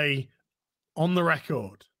to say on the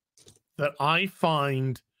record that I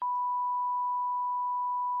find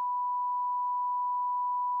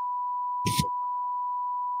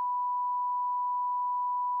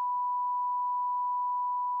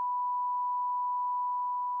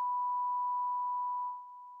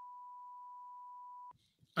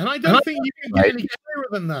and I don't think you can get any clearer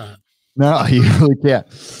than that. No, you really can't.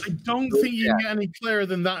 I don't think you can get any clearer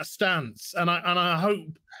than that stance. And I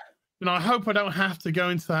hope, I hope I don't have to go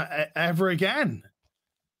into that ever again.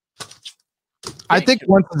 I think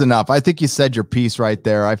once is enough. I think you said your piece right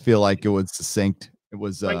there. I feel like it was succinct. It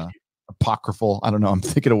was apocryphal. I don't know. I'm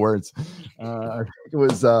thinking of words. I think it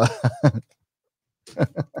was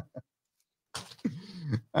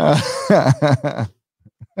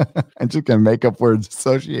I'm just gonna make up words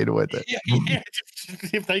associated with it. Yeah.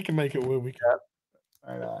 If they can make it work, we can.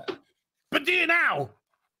 Why not? But do you now?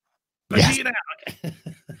 Do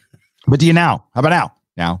you now? How about now?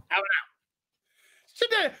 Now.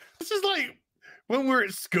 This is like when we're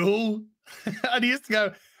at school and he used to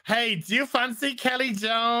go, "Hey, do you fancy Kelly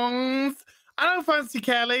Jones? I don't fancy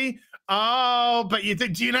Kelly. Oh, but you do.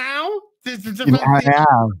 Do you now?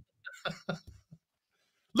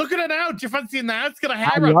 Look at her now. Do you fancy her now? It's got a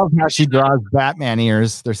hair. I love how she draws Batman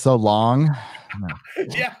ears. They're so long.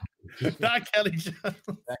 Yeah, that Kelly Jones.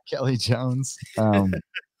 That Kelly Jones.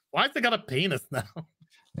 Why has they got a penis now?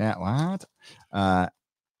 Yeah, what?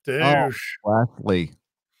 Douche. Oh, Wesley.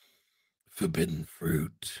 Forbidden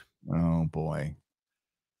fruit. Oh boy.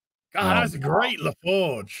 God, that's a great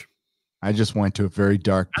LaForge. I just went to a very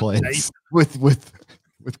dark place with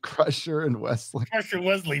Crusher and Wesley. Crusher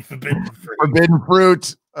Wesley, forbidden fruit. Forbidden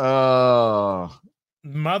fruit. Oh,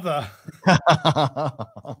 mother.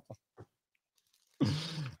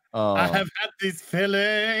 I have had these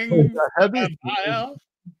feelings.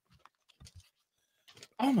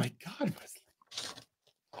 Oh my God, Wesley!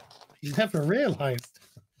 You never realized.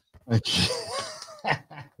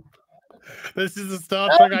 This is a Star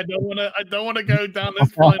Trek. I don't want to go down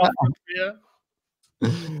this line of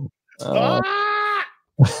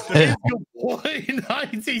There's your boy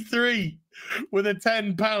 93 with a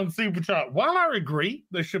 £10 super chat. While I agree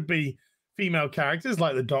there should be female characters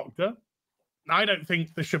like the Doctor, I don't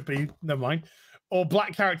think there should be. Never mind. Or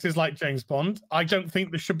black characters like James Bond. I don't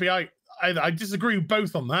think there should be. I disagree with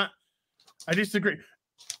both on that. I disagree,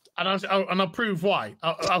 and I'll prove why.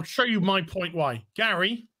 I'll show you my point why.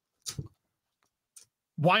 Gary,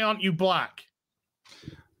 why aren't you black?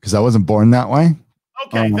 Because I wasn't born that way.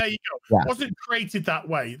 Okay, there you go. Yeah. It wasn't created that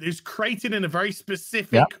way. It was created in a very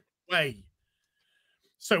specific way.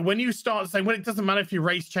 So when you start saying, well, it doesn't matter if your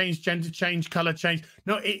race change, gender change, color change.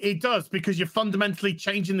 No, it does, because you're fundamentally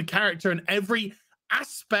changing the character and every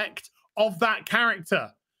aspect of that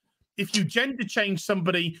character. If you gender change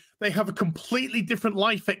somebody, they have a completely different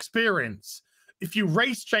life experience. If you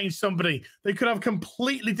race change somebody, they could have a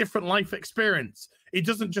completely different life experience. It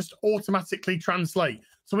doesn't just automatically translate.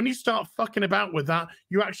 So when you start fucking about with that,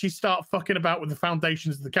 you actually start fucking about with the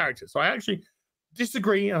foundations of the character. So I actually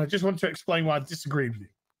disagree, and I just want to explain why I disagree with you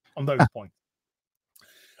on those points.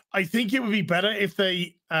 I think it would be better if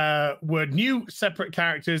they were new separate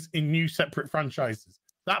characters in new separate franchises.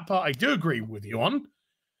 That part I do agree with you on.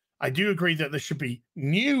 I do agree that there should be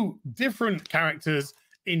new different characters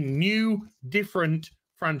in new different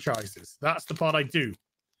franchises. That's the part I do.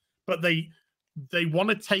 But they want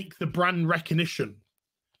to take the brand recognition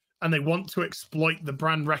and they want to exploit the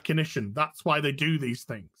brand recognition. That's why they do these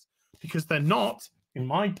things, because they're not, in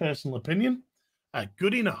my personal opinion,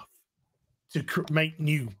 good enough to make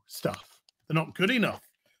new stuff. They're not good enough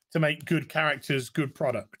to make good characters, good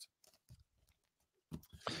product.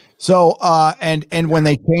 So, and when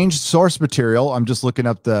they changed source material, I'm just looking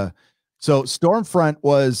up so Stormfront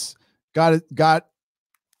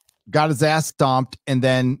got his ass stomped, and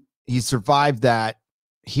then he survived that.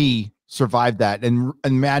 And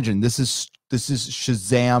imagine this is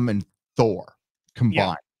Shazam and Thor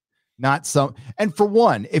combined, not some. And for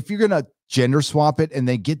one, if you're gonna gender swap it, and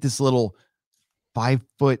they get this little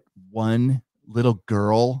 5'1" little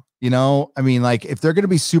girl, I mean, like, if they're gonna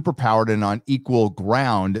be super powered and on equal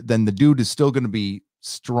ground, then the dude is still gonna be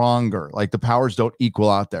stronger. Like, the powers don't equal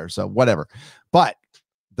out there, so whatever. But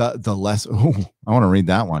the less, I want to read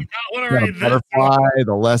that one. I want to read Butterfly,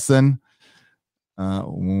 the lesson. That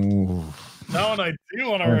one I do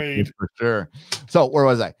want to read for sure. So where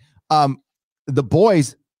was I? The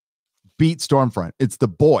boys beat Stormfront. It's the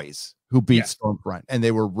boys who beat Stormfront, and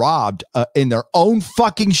they were robbed in their own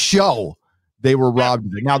fucking show. They were robbed.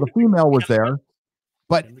 Now the female was there,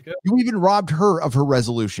 but you even robbed her of her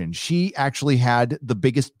resolution. She actually had the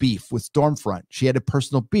biggest beef with Stormfront. She had a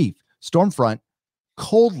personal beef. Stormfront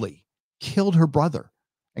coldly killed her brother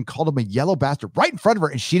and called him a yellow bastard right in front of her,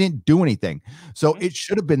 and she didn't do anything. So it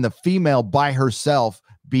should have been the female by herself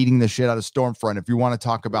beating the shit out of Stormfront. If you want to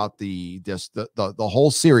talk about the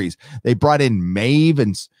whole series, they brought in Maeve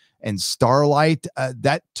and Starlight.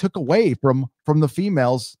 That took away from the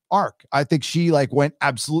female's arc. I think she went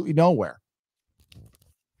absolutely nowhere.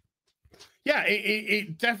 Yeah,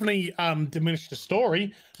 it definitely diminished the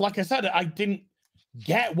story. Like I said, I didn't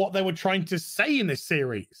get what they were trying to say in this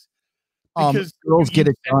series. Because girls get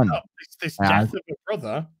it done. This death of a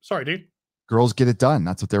brother. Sorry, dude. Girls get it done.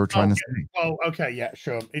 That's what they were trying to say. Oh, okay, yeah,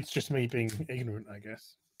 sure. It's just me being ignorant, I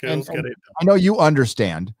guess. Girls get it done. I know you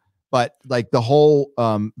understand, but the whole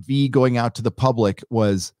V going out to the public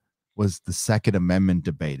was the Second Amendment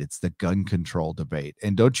debate. It's the gun control debate.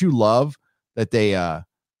 And don't you love that they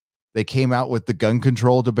came out with the gun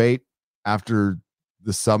control debate after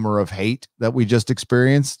the summer of hate that we just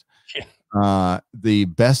experienced? Yeah. The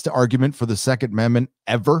best argument for the Second Amendment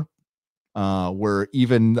ever, where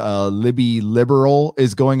even Libby Liberal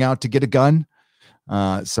is going out to get a gun.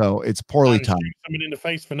 So it's poorly timed. Someone in the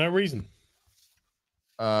face for no reason.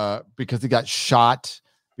 Because he got shot,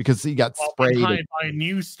 because he got sprayed. Hired by a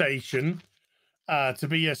news station to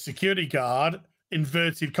be a security guard,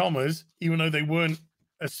 inverted commas, even though they weren't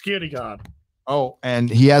a security guard. Oh, and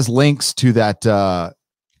he has links to that.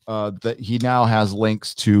 That he now has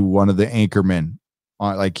links to one of the anchormen.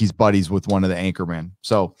 He's buddies with one of the anchormen.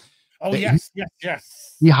 So, yes.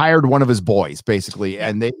 He hired one of his boys basically,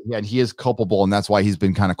 and he is culpable, and that's why he's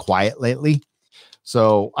been kind of quiet lately.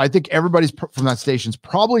 So I think everybody's from that station's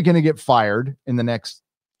probably going to get fired in the next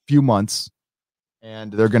few months,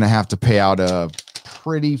 and they're going to have to pay out a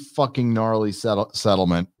pretty fucking gnarly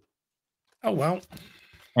settlement. Oh, well.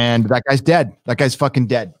 And that guy's dead. That guy's fucking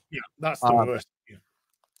dead. Yeah, that's the worst. Yeah.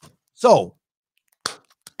 So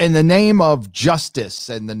in the name of justice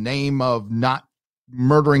and the name of not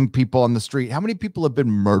murdering people on the street, how many people have been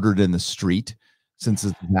murdered in the street since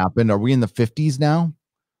this happened? Are we in the 50s now?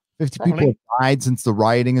 50 Probably. People have died since the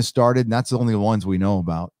rioting has started, and that's the only ones we know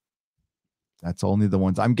about. That's only the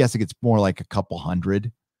ones. I'm guessing it's more like a couple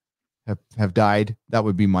hundred have died. That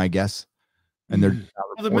would be my guess. And they're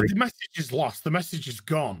the message is lost. The message is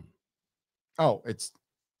gone. Oh, it's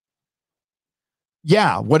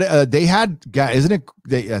what they had, guys, isn't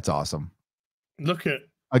it? That's awesome. Look at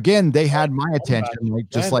again, they had my attention,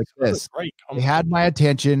 just like this. They had my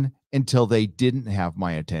attention until they didn't have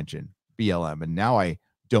my attention. BLM, and now I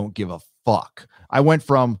don't give a fuck. I went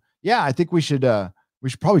from I think we should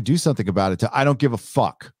probably do something about it to I don't give a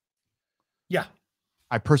fuck. Yeah.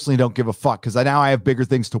 I personally don't give a fuck because now I have bigger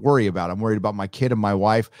things to worry about. I'm worried about my kid and my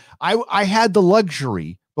wife. I had the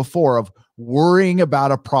luxury before of worrying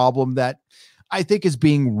about a problem that I think is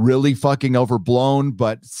being really fucking overblown,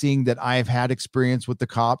 but seeing that I've had experience with the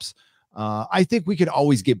cops, I think we could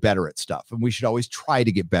always get better at stuff, and we should always try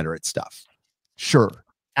to get better at stuff. Sure.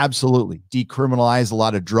 Absolutely. Decriminalize a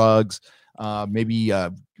lot of drugs, maybe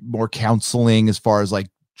more counseling as far as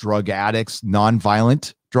drug addicts,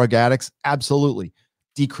 non-violent drug addicts. Absolutely.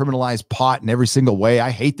 Decriminalize pot in every single way. I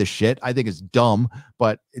hate the shit. I think it's dumb,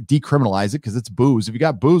 but decriminalize it because it's booze. If you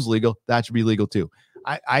got booze legal, that should be legal too.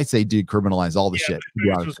 I say decriminalize all the shit.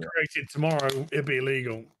 If booze was created tomorrow, it'd be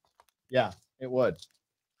illegal. Yeah, it would.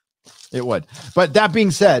 It would. But that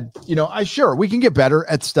being said, we can get better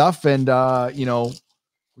at stuff, and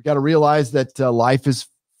we got to realize that life is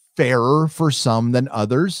fairer for some than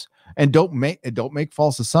others, and don't make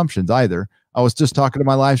false assumptions either. I was just talking to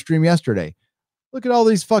my live stream yesterday. Look at all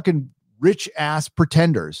these fucking rich ass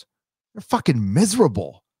pretenders. They're fucking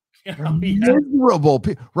miserable. Yeah. Miserable.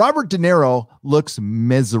 Robert De Niro looks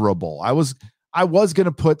miserable. I was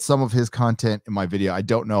gonna put some of his content in my video. I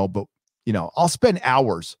don't know, but I'll spend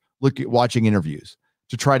hours watching interviews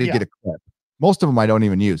to try to get a clip. Most of them I don't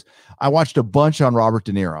even use. I watched a bunch on Robert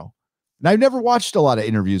De Niro, and I've never watched a lot of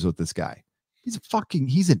interviews with this guy.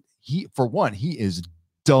 For one, he is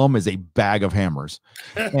dumb as a bag of hammers.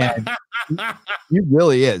 And he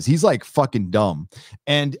really is. He's like fucking dumb.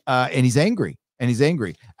 And he's angry.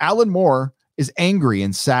 Alan Moore is angry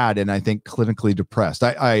and sad, and I think clinically depressed.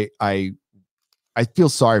 I feel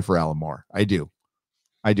sorry for Alan Moore. I do,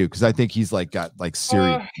 because I think he's got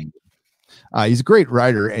serious. He's a great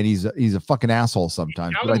writer, and he's a fucking asshole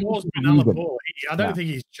sometimes. Alan Moore's been Alan Moore. I don't think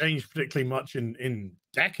he's changed particularly much in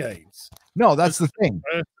decades. No, that's the thing.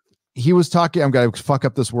 He was talking, I'm going to fuck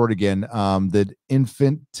up this word again, the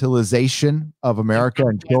infantilization of America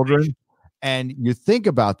and children. And you think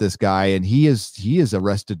about this guy, and he is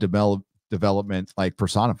Arrested Development like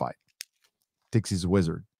personified. Thinks he's a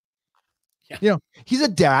wizard. Yeah. He's a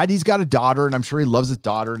dad. He's got a daughter, and I'm sure he loves his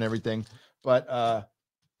daughter and everything. But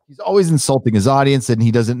he's always insulting his audience, and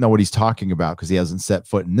he doesn't know what he's talking about because he hasn't set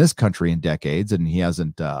foot in this country in decades, and he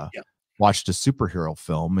hasn't watched a superhero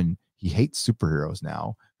film, and he hates superheroes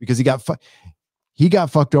now because he got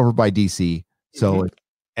fucked over by DC. So it's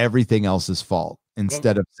everything else's fault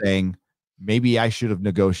instead of saying, maybe I should have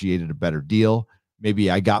negotiated a better deal. Maybe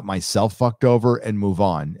I got myself fucked over and move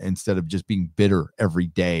on instead of just being bitter every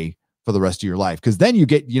day for the rest of your life. Because then you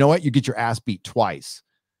get your ass beat twice.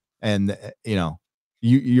 And,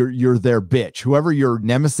 you're their bitch. Whoever your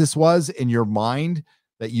nemesis was in your mind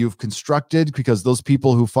that you've constructed, because those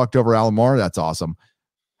people who fucked over Alan Moore, that's awesome,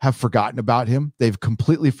 have forgotten about him. They've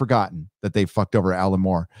completely forgotten that they fucked over Alan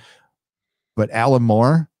Moore. But Alan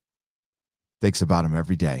Moore thinks about him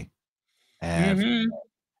every day. And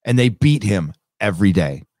they beat him every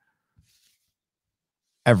day.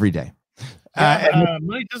 Money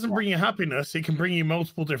doesn't bring you happiness. It can bring you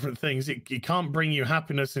multiple different things. It can't bring you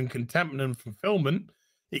happiness and contentment and fulfillment.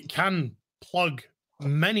 It can plug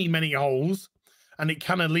many, many holes, and it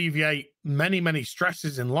can alleviate many, many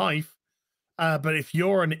stresses in life. But if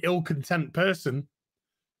you're an ill-content person,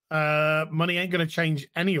 money ain't going to change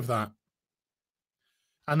any of that.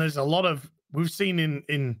 And there's we've seen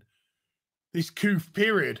in this coof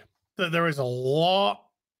period that there is a lot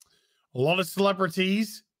of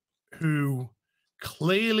celebrities who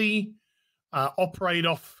clearly operate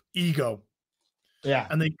off ego. Yeah.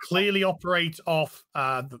 And they clearly operate off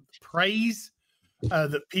the praise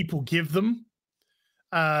that people give them,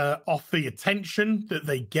 off the attention that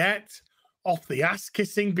they get, off the ass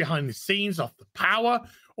kissing behind the scenes, off the power,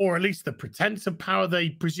 or at least the pretense of power they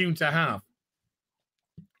presume to have.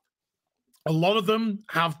 A lot of them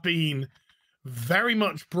have been very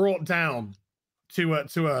much brought down to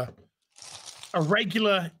a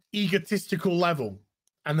regular egotistical level,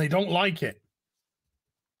 and they don't like it.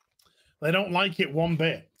 They don't like it one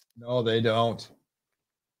bit. No, they don't.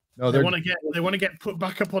 No, they want to get put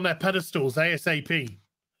back up on their pedestals ASAP.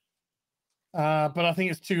 But I think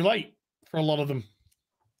it's too late for a lot of them.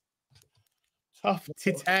 Tough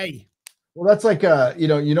titty. Well, that's like you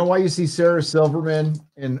know why you see Sarah Silverman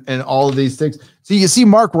and all of these things. See, you see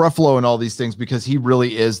Mark Ruffalo and all these things because he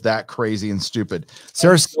really is that crazy and stupid.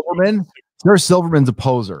 Sarah Silverman's a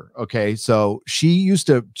poser. Okay, so she used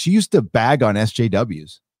to bag on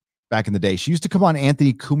SJWs back in the day. She used to come on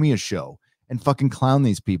Anthony Cumia's show and fucking clown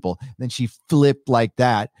these people. And then she flipped like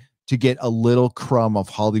that to get a little crumb of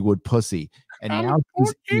Hollywood pussy, and now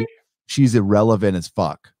she's irrelevant as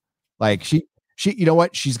fuck. Like she, you know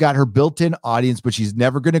what? She's got her built-in audience, but she's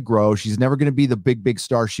never going to grow. She's never going to be the big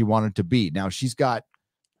star she wanted to be. Now she's got,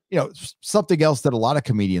 something else that a lot of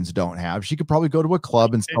comedians don't have. She could probably go to a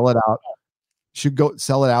club and sell it out. Should go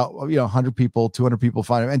sell it out. 100 people, 200 people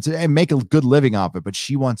find it and make a good living off it. But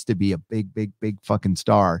she wants to be a big fucking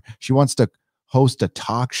star. She wants to host a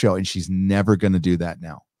talk show, and she's never going to do that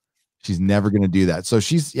now. She's never going to do that. So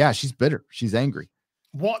she's bitter. She's angry.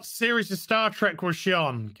 What series of Star Trek was she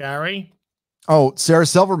on, Gary? Oh, Sarah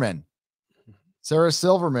Silverman. Sarah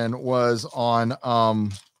Silverman was on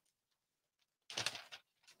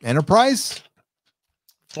Enterprise?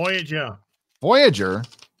 Voyager.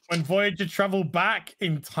 When Voyager traveled back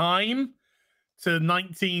in time to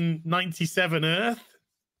 1997 Earth.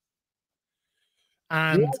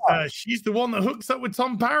 And she's the one that hooks up with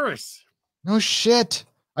Tom Paris. No shit.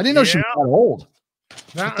 I didn't know she was that old.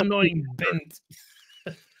 That annoying bent.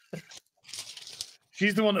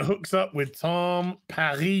 She's the one that hooks up with Tom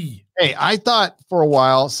Paris. Hey, I thought for a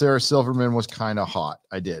while Sarah Silverman was kind of hot.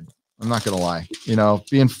 I did. I'm not going to lie.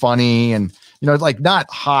 Being funny and like not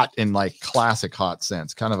hot in like classic hot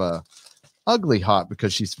sense, kind of a ugly hot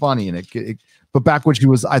because she's funny. And but back when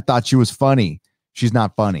I thought she was funny. She's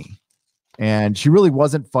not funny. And she really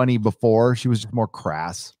wasn't funny before. She was just more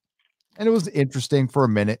crass. And it was interesting for a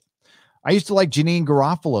minute. I used to like Janine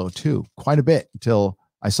Garofalo too, quite a bit until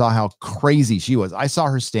I saw how crazy she was. I saw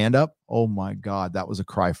her stand up. Oh my God, that was a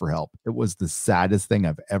cry for help. It was the saddest thing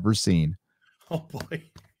I've ever seen. Oh boy.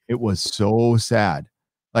 It was so sad.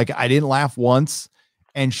 Like I didn't laugh once.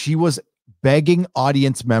 And she was begging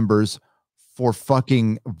audience members for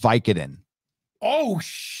fucking Vicodin. Oh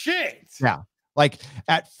shit. Yeah. Like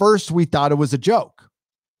at first we thought it was a joke.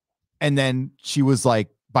 And then she was like,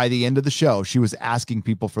 by the end of the show, she was asking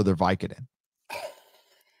people for their Vicodin.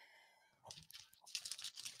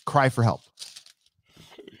 Cry for help.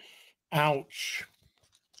 Ouch.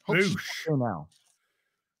 Boosh. Now.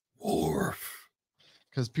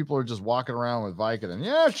 Because people are just walking around with Vicodin.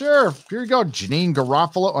 Yeah, sure. Here you go. Janine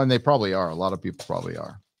Garofalo. And they probably are. A lot of people probably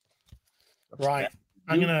are. Right.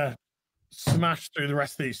 I'm going to smash through the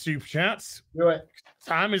rest of these super chats. Do it.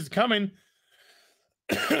 Time is coming.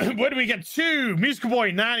 Where do we get to? Musical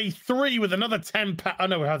Boy 93 with another 10 pound. Oh,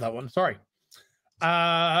 no, we have that one. Sorry.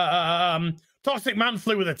 Toxic Man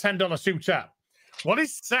Flu with a $10 super chat. What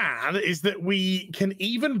is sad is that we can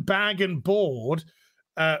even bag and board.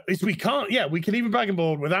 We can even bag and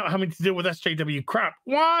board without having to deal with SJW crap.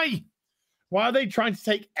 Why? Why are they trying to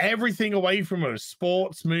take everything away from us?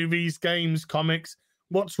 Sports, movies, games, comics.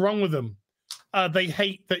 What's wrong with them? They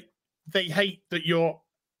hate that you're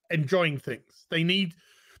enjoying things. They need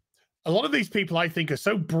a lot of these people, I think, are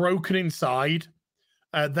so broken inside.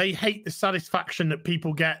 They hate the satisfaction that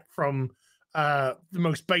people get from the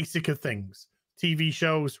most basic of things. TV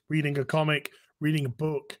shows, reading a comic, reading a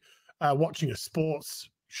book, watching a sports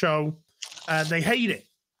show. They hate it.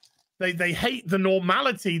 They hate the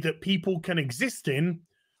normality that people can exist in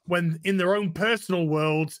when in their own personal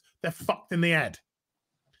worlds, they're fucked in the head.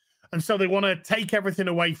 And so they want to take everything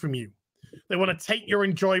away from you. They want to take your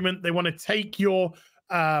enjoyment. They want to take your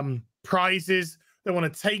prizes. They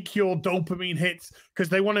want to take your dopamine hits because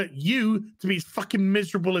they want you to be as fucking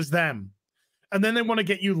miserable as them. And then they want to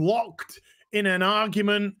get you locked in an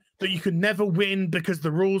argument that you could never win because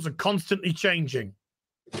the rules are constantly changing.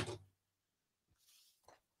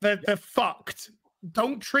 They're fucked.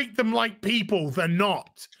 Don't treat them like people. They're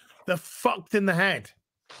not. They're fucked in the head.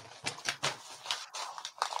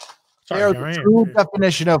 They're the true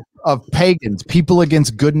definition of pagans, people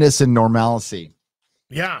against goodness and normalcy.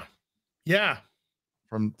 Yeah. Yeah.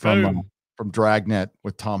 From Dragnet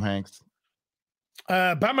with Tom Hanks.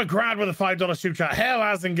 Bama Grad with a $5 super chat. Hail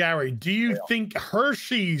Az and Gary. Do you think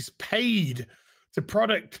Hershey's paid to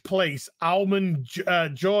product place Almond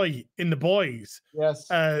Joy in the boys? Yes.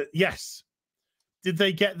 Yes. Did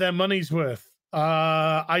they get their money's worth?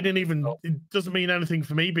 I didn't even. It doesn't mean anything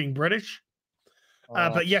for me being British.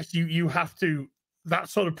 But yes, you have to. That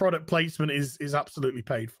sort of product placement is absolutely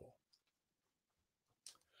paid for.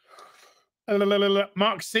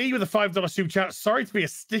 Mark C with a $5 super chat. Sorry to be a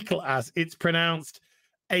stickle as it's pronounced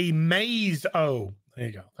a maze. Oh, there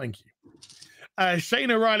you go. Thank you.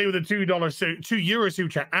 Shane O'Reilly with a €2 super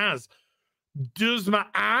chat. As does my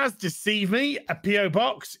as deceive me? A PO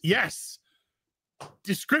box? Yes.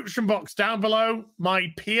 Description box down below.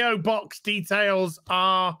 My PO box details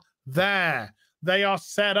are there. They are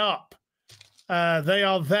set up. They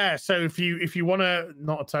are there. So if you want to,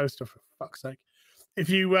 not a toaster for fuck's sake. If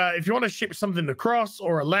you want to ship something across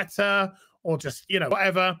or a letter or just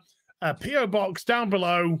whatever, PO box down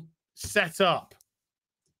below, set up.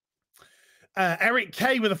 Eric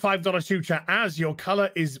K with a $5 super chat. As your color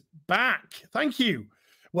is back. Thank you.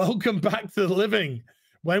 Welcome back to the living.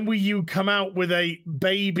 When will you come out with a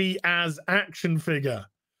baby as action figure?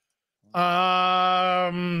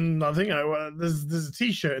 I think there's a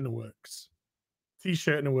t-shirt in the works.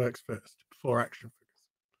 T-shirt in the works first before action figures.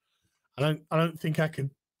 I don't think I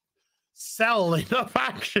can sell enough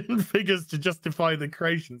action figures to justify the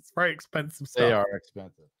creation. It's very expensive stuff. They are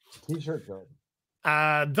expensive. T-shirt good.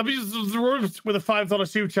 W with a $5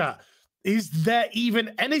 super chat. Is there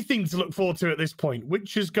even anything to look forward to at this point?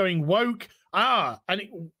 Which is going woke?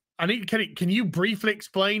 Can you briefly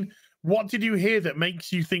explain? What did you hear that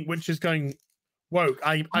makes you think which is going woke?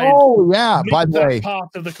 By the way,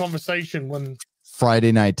 part of the conversation when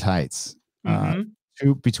Friday Night Tights,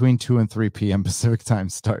 between 2 and 3 p.m. Pacific time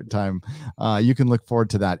start time. You can look forward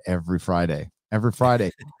to that every Friday.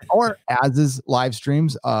 Or Az's live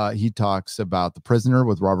streams. He talks about The Prisoner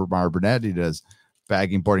with Robert Meyer Burnett. He does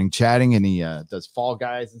bagging, boarding, chatting, and he does Fall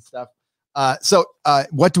Guys and stuff. So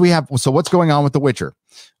what do we have? So what's going on with The Witcher?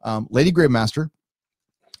 Lady Gravemaster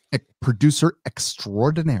producer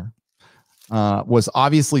extraordinaire, was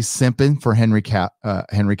obviously simping for Henry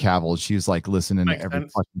Cavill. She was like listening to every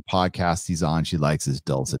fucking podcast he's on. She likes his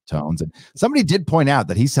dulcet tones. And somebody did point out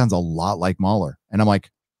that he sounds a lot like Mahler. And I'm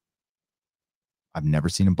like, I've never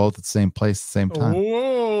seen them both at the same place at the same time.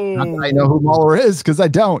 Not that I know who Mahler is, because I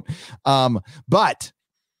don't. But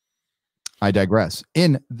I digress.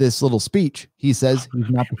 In this little speech, he says he's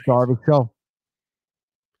not the star of the show.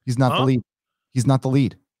 He's not the lead. He's not the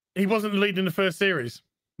lead. He wasn't the lead in the first series.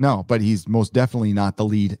 No, but he's most definitely not the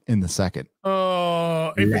lead in the second.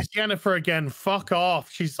 Oh, if it's Jennifer again, fuck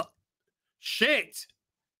off. She's shit.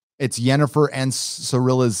 It's Yennefer and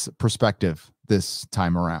Cirilla's perspective this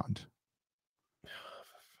time around.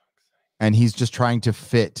 And he's just trying to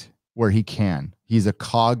fit where he can. He's a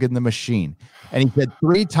cog in the machine. And he said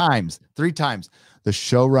three times, the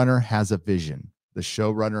showrunner has a vision. The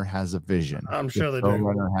showrunner has a vision. I'm sure the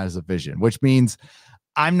showrunner has a vision, which means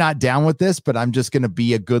I'm not down with this, but I'm just going to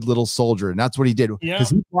be a good little soldier. And that's what he did.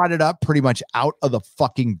 Because he brought it up pretty much out of the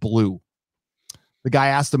fucking blue. The guy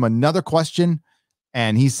asked him another question,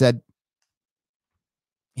 and he said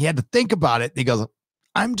he had to think about it. He goes,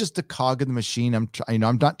 I'm just a cog in the machine.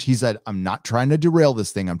 He said, I'm not trying to derail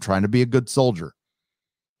this thing. I'm trying to be a good soldier.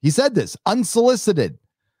 He said this unsolicited.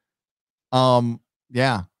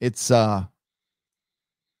 Yeah, it's I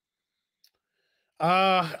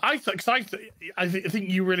think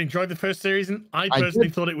you really enjoyed the first series, and I personally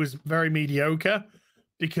thought it was very mediocre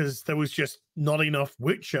because there was just not enough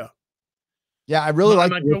Witcher. Yeah, I really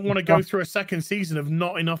like. And I don't want to go through a second season of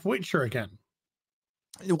not enough Witcher again.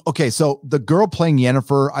 Okay, so the girl playing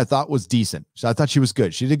Yennefer, I thought was decent. So I thought she was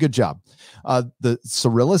good. She did a good job. The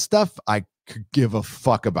Cirilla stuff, I could give a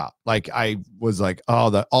fuck about. Like, I was like,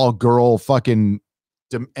 oh, the all girl fucking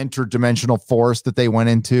interdimensional forest that they went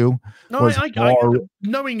into. No, I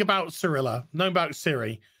knowing about Cirilla, knowing about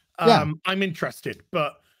Ciri, I'm interested,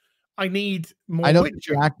 but I need more. I know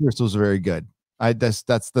Witcher. the actress was very good.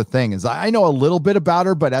 That's the thing, is I know a little bit about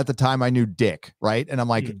her, but at the time I knew Dick, right? And I'm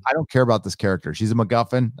like, I don't care about this character. She's a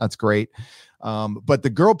MacGuffin. That's great. But the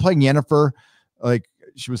girl playing Yennefer, like,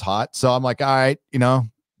 she was hot. So I'm like, all right,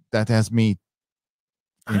 that has me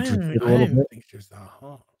interested a little bit. Think she was that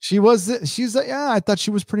hot. She's I thought she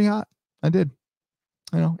was pretty hot. I did,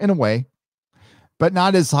 in a way, but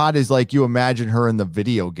not as hot as like you imagine her in the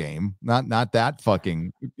video game. Not that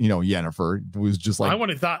fucking, Yennefer was just like, I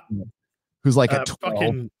wanted that. Who's like a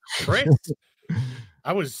fucking Triss.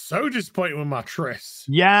 I was so disappointed with my Triss.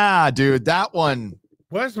 Yeah, dude, that one.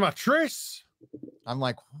 Where's my Triss? I'm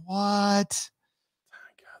like, what?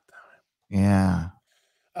 Yeah.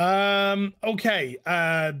 Okay.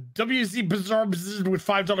 WC Bizarre with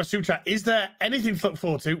 $5 super chat. Is there anything to look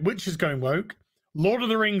forward to? Which is going woke? Lord of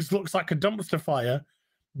the Rings looks like a dumpster fire.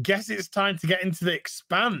 Guess it's time to get into the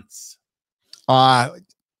Expanse. I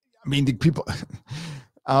mean, the people.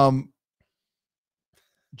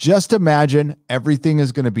 Just imagine everything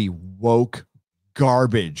is going to be woke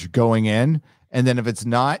garbage going in. And then if it's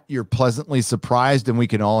not, you're pleasantly surprised and we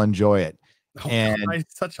can all enjoy it. Oh, and God,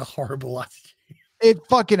 it's such a horrible attitude.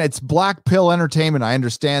 It's black pill entertainment. I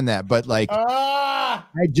understand that. But like, I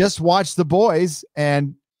just watched The Boys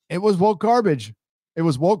and it was woke garbage. It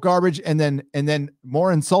was woke garbage. And then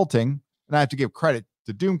more insulting. And I have to give credit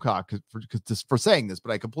to Doomcock for saying this,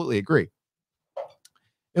 but I completely agree.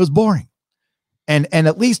 It was boring. And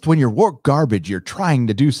at least when you're woke garbage, you're trying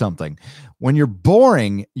to do something. When you're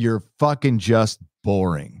boring, you're fucking just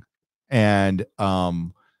boring. And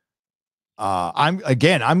I'm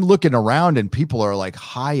looking around and people are like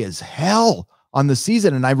high as hell on the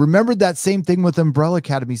season. And I remembered that same thing with Umbrella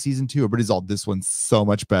Academy season 2. Everybody's all, this one's so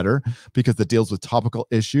much better because it deals with topical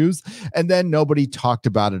issues. And then nobody talked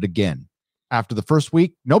about it again. After the first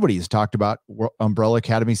week, nobody has talked about Umbrella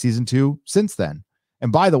Academy season 2 since then.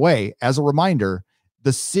 And by the way, as a reminder,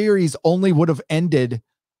 the series only would have ended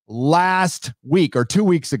last week or 2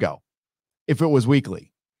 weeks ago if it was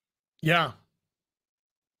weekly. Yeah.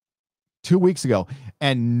 2 weeks ago.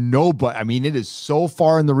 And nobody, I mean, it is so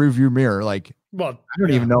far in the rearview mirror. Like, I don't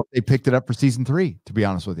even know if they picked it up for season 3, to be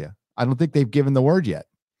honest with you. I don't think they've given the word yet.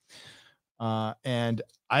 And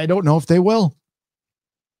I don't know if they will.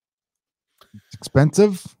 It's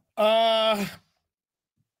expensive.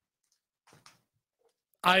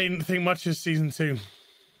 I didn't think much of season 2.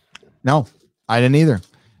 No, I didn't either.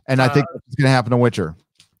 And I think it's going to happen to Witcher.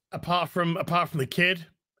 Apart from the kid,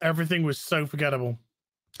 everything was so forgettable.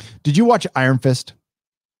 Did you watch Iron Fist?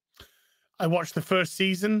 I watched the first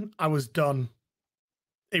season. I was done.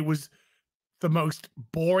 It was the most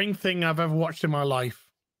boring thing I've ever watched in my life.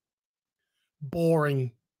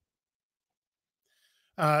 Boring.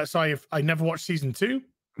 So I never watched season 2.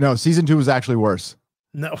 No, season 2 was actually worse.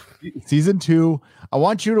 No. Season 2, I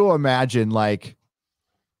want you to imagine like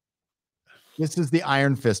this is the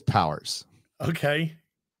Iron Fist powers. Okay.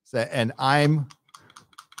 So, and I'm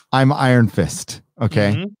Iron Fist.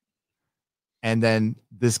 Okay. Mm-hmm. And then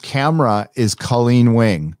this camera is Colleen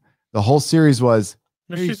Wing. The whole series was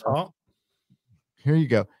She's hot. Here you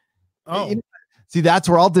go. Oh. See, that's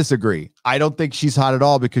where I'll disagree. I don't think she's hot at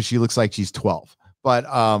all because she looks like she's 12. But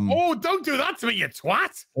oh, don't do that to me, you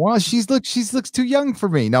twat. Well, she looks too young for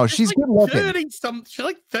me. No, she's like good looking. 30 something. She's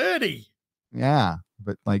like 30. Yeah,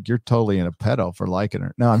 but like you're totally in a pedo for liking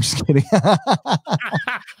her. No, I'm just kidding.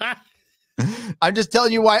 I'm just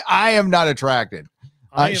telling you why I am not attracted.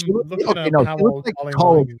 She looks like a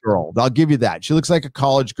college girl. I'll give you that. She looks like a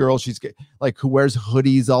college girl. She's like who wears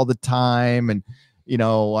hoodies all the time and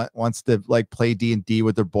wants to like play D&D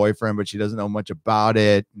with her boyfriend, but she doesn't know much about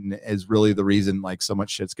it, and is really the reason like so much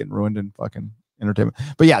shit's getting ruined in fucking entertainment.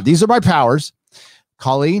 But yeah, these are my powers.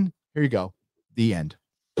 Colleen, here you go. The end.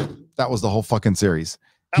 That was the whole fucking series.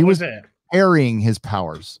 He was carrying his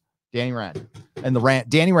powers. Danny Rand,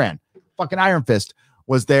 fucking Iron Fist,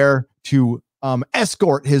 was there to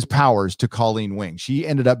escort his powers to Colleen Wing. She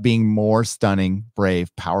ended up being more stunning,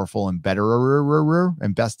 brave, powerful, and better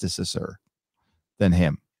and bestest than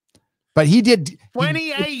him. But he did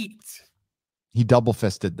 28. He double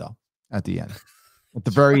fisted though at the end. At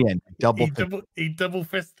the very end, he double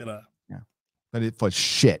fisted her. Yeah. But it was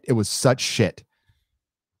shit. It was such shit.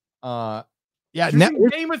 Yeah,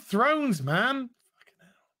 Game of Thrones, man.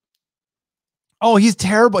 Oh, he's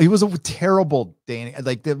terrible. He was a terrible Danny.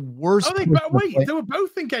 Like the worst. Oh, they were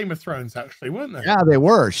both in Game of Thrones, actually, weren't they? Yeah, they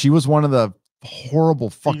were. She was one of the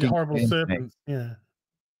horrible serpents. Yeah.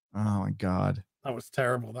 Oh my god, that was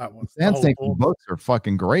terrible. That was. Sand Snake books are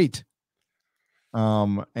fucking great.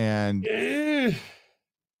 And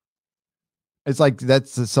it's like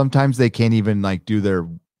sometimes they can't even like do their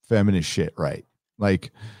feminist shit right.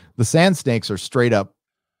 Like the Sand Snakes are straight up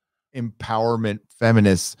empowerment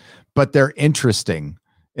feminists, but they're interesting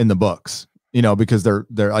in the books, because they're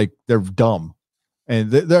dumb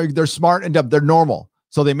and they're smart and dumb. They're normal,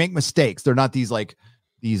 so they make mistakes. They're not these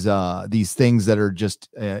things that are just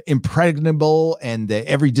impregnable and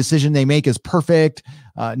every decision they make is perfect.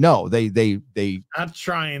 No, they I'd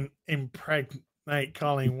try and impregnate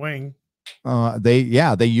Colleen Wing.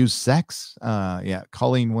 They use sex.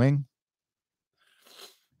 Colleen Wing.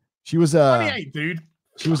 She was 28, dude.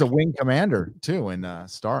 She was a wing commander too in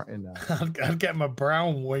Star. I'd get my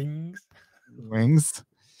brown wings.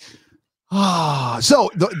 So that's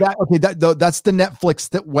the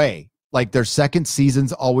Netflix way. Like their second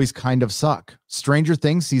seasons always kind of suck. Stranger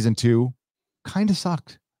Things season 2 kind of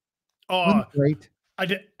sucked. Oh, great.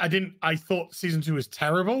 I thought season 2 was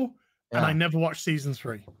terrible, and I never watched season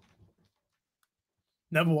 3.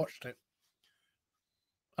 Never watched it.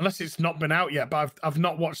 Unless it's not been out yet, but I've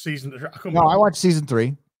not watched season 3. I watched season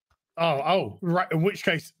 3. Oh, right. In which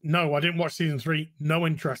case, no, I didn't watch season 3. No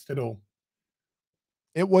interest at all.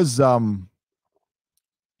 It was had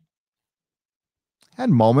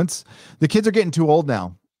moments. The kids are getting too old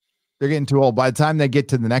now. They're getting too old. By the time they get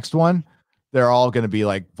to the next one, they're all going to be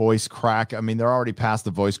like voice crack. I mean, they're already past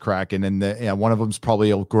the voice crack, and then one of them's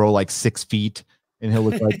probably will grow like 6 feet, and he'll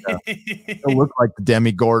look like the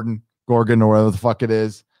Demi Gorgon or whatever the fuck it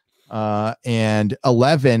is. And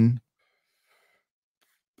 11.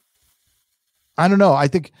 I don't know. I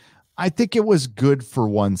think it was good for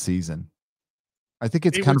one season. I think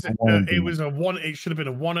it should have been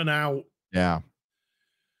a one and out. Yeah.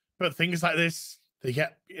 But things like this, they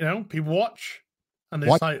get, people watch, and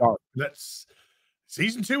it's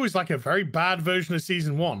season 2 is like a very bad version of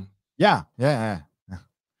season 1. Yeah. That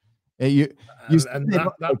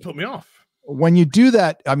put me off. When you do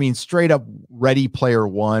that, I mean, straight up Ready Player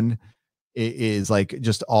One is like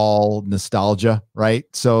just all nostalgia, right?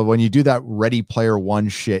 So when you do that Ready Player One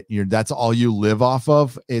shit, that's all you live off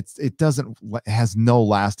of. It has no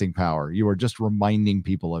lasting power. You are just reminding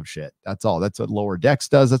people of shit. That's all. That's what Lower Decks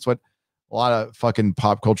does. That's what a lot of fucking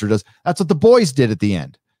pop culture does. That's what The Boys did at the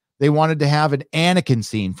end. They wanted to have an Anakin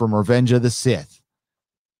scene from Revenge of the Sith.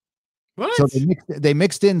 What? So they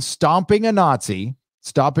mixed in stomping a Nazi.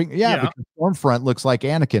 Because Stormfront looks like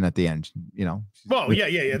Anakin at the end, Well,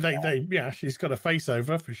 yeah. She's got a face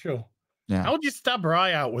over for sure. Yeah. How would you stab her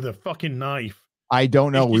eye out with a fucking knife? I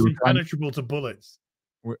don't know. She's impenetrable to bullets.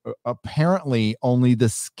 Apparently, only the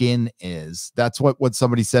skin is. That's what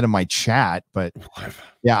somebody said in my chat. But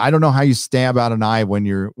yeah, I don't know how you stab out an eye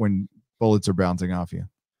when bullets are bouncing off you.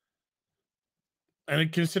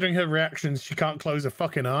 And considering her reactions, she can't close a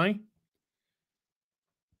fucking eye.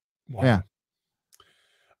 Wow. Yeah.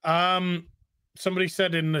 Somebody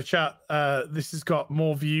said in the chat, this has got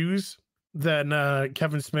more views than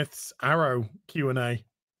Kevin Smith's Arrow Q&A.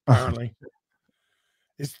 Apparently,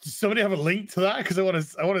 does somebody have a link to that? Because I want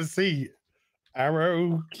to see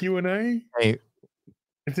Arrow Q&A. Hey,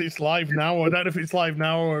 if it's live now, or I don't know if it's live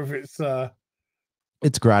now or if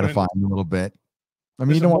it's gratifying a little bit. I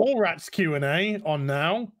mean, you know, Mallrats Q&A on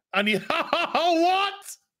now, and you what?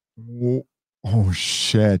 Oh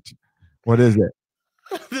shit! What is it?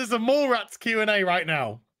 There's a Mallrats Q&A right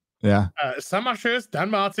now. Yeah. Sam Ashurst, Dan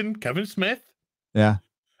Martin, Kevin Smith. Yeah.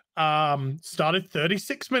 Started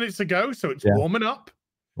 36 minutes ago, so it's warming up.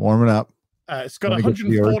 Warming up. It's got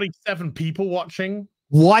 147 people watching.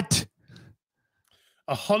 What?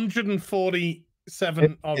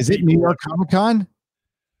 147. Is it New York Comic Con?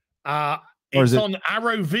 It's on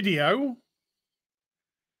Arrow Video.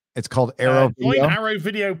 It's called Arrow Video. Join Arrow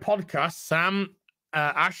Video podcast. Sam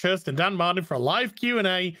Ashurst and Dan Martin for a live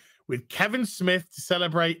Q&A with Kevin Smith to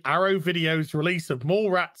celebrate Arrow Video's release of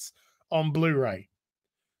Mallrats on Blu-ray.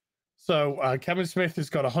 So Kevin Smith has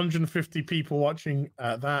got 150 people watching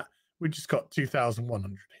that. We just got 2,100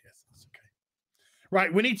 here. So that's okay.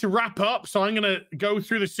 Right, we need to wrap up. So I'm going to go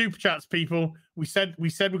through the super chats, people. We said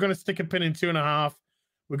we're going to stick a pin in 2.5.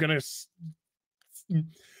 We're going to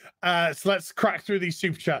so let's crack through these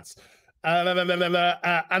super chats. Antonio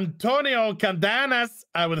Candanas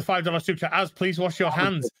with a $5 super chat. Please wash your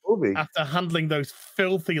hands after handling those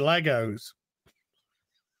filthy Legos.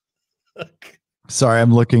 Sorry,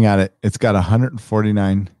 I'm looking at it. It's got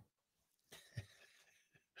 149.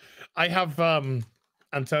 I have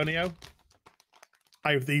Antonio.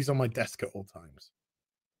 I have these on my desk at all times.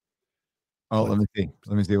 Oh, let me see.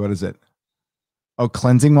 Let me see. What is it? Oh,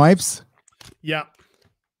 cleansing wipes? Yeah.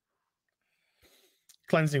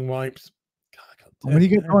 Cleansing wipes. God, what do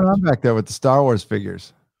you got going on back there with the Star Wars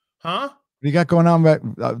figures? Huh? What do you got going on back?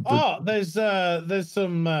 There's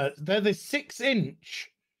some they're the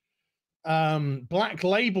 6-inch black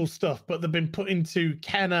label stuff, but they've been put into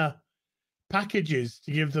Kenner packages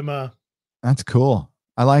to give them a. That's cool.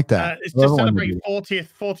 I like that. It's to celebrate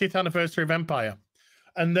 40th anniversary of Empire,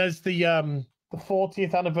 and there's the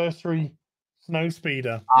 40th anniversary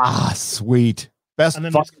Snowspeeder. Ah, sweet. Best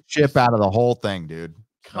fucking ship out of the whole thing, dude.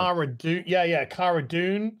 Cara Dune. Yeah. Cara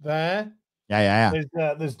Dune there. Yeah.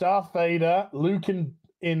 There's Darth Vader, Luke in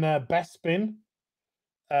Bespin,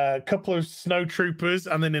 a couple of snow troopers,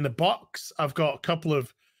 and then in a box, I've got a couple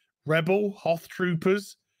of Rebel Hoth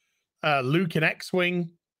troopers, Luke in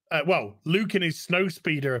X-Wing. Luke in his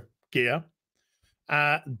Snowspeeder gear.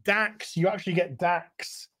 Dax, you actually get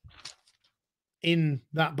Dax in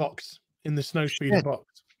that box, in the Snowspeeder box.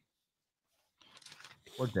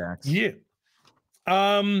 Or Dax. Yeah.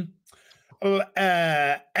 NXL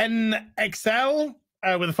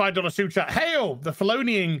with a $5 super chat. Hail, the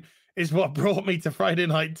Filoniing is what brought me to Friday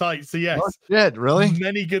Night Tights. So yes, really?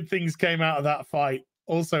 Many good things came out of that fight.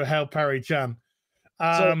 Also, hail Perry Chan.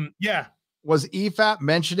 Yeah. Was EFAP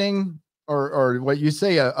mentioning or what you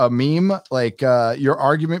say a meme? Like your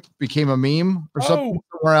argument became a meme or something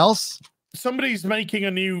somewhere else? Somebody's making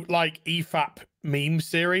a new like EFAP meme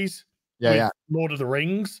series. Yeah. Lord of the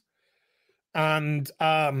Rings. And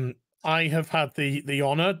I have had the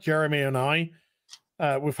honor, Jeremy and I,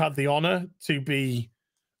 we've had the honor to be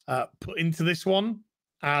put into this one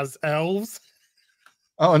as elves.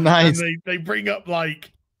 Oh, nice. And they bring up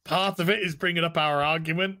like part of it is bringing up our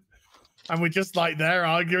argument, and we're just like they're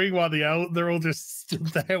arguing while they're all just stood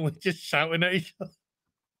there. We're just shouting at each other.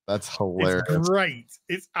 That's hilarious. It's great.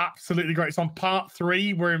 It's absolutely great. It's on part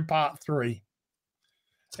 3. We're in part 3.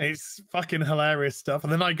 It's fucking hilarious stuff.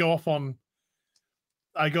 And then I go off on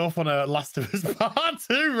a Last of Us Part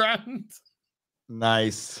 2 rant.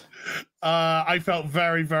 Nice. I felt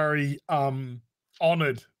very, very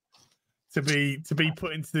honored to be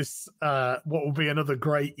put into this what will be another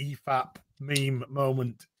great EFAP meme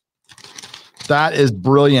moment. That is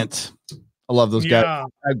brilliant. I love those guys.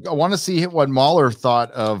 I want to see what Mahler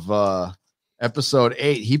thought of episode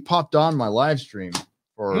 8. He popped on my live stream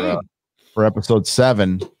for episode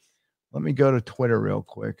 7. Let me go to Twitter real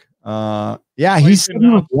quick. He's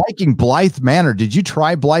liking Blythe Manor. Did you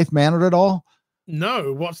try Blythe Manor at all?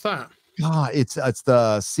 No, what's that? It's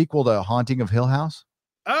the sequel to Haunting of Hill House.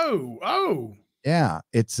 Oh. Yeah,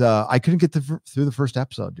 it's I couldn't get through the first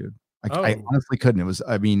episode, dude. I honestly couldn't. It was,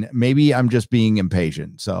 I mean, maybe I'm just being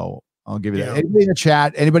impatient. So I'll give you that. Anybody in the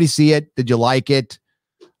chat? Anybody see it? Did you like it?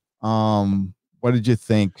 What did you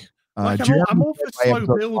think? I'm all for slow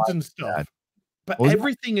builds and stuff, but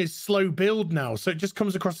everything is slow build now, so it just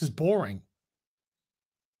comes across as boring.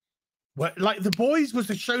 Like The Boys was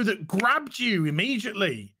a show that grabbed you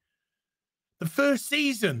immediately. The first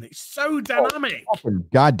season, it's so dynamic.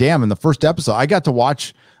 God damn! In the first episode, I got to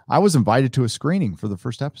watch. I was invited to a screening for the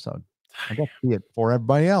first episode. I got to see it for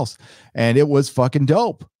everybody else, and it was fucking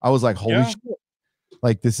dope. I was like, holy shit!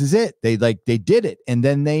 Like, this is it. They did it, and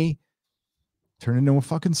then they turned into a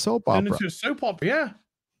fucking soap opera. Turned into a soap opera, yeah.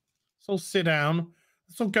 So sit down.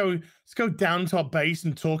 Let's go down to our base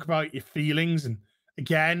and talk about your feelings, and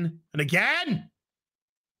again and again.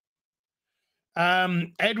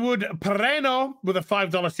 Edward Pereno with a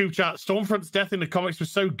 $5 super chat. Stormfront's death in the comics was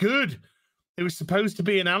so good. It was supposed to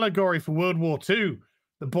be an allegory for World War II.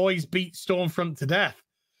 The boys beat Stormfront to death.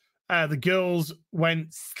 The girls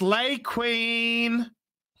went slay queen.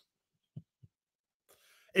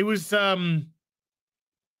 It was the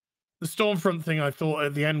Stormfront thing. I thought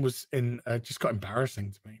at the end was just got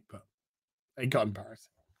embarrassing to me, but it got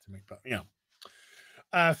embarrassing to me. But yeah.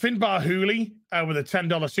 Finbar Hooley with a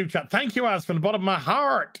 $10 super chat. Thank you, Az, from the bottom of my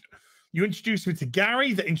heart. You introduced me to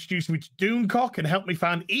Gary, that introduced me to Doomcock, and helped me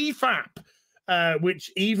find EFAP,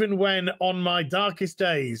 which even when on my darkest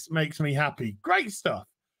days makes me happy. Great stuff.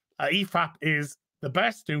 EFAP is the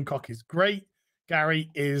best. Doomcock is great. Gary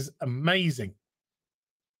is amazing.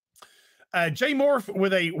 J Morph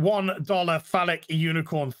with a $1 phallic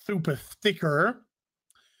unicorn super sticker.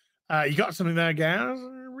 You got something there, guys?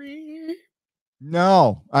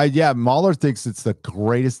 No, Mahler thinks it's the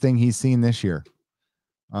greatest thing he's seen this year.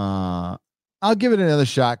 I'll give it another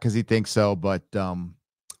shot because he thinks so, but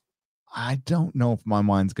I don't know if my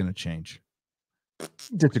mind's gonna change.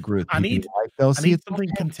 Disagree with I need something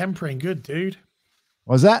contemporary and good, dude.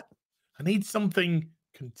 What's that? I need something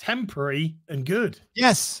contemporary and good.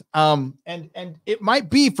 Yes. And it might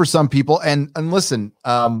be for some people. And listen,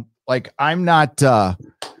 like I'm not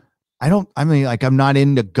I'm not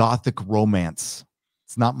into gothic romance.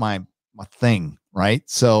 It's not my thing, right?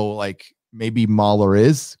 So like maybe Mahler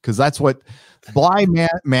is, because that's what Bly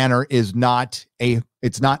Manor is not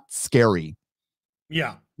it's not scary.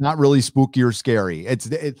 Yeah. Not really spooky or scary. It's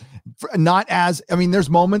not as, I mean, there's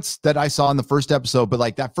moments that I saw in the first episode, but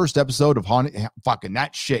like that first episode of Haunted, fucking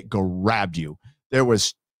that shit grabbed you. There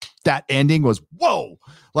was, that ending was, whoa,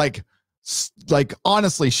 like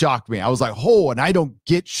honestly shocked me. I was like, oh, and I don't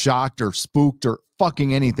get shocked or spooked or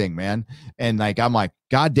fucking anything, man. And like, I'm like,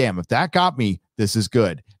 God damn, if that got me, this is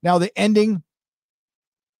good. Now the ending,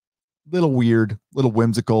 little weird, little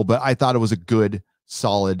whimsical, but I thought it was a good,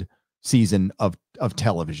 solid season of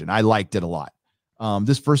television. I liked it a lot.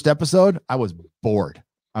 This first episode, I was bored.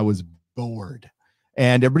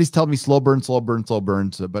 And everybody's telling me slow burn. So,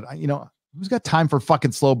 but who's got time for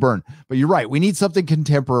fucking slow burn? But you're right. We need something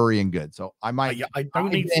contemporary and good. So I might. I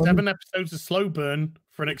don't need 7 episodes of slow burn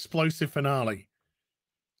for an explosive finale.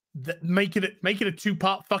 Make it a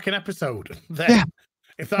 2-part fucking episode. Then, yeah.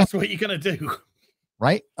 If that's what you're gonna do,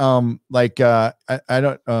 right? I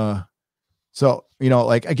don't. So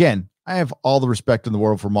like again, I have all the respect in the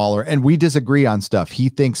world for Mahler, and we disagree on stuff. He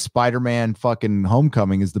thinks Spider-Man fucking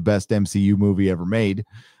Homecoming is the best MCU movie ever made,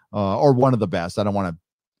 or one of the best. I don't want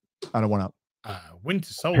to.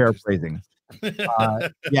 Winter Soldier. Paraphrasing.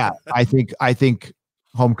 Yeah, I think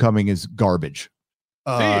Homecoming is garbage.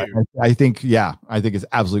 I think it's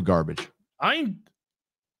absolute garbage.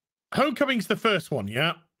 Homecoming's the first one.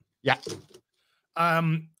 Yeah. Yeah.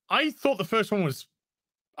 I thought the first one was.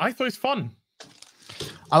 I thought it's fun.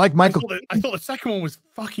 I like Michael. I thought the second one was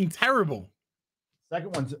fucking terrible.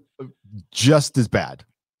 Second one's just as bad,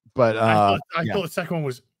 but I thought the second one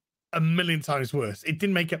was a million times worse. It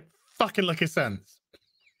didn't make a fucking lick of sense.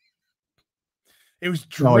 It was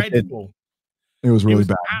dreadful. It was really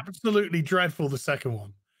bad. Absolutely dreadful. The second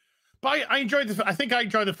one, but I enjoyed I think I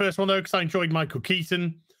enjoyed the first one though because I enjoyed Michael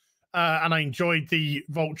Keaton, and I enjoyed the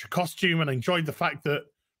Vulture costume, and I enjoyed the fact that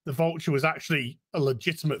the Vulture was actually a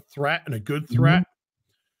legitimate threat and a good threat.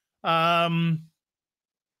 I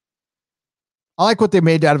like what they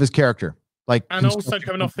made out of his character. Like, and also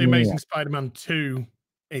coming off the Amazing Spider-Man 2,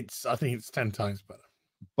 I think it's 10 times better.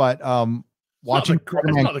 But watching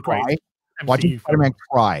Spider-Man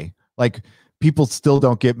cry, like people still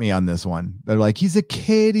don't get me on this one. They're like, he's a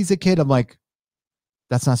kid. I'm like,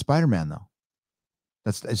 that's not Spider-Man though.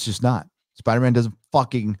 It's just not. Spider-Man doesn't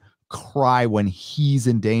fucking cry when he's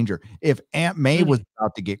in danger. If Aunt May was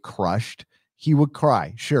about to get crushed, he would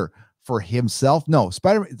cry. Sure. For himself, no.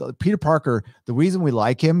 Spider-Man, Peter Parker, the reason we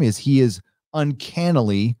like him is he is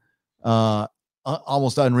uncannily,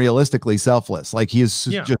 almost unrealistically selfless. Like he is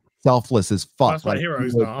just selfless as fuck. That's what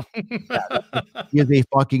heroes are. He is a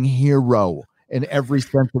fucking hero in every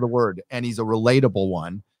sense of the word, and he's a relatable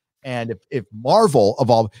one. And if Marvel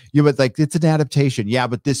of all, but like it's an adaptation, yeah,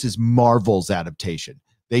 but this is Marvel's adaptation.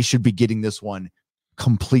 They should be getting this one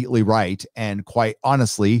completely right. And quite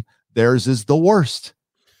honestly, theirs is the worst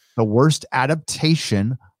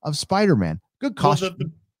adaptation of Spider-Man. Good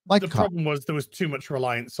costume. Well, the problem was there was too much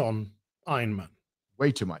reliance on Iron Man.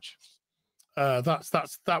 Way too much.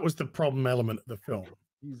 That was the problem element of the film.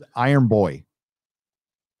 He's Iron Boy.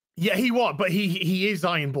 Yeah, he was, but he is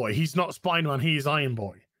Iron Boy. He's not Spider-Man. He is Iron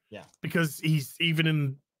Boy. Yeah, because he's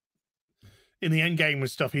even in the end game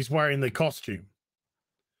with stuff. He's wearing the costume.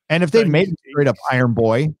 And if they made him straight up Iron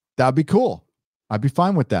Boy, that'd be cool. I'd be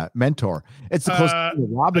fine with that. Mentor. It's the closest to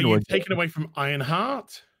Robin. Are you taken away from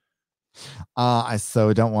Ironheart? I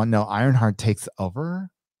so don't want no. Ironheart takes over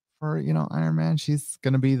for Iron Man. She's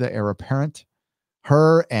gonna be the heir apparent.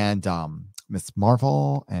 Her and Miss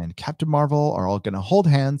Marvel and Captain Marvel are all gonna hold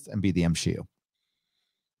hands and be the MCU.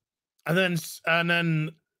 And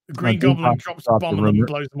then Green Goblin drops a bomb on them and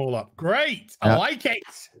blows them all up. Great. I like it.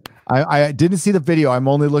 I didn't see the video. I'm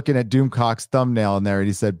only looking at Doomcock's thumbnail in there, and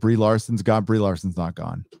he said Brie Larson's gone. Brie Larson's not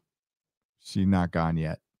gone. She's not gone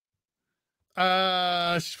yet.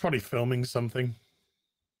 She's probably filming something.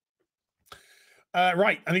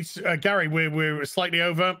 Right. I need to, Gary, we're slightly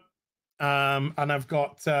over. And I've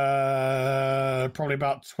got probably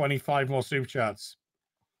about 25 more super chats.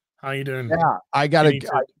 How you doing?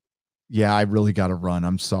 Yeah, I really gotta run.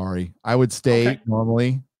 I'm sorry. I would stay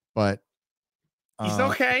normally, but he's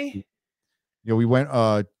okay. We went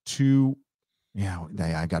I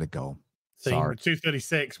gotta go. Sorry.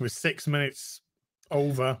 2:36 with 6 minutes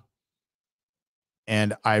over.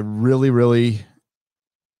 And I really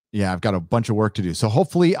I've got a bunch of work to do. So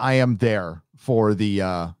hopefully I am there for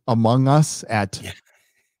the Among Us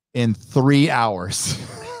in 3 hours.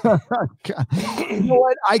 You know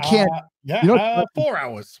what? I can't. 4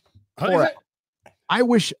 hours. I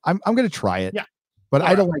wish I'm going to try it. Yeah. But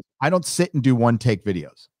I don't sit and do one take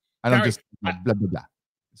videos. I don't just blah, blah, blah.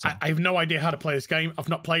 So. I have no idea how to play this game. I've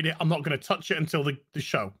not played it. I'm not going to touch it until the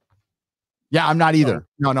show. Yeah, I'm not either.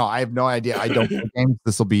 No, I have no idea. I don't play games.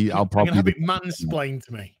 I'll probably have it mansplained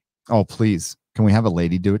to me. Oh, please. Can we have a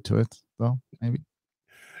lady do it to it though? Maybe.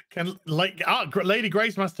 Lady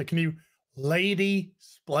Grace Master, can you lady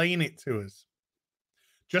explain it to us?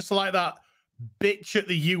 Just like that bitch at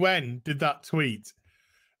the UN did that tweet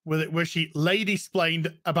where she lady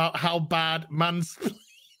explained about how bad mansplaining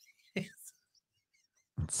is.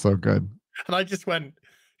 It's so good. And I just went,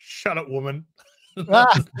 shut up, woman.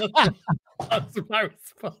 That's my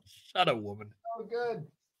response. Shut up, woman. So good.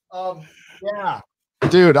 Yeah.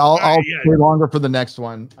 Dude, I'll stay longer for the next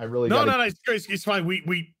one. I really no, it's fine.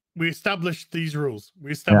 We established these rules.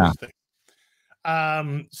 We established it.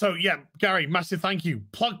 So yeah, Gary, massive thank you.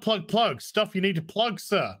 Plug stuff you need to plug,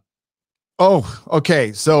 sir. Oh,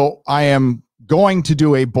 okay. So I am going to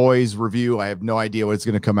do a boys review. I have no idea what it's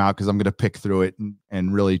going to come out because I'm going to pick through it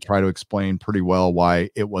and really try to explain pretty well why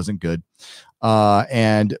it wasn't good.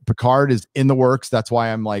 And Picard is in the works. That's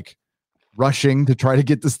why I'm like rushing to try to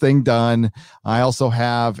get this thing done. I also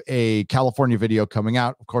have a California video coming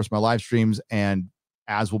out, of course, my live streams, and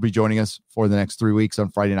Az will be joining us for the next 3 weeks on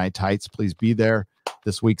Friday Night Tights. Please be there.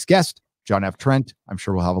 This week's guest, John F. Trent. I'm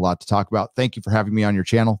sure we'll have a lot to talk about. Thank you for having me on your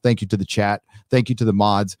channel. Thank you to the chat. Thank you to the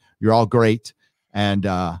mods. You're all great. And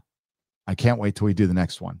I can't wait till we do the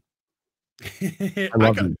next one. I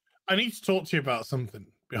love you. I need to talk to you about something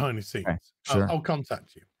behind the scenes. Okay, sure. I'll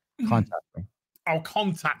contact you. Contact me. I'll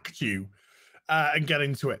contact you and get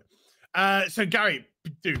into it. So Gary,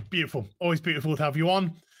 dude, beautiful. Always beautiful to have you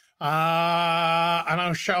on. And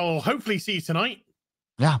I shall hopefully see you tonight.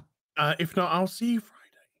 Yeah. If not, I'll see you Friday.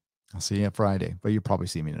 I'll see you Friday, but you'll probably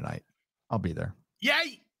see me tonight. I'll be there.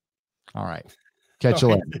 Yay! All right. Catch you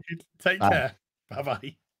later. Dude. Take care.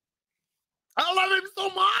 Bye-bye. I love him so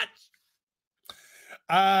much.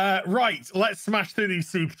 Right. Let's smash through these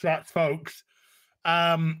super chats, folks.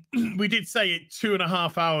 We did say it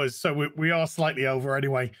 2.5 hours, so we are slightly over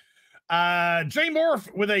anyway. J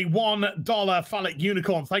Morph with a $1 phallic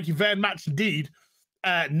unicorn. Thank you very much indeed.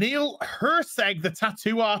 Neil Herseg, the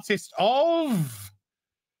tattoo artist of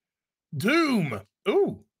Doom.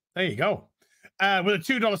 Ooh, there you go. With a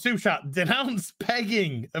 $2 super chat. Denounce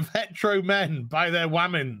pegging of hetero men by their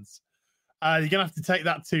whammons. You're gonna have to take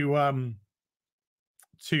that to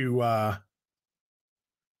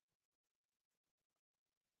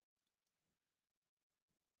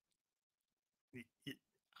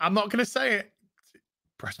I'm not gonna say it.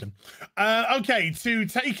 Preston. Okay, to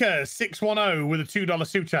Taker 610 with a $2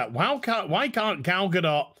 super chat. Why can't Gal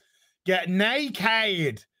Gadot get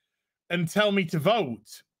naked and tell me to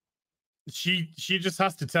vote? She just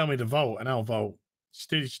has to tell me to vote, and I'll vote. She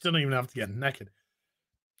doesn't even have to get naked.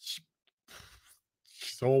 She's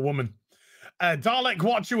all woman. Dalek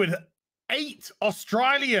Watcher with 8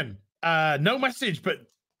 Australian. No message, but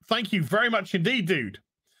thank you very much indeed, dude.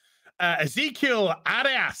 Ezekiel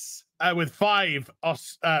Arias with 5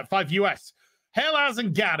 US. Hail as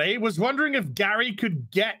and Gary was wondering if Gary could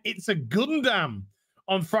get It's a Gundam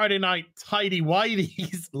on Friday night. Tidy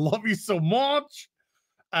Whiteys. Love you so much.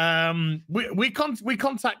 We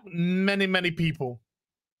contact many people.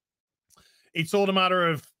 It's all a matter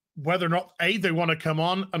of whether or not they want to come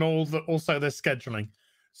on, and also their scheduling.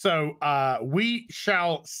 So we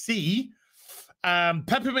shall see.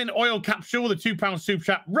 Peppermint oil capsule with a £2 super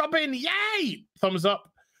chat. Robin, yay! Thumbs up.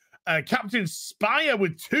 Captain Spire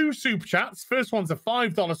with 2 super chats. First one's a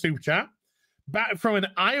 $5 super chat. Back from an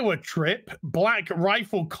Iowa trip. Black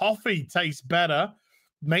Rifle coffee tastes better.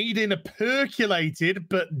 Made in a percolated,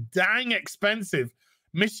 but dang expensive.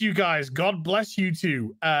 Miss you guys. God bless you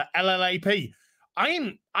too. LLAP.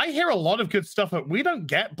 I hear a lot of good stuff, but we don't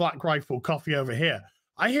get Black Rifle coffee over here.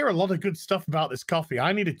 I hear a lot of good stuff about this coffee.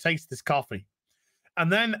 I need to taste this coffee.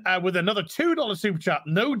 And then with another $2 super chat,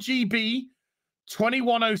 no GB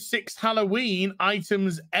 2106 Halloween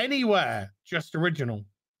items anywhere, just original.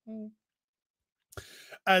 The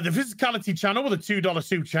Physicality channel with a $2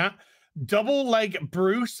 super chat. Double leg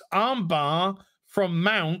Bruce armbar from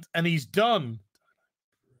Mount, and he's done.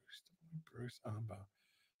 Bruce armbar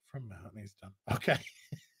from Mount, and he's done. Okay.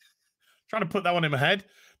 Trying to put that one in my head.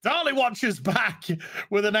 Darley Watcher's back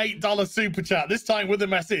with an $8 super chat, this time with a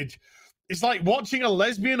message. It's like watching a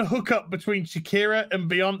lesbian hookup between Shakira and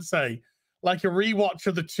Beyonce, like a rewatch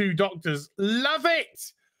of The Two Doctors. Love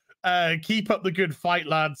it. Keep up the good fight,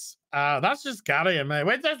 lads. That's just Gary and me.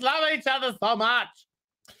 We just love each other so much.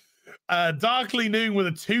 Darkly Noon with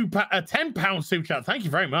a £10 super chat. Thank you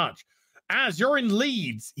very much. As you're in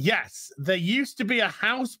Leeds, yes, there used to be a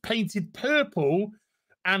house painted purple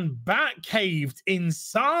and bat caved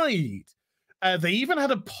inside. They even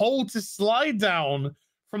had a pole to slide down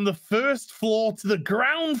from the first floor to the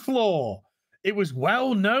ground floor. It was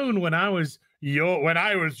well known when I was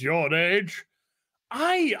your age.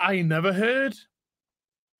 I never heard.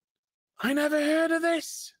 I never heard of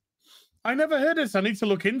this. I never heard of this. I need to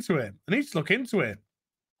look into it.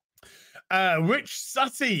 Rich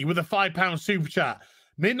Sutty with a £5 super chat.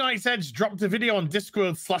 Midnight's Edge dropped a video on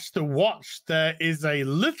Discord / The Watch. There is a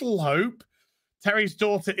little hope. Terry's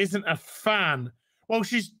daughter isn't a fan. Well,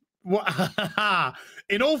 she's...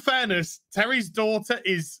 in all fairness, Terry's daughter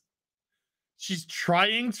is... She's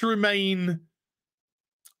trying to remain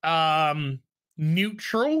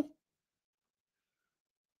neutral.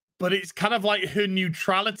 But it's kind of like her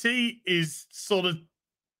neutrality is sort of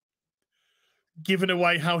giving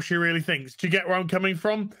away how she really thinks. Do you get where I'm coming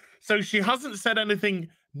from? So she hasn't said anything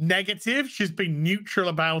negative. She's been neutral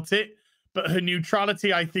about it. But her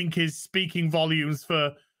neutrality, I think, is speaking volumes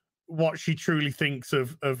for what she truly thinks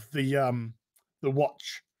of the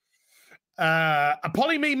watch. A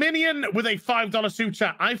Polyme Minion with a $5 super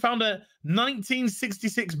chat. I found a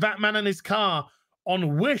 1966 Batman in his car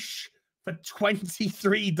on Wish for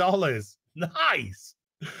 $23. Nice.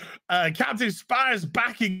 Captain Spire's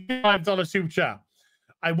backing $5 super chat.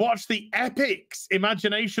 I watched the Epics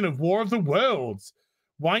Imagination of War of the Worlds.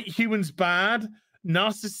 White humans bad,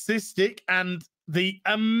 narcissistic, and the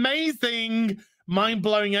amazing,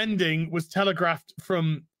 mind-blowing ending was telegraphed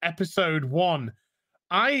from episode 1.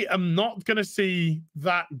 I am not going to see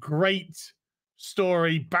that great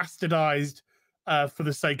story bastardized for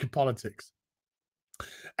the sake of politics.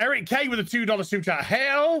 Eric K with a $2 super chat.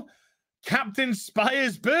 Hail Captain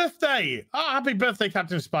Spire's birthday. Oh, happy birthday,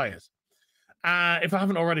 Captain Spires. If I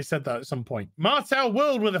haven't already said that at some point. Martel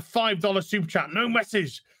World with a $5 super chat. No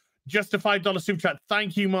message, just a $5 super chat.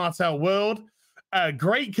 Thank you, Martel World.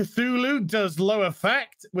 Great Cthulhu does low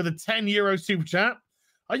effect with a €10 super chat.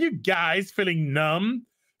 Are you guys feeling numb?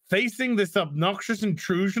 Facing this obnoxious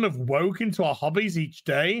intrusion of woke into our hobbies each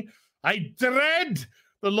day? I dread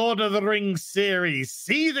the Lord of the Rings series,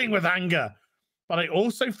 seething with anger. But I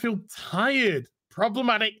also feel tired.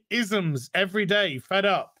 Problematic isms every day, fed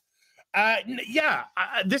up.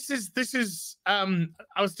 This is I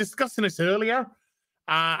was discussing this earlier,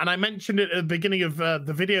 and I mentioned it at the beginning of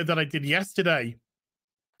the video that I did yesterday,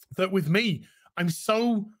 that with me, I'm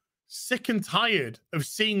so sick and tired of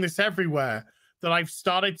seeing this everywhere that I've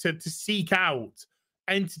started to seek out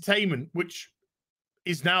entertainment, which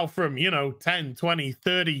is now from, 10, 20,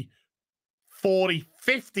 30, 40,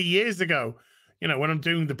 50 years ago, when I'm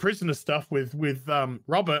doing the prisoner stuff with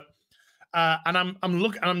Robert. And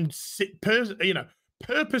I'm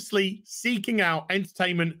purposely seeking out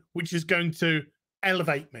entertainment which is going to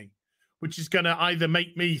elevate me, which is going to either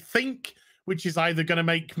make me think, which is either going to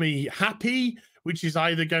make me happy, which is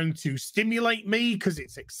either going to stimulate me because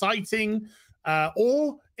it's exciting,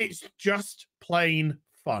 or it's just plain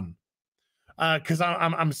fun. Because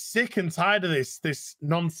I'm sick and tired of this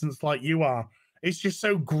nonsense like you are. It's just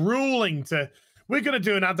so grueling to, we're going to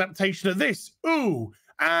do an adaptation of this. Ooh,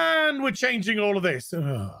 and we're changing all of this.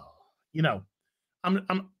 Ugh. You know, I'm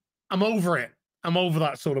over it. I'm over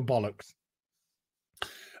that sort of bollocks.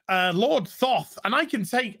 Lord Thoth, and I can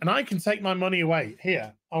take my money away.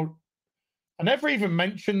 Here, I never even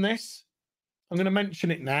mentioned this. I'm going to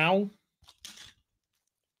mention it now.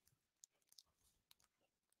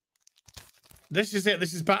 This is it.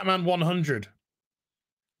 This is Batman 100.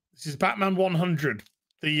 This is Batman 100.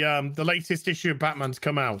 The latest issue of Batman's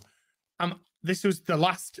come out. This was the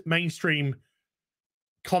last mainstream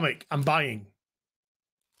comic I'm buying.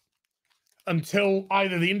 Until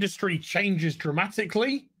either the industry changes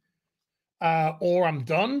dramatically, or I'm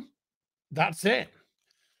done. That's it.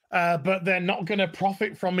 But they're not going to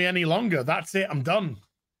profit from me any longer. That's it. I'm done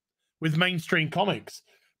with mainstream comics.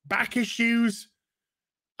 Back issues,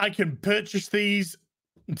 I can purchase these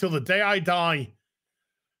until the day I die.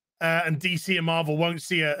 And DC and Marvel won't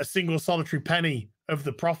see a single solitary penny of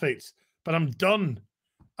the profits. But I'm done.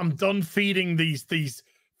 I'm done feeding these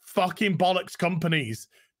fucking bollocks companies.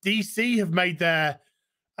 DC have made their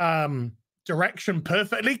direction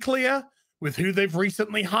perfectly clear with who they've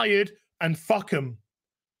recently hired, and fuck them.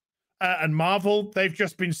 And Marvel, they've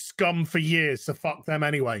just been scum for years, so fuck them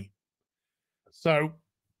anyway. So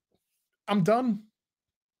I'm done.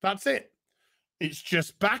 That's it. It's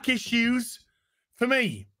just back issues for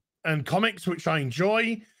me and comics which I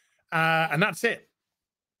enjoy, and that's it.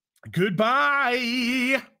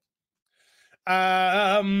 Goodbye.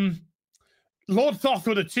 Lord Thoth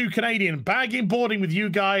with a 2 Canadian, bagging boarding with you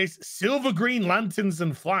guys, Silver Green Lanterns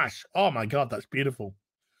and Flash. Oh my god, that's beautiful.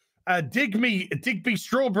 Digby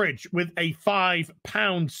Strawbridge with a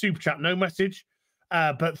 £5 super chat, no message,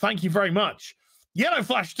 but thank you very much. Yellow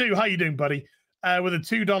Flash 2, how you doing, buddy? With a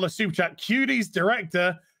 $2 super chat. Cutie's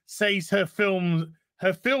director says her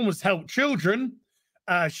films help children.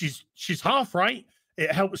 She's half right.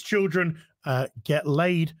 It helps children get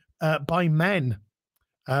laid by men.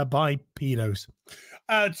 By pedos.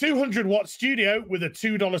 200-watt studio with a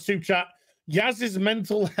 $2 super chat. Yaz's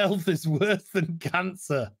mental health is worse than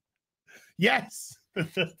cancer. Yes.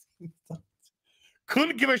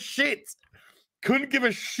 Couldn't give a shit. Couldn't give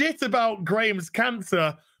a shit about Graham's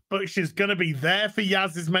cancer, but she's going to be there for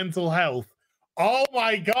Yaz's mental health. Oh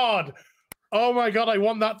my God. Oh my God. I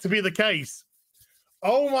want that to be the case.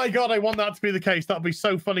 Oh my God. I want that to be the case. That'd be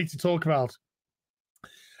so funny to talk about.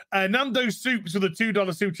 Nando Soups with a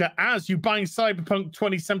 $2 super chat. As you buying Cyberpunk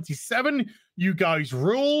 2077, you guys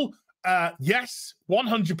rule. Yes,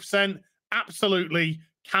 100%. Absolutely.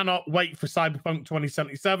 Cannot wait for Cyberpunk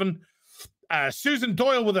 2077. Susan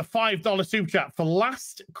Doyle with a $5 super chat. For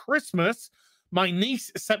last Christmas, my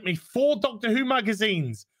niece sent me 4 Doctor Who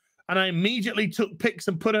magazines, and I immediately took pics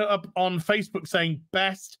and put it up on Facebook saying,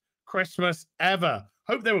 best Christmas ever.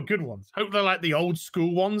 Hope they were good ones. Hope they're like the old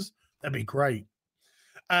school ones. That'd be great.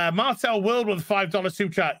 Martel World with a $5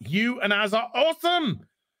 super chat. You and Az are awesome.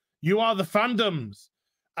 You are the fandoms.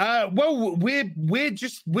 Well, we're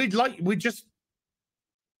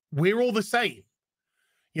all the same.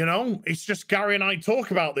 You know, it's just Gary and I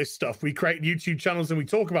talk about this stuff. We create YouTube channels and we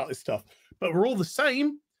talk about this stuff, but we're all the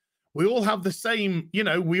same. We all have the same, you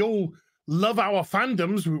know, we all love our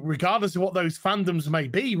fandoms, regardless of what those fandoms may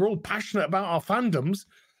be. We're all passionate about our fandoms,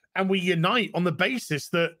 and we unite on the basis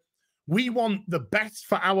that we want the best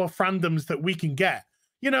for our fandoms that we can get.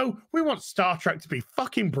 You know, we want Star Trek to be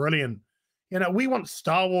fucking brilliant. You know, we want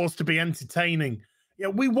Star Wars to be entertaining. You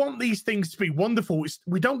know, we want these things to be wonderful.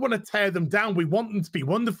 We don't want to tear them down. We want them to be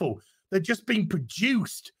wonderful. They're just being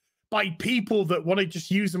produced by people that want to just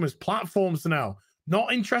use them as platforms now.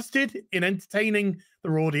 Not interested in entertaining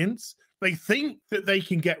their audience. They think that they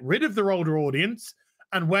can get rid of their older audience.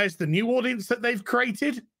 And where's the new audience that they've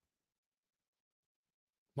created?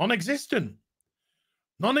 Non-existent.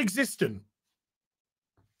 Non-existent.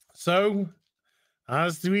 So,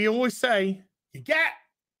 as we always say, you get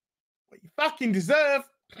what you fucking deserve.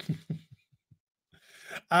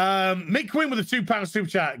 Mick Quinn with a £2 super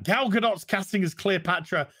chat. Gal Gadot's casting as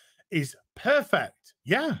Cleopatra is perfect.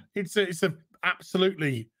 Yeah, it's a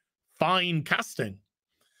absolutely fine casting.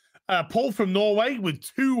 Paul from Norway with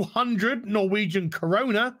 200 Norwegian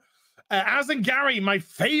krona. As and Gary, my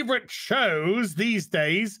favorite shows these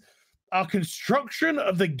days are Construction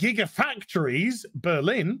of the Gigafactories,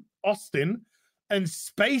 Berlin, Austin, and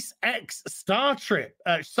SpaceX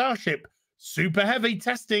Starship Super Heavy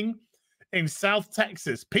testing in South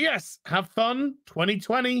Texas. P.S. Have fun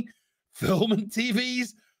 2020. Film and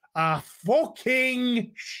TVs are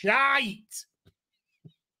fucking shite.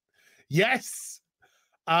 Yes.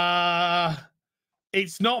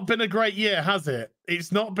 It's not been a great year, has it?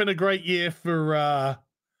 It's not been a great year for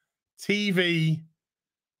TV,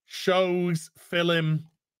 shows, film.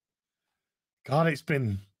 God, it's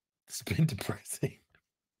been depressing.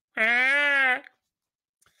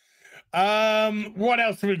 What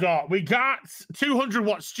else have we got? We got 200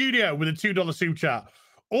 Watt Studio with a $2 super chat.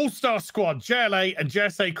 All-Star Squad, JLA and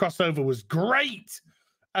JSA crossover was great.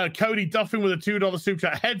 Cody Duffin with a $2 super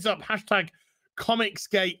chat. Heads up, hashtag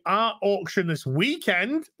Comicsgate art auction this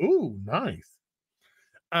weekend. Ooh, nice.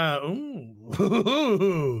 Dan,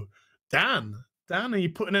 are you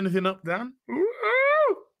putting anything up, Dan?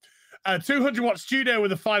 200 Watt Studio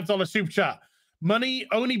with a $5 super chat. Money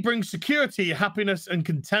only brings security. Happiness and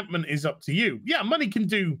contentment is up to you. Yeah, money can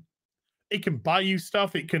buy you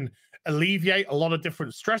stuff. It can alleviate a lot of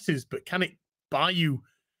different stresses, but can it buy you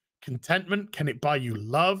contentment? Can it buy you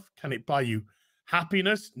love? Can it buy you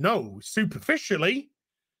happiness? No. Superficially,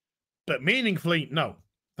 but meaningfully, no.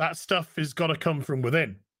 That stuff has got to come from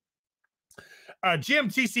within.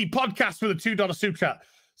 GMTC podcast with a $2 super chat.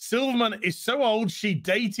 Silverman is so old she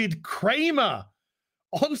dated Kramer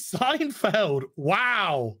on Seinfeld.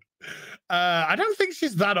 Wow. I don't think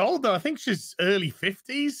she's that old, though. I think she's early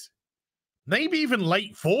 50s, maybe even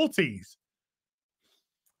late 40s.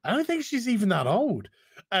 I don't think she's even that old.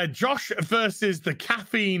 Josh versus the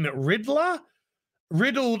caffeine riddler.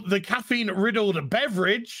 The caffeine riddled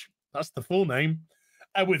beverage. That's the full name.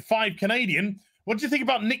 With 5 Canadian. What do you think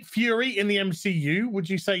about Nick Fury in the MCU? Would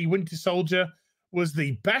you say Winter Soldier was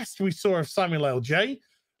the best we saw of Samuel L. J?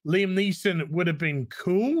 Liam Neeson would have been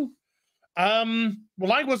cool. Well,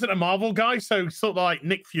 I wasn't a Marvel guy, so sort of like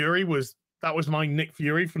Nick Fury was my Nick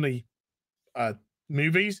Fury from the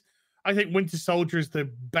movies. I think Winter Soldier is the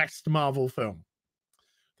best Marvel film.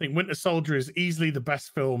 I think Winter Soldier is easily the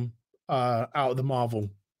best film out of the Marvel.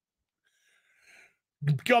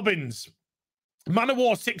 Gobbins. Man of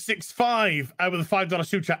War 665 with a $5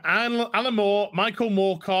 super chat. Alan Moore, Michael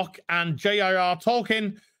Moorcock, and J.R.R.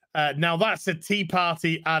 Tolkien. Now that's a tea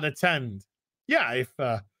party I'd attend. Yeah, if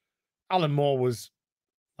Alan Moore was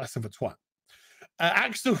less of a twat.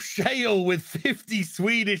 Axel Shale with 50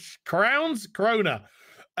 Swedish krona.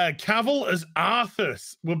 Cavill as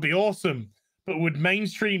Arthas would be awesome, but would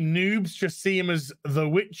mainstream noobs just see him as The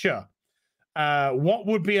Witcher? What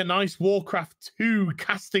would be a nice Warcraft 2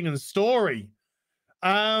 casting and story?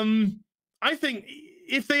 I think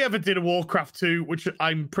if they ever did a Warcraft 2, which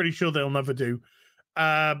I'm pretty sure they'll never do,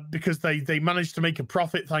 because they managed to make a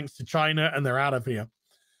profit thanks to China and they're out of here.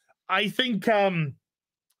 I think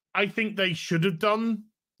they should have done,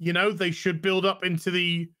 they should build up into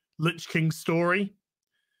the Lich King story.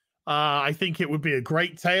 I think it would be a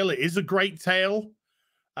great tale. It is a great tale.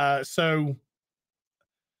 So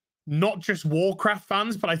not just Warcraft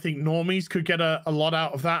fans, but I think normies could get a lot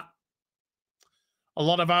out of that. A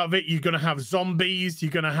lot out of it. You're going to have zombies.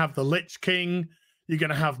 You're going to have the Lich King. You're going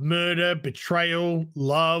to have murder, betrayal,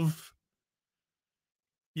 love.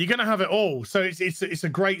 You're going to have it all. So it's a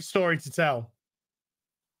great story to tell.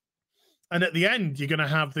 And at the end, you're going to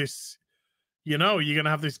have this, you're going to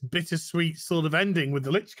have this bittersweet sort of ending with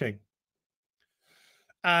the Lich King.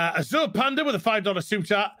 Azure Panda with a $5 super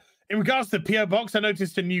chat. In regards to the PO box, I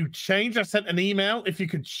noticed a new change. I sent an email. If you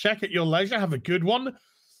could check at your leisure, have a good one.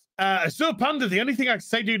 Azure Panda, the only thing I can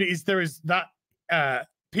say, dude, is there is that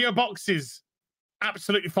PO box is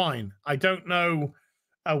absolutely fine. I don't know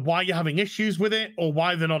why you're having issues with it or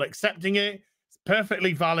why they're not accepting it. It's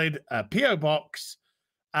perfectly valid PO box.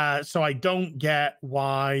 So I don't get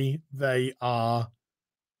why they are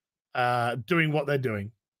doing what they're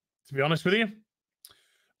doing, to be honest with you.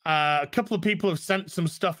 A couple of people have sent some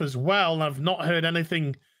stuff as well, and I've not heard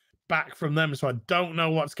anything back from them, so I don't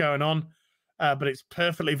know what's going on, but it's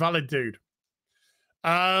perfectly valid, dude.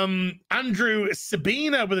 Andrew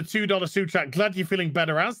Sabina with a $2 super chat. Glad you're feeling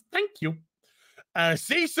better, Az. Thank you.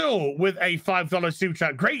 Cecil with a $5 super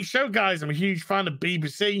chat. Great show, guys. I'm a huge fan of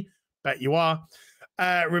BBC. Bet you are.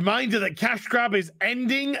 Reminder that Cash Grab is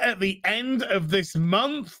ending at the end of this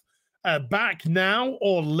month. Back now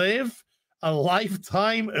or live a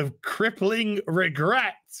lifetime of crippling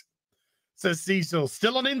regret. Says Cecil.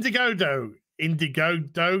 Still on Indiegogo.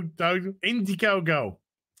 Indiegogo.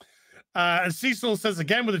 And Cecil says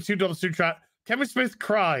again with a $2 super chat. Kevin Smith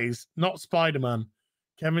cries, not Spider-Man.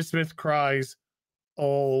 Kevin Smith cries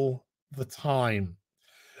all the time.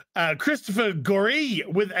 Christopher Gorey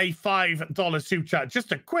with a $5 super chat.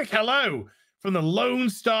 Just a quick hello from the Lone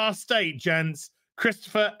Star State, gents.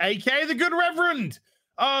 Christopher, aka the Good Reverend.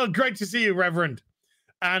 Oh, great to see you, Reverend.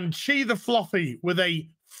 And Chi the Fluffy with a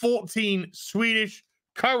 14 Swedish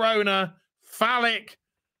Corona phallic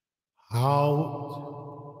dog.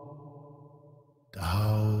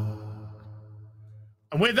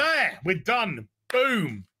 And we're there. We're done.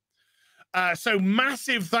 Boom. So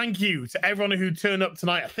massive thank you to everyone who turned up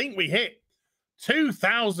tonight. I think we hit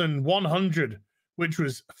 2,100, which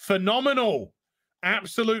was phenomenal.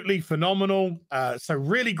 Absolutely phenomenal. So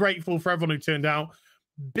really grateful for everyone who turned out.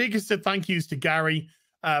 Biggest of thank yous to Gary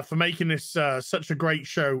for making this such a great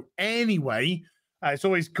show anyway. It's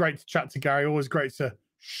always great to chat to Gary. Always great to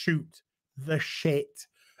shoot the shit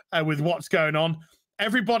with what's going on.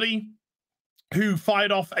 Everybody who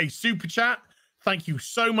fired off a super chat, thank you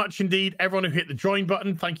so much indeed. Everyone who hit the join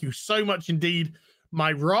button, thank you so much indeed.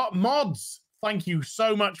 My mods, thank you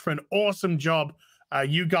so much for an awesome job.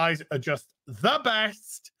 You guys are just the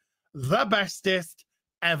best, the bestest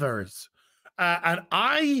evers. And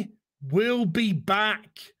I will be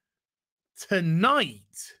back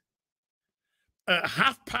tonight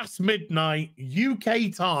at midnight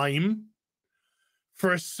UK time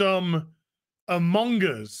for some Among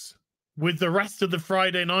Us with the rest of the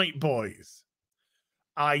Friday Night Boys.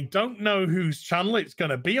 I don't know whose channel it's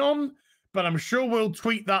going to be on, but I'm sure we'll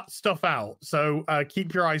tweet that stuff out. So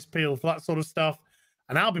keep your eyes peeled for that sort of stuff.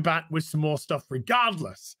 And I'll be back with some more stuff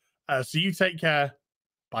regardless. So you take care.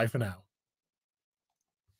 Bye for now.